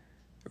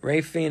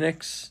 Rey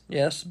Fenix,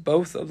 yes,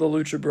 both of the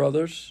Lucha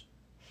Brothers,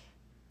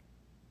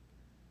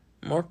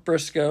 Mark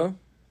Briscoe,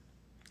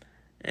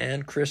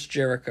 and Chris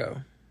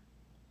Jericho.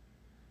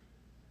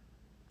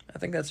 I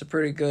think that's a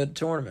pretty good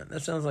tournament.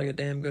 That sounds like a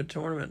damn good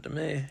tournament to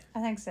me.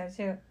 I think so,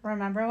 too.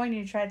 Remember when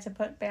you tried to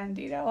put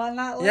Bandito on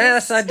that list?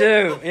 Yes, I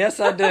do. Yes,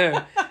 I do.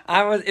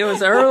 It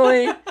was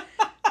early.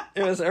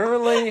 It was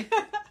early,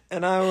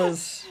 and I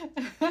was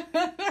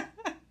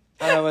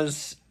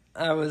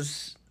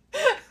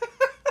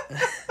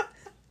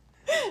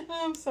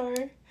I'm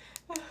sorry.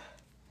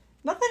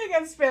 Nothing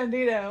against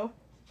Bandito,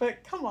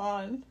 but come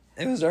on.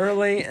 It was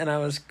early, and I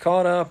was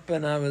caught up,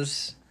 and I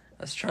was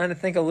trying to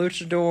think of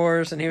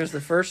luchadors, and he was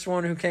the first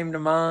one who came to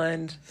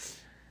mind.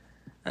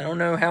 I don't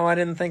know how I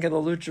didn't think of the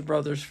Lucha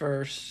Brothers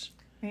first.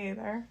 Me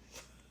either.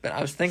 But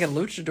I was thinking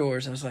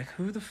luchadors. I was like,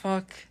 who the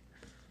fuck?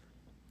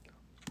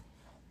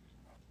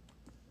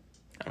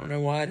 I don't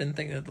know why I didn't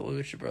think of the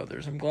Lucha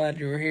Brothers. I'm glad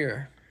you were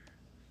here.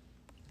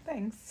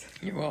 Thanks.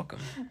 You're welcome.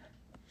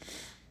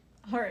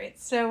 All right,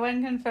 so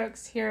when can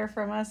folks hear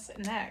from us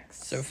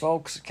next? So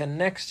folks can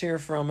next hear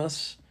from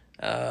us.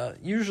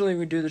 Usually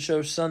we do the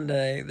show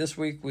Sunday. This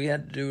week we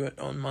had to do it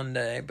on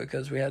Monday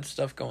because we had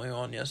stuff going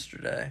on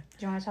yesterday.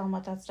 Do you want to tell them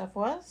what that stuff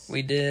was?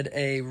 We did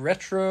a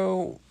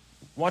retro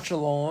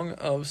watch-along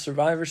of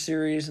Survivor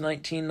Series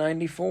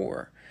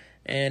 1994.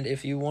 And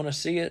if you want to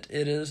see it,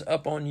 it is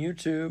up on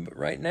YouTube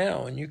right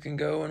now. And you can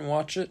go and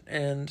watch it.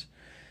 And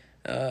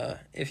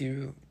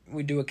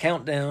we do a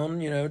countdown,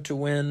 to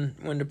when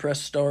to press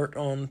start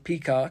on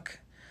Peacock.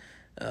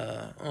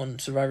 on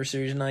Survivor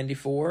Series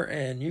 94,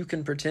 and you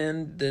can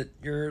pretend that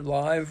you're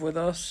live with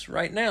us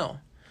right now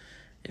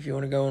if you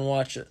want to go and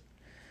watch it.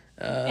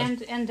 And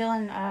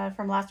Dylan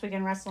from Last Week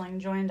in Wrestling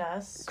joined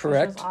us.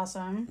 Correct. Which was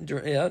awesome.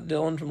 Yeah,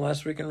 Dylan from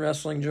Last Week in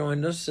Wrestling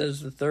joined us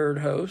as the third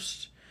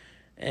host,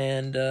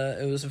 and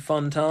it was a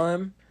fun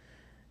time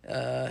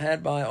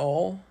had by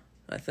all,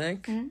 I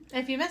think. Mm-hmm.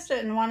 If you missed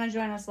it and want to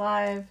join us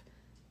live,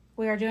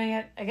 we are doing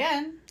it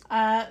again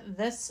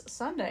this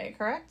Sunday,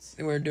 correct?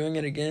 We're doing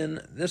it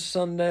again this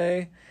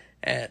Sunday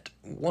at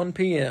 1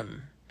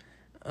 p.m.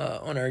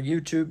 On our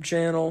YouTube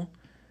channel,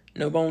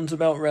 No Bones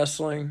About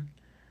Wrestling.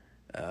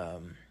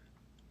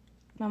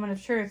 Moment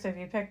of truth. Have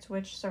you picked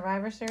which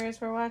Survivor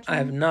Series we're watching? I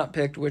have not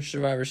picked which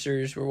Survivor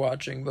Series we're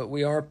watching, but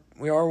we are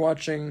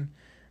watching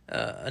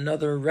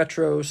another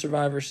retro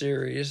Survivor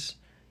Series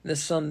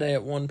this Sunday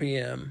at 1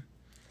 p.m.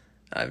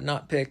 I have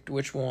not picked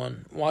which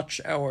one.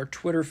 Watch our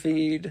Twitter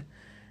feed,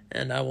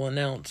 and I will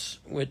announce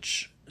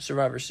which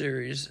Survivor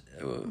Series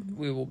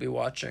we will be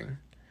watching.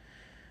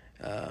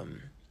 But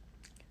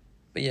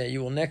yeah,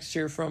 you will next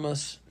hear from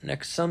us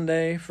next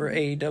Sunday for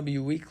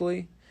AEW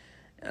Weekly.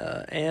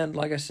 And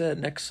like I said,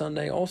 next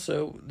Sunday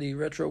also the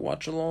retro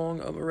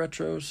watch-along of a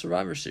retro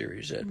Survivor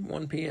Series at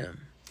 1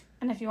 p.m.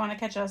 And if you want to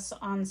catch us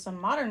on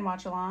some modern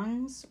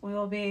watch-alongs, we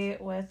will be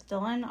with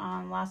Dylan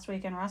on Last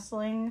Week in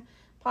Wrestling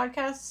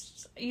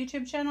podcast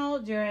YouTube channel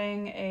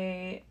doing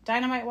a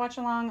Dynamite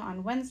watch-along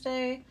on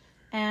Wednesday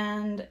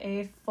and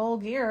a Full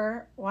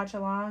Gear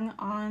watch-along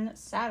on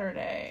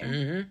Saturday.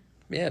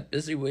 Mm-hmm. Yeah,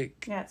 busy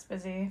week. Yeah, it's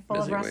busy.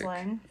 Full of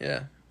wrestling. Week.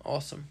 Yeah,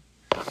 awesome.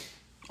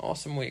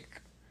 Awesome week.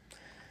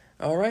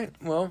 All right,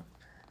 well,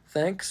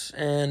 thanks,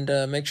 and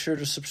make sure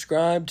to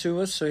subscribe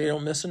to us so you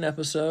don't miss an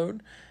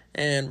episode,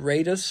 and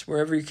rate us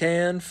wherever you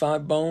can.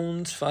 5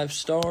 bones, 5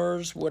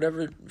 stars,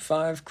 whatever,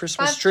 5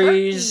 Christmas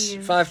trees,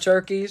 5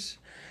 turkeys,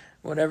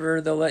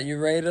 whatever they'll let you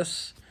rate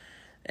us.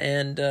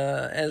 And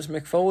as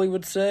Mick Foley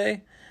would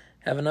say,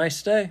 have a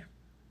nice day.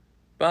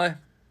 Bye.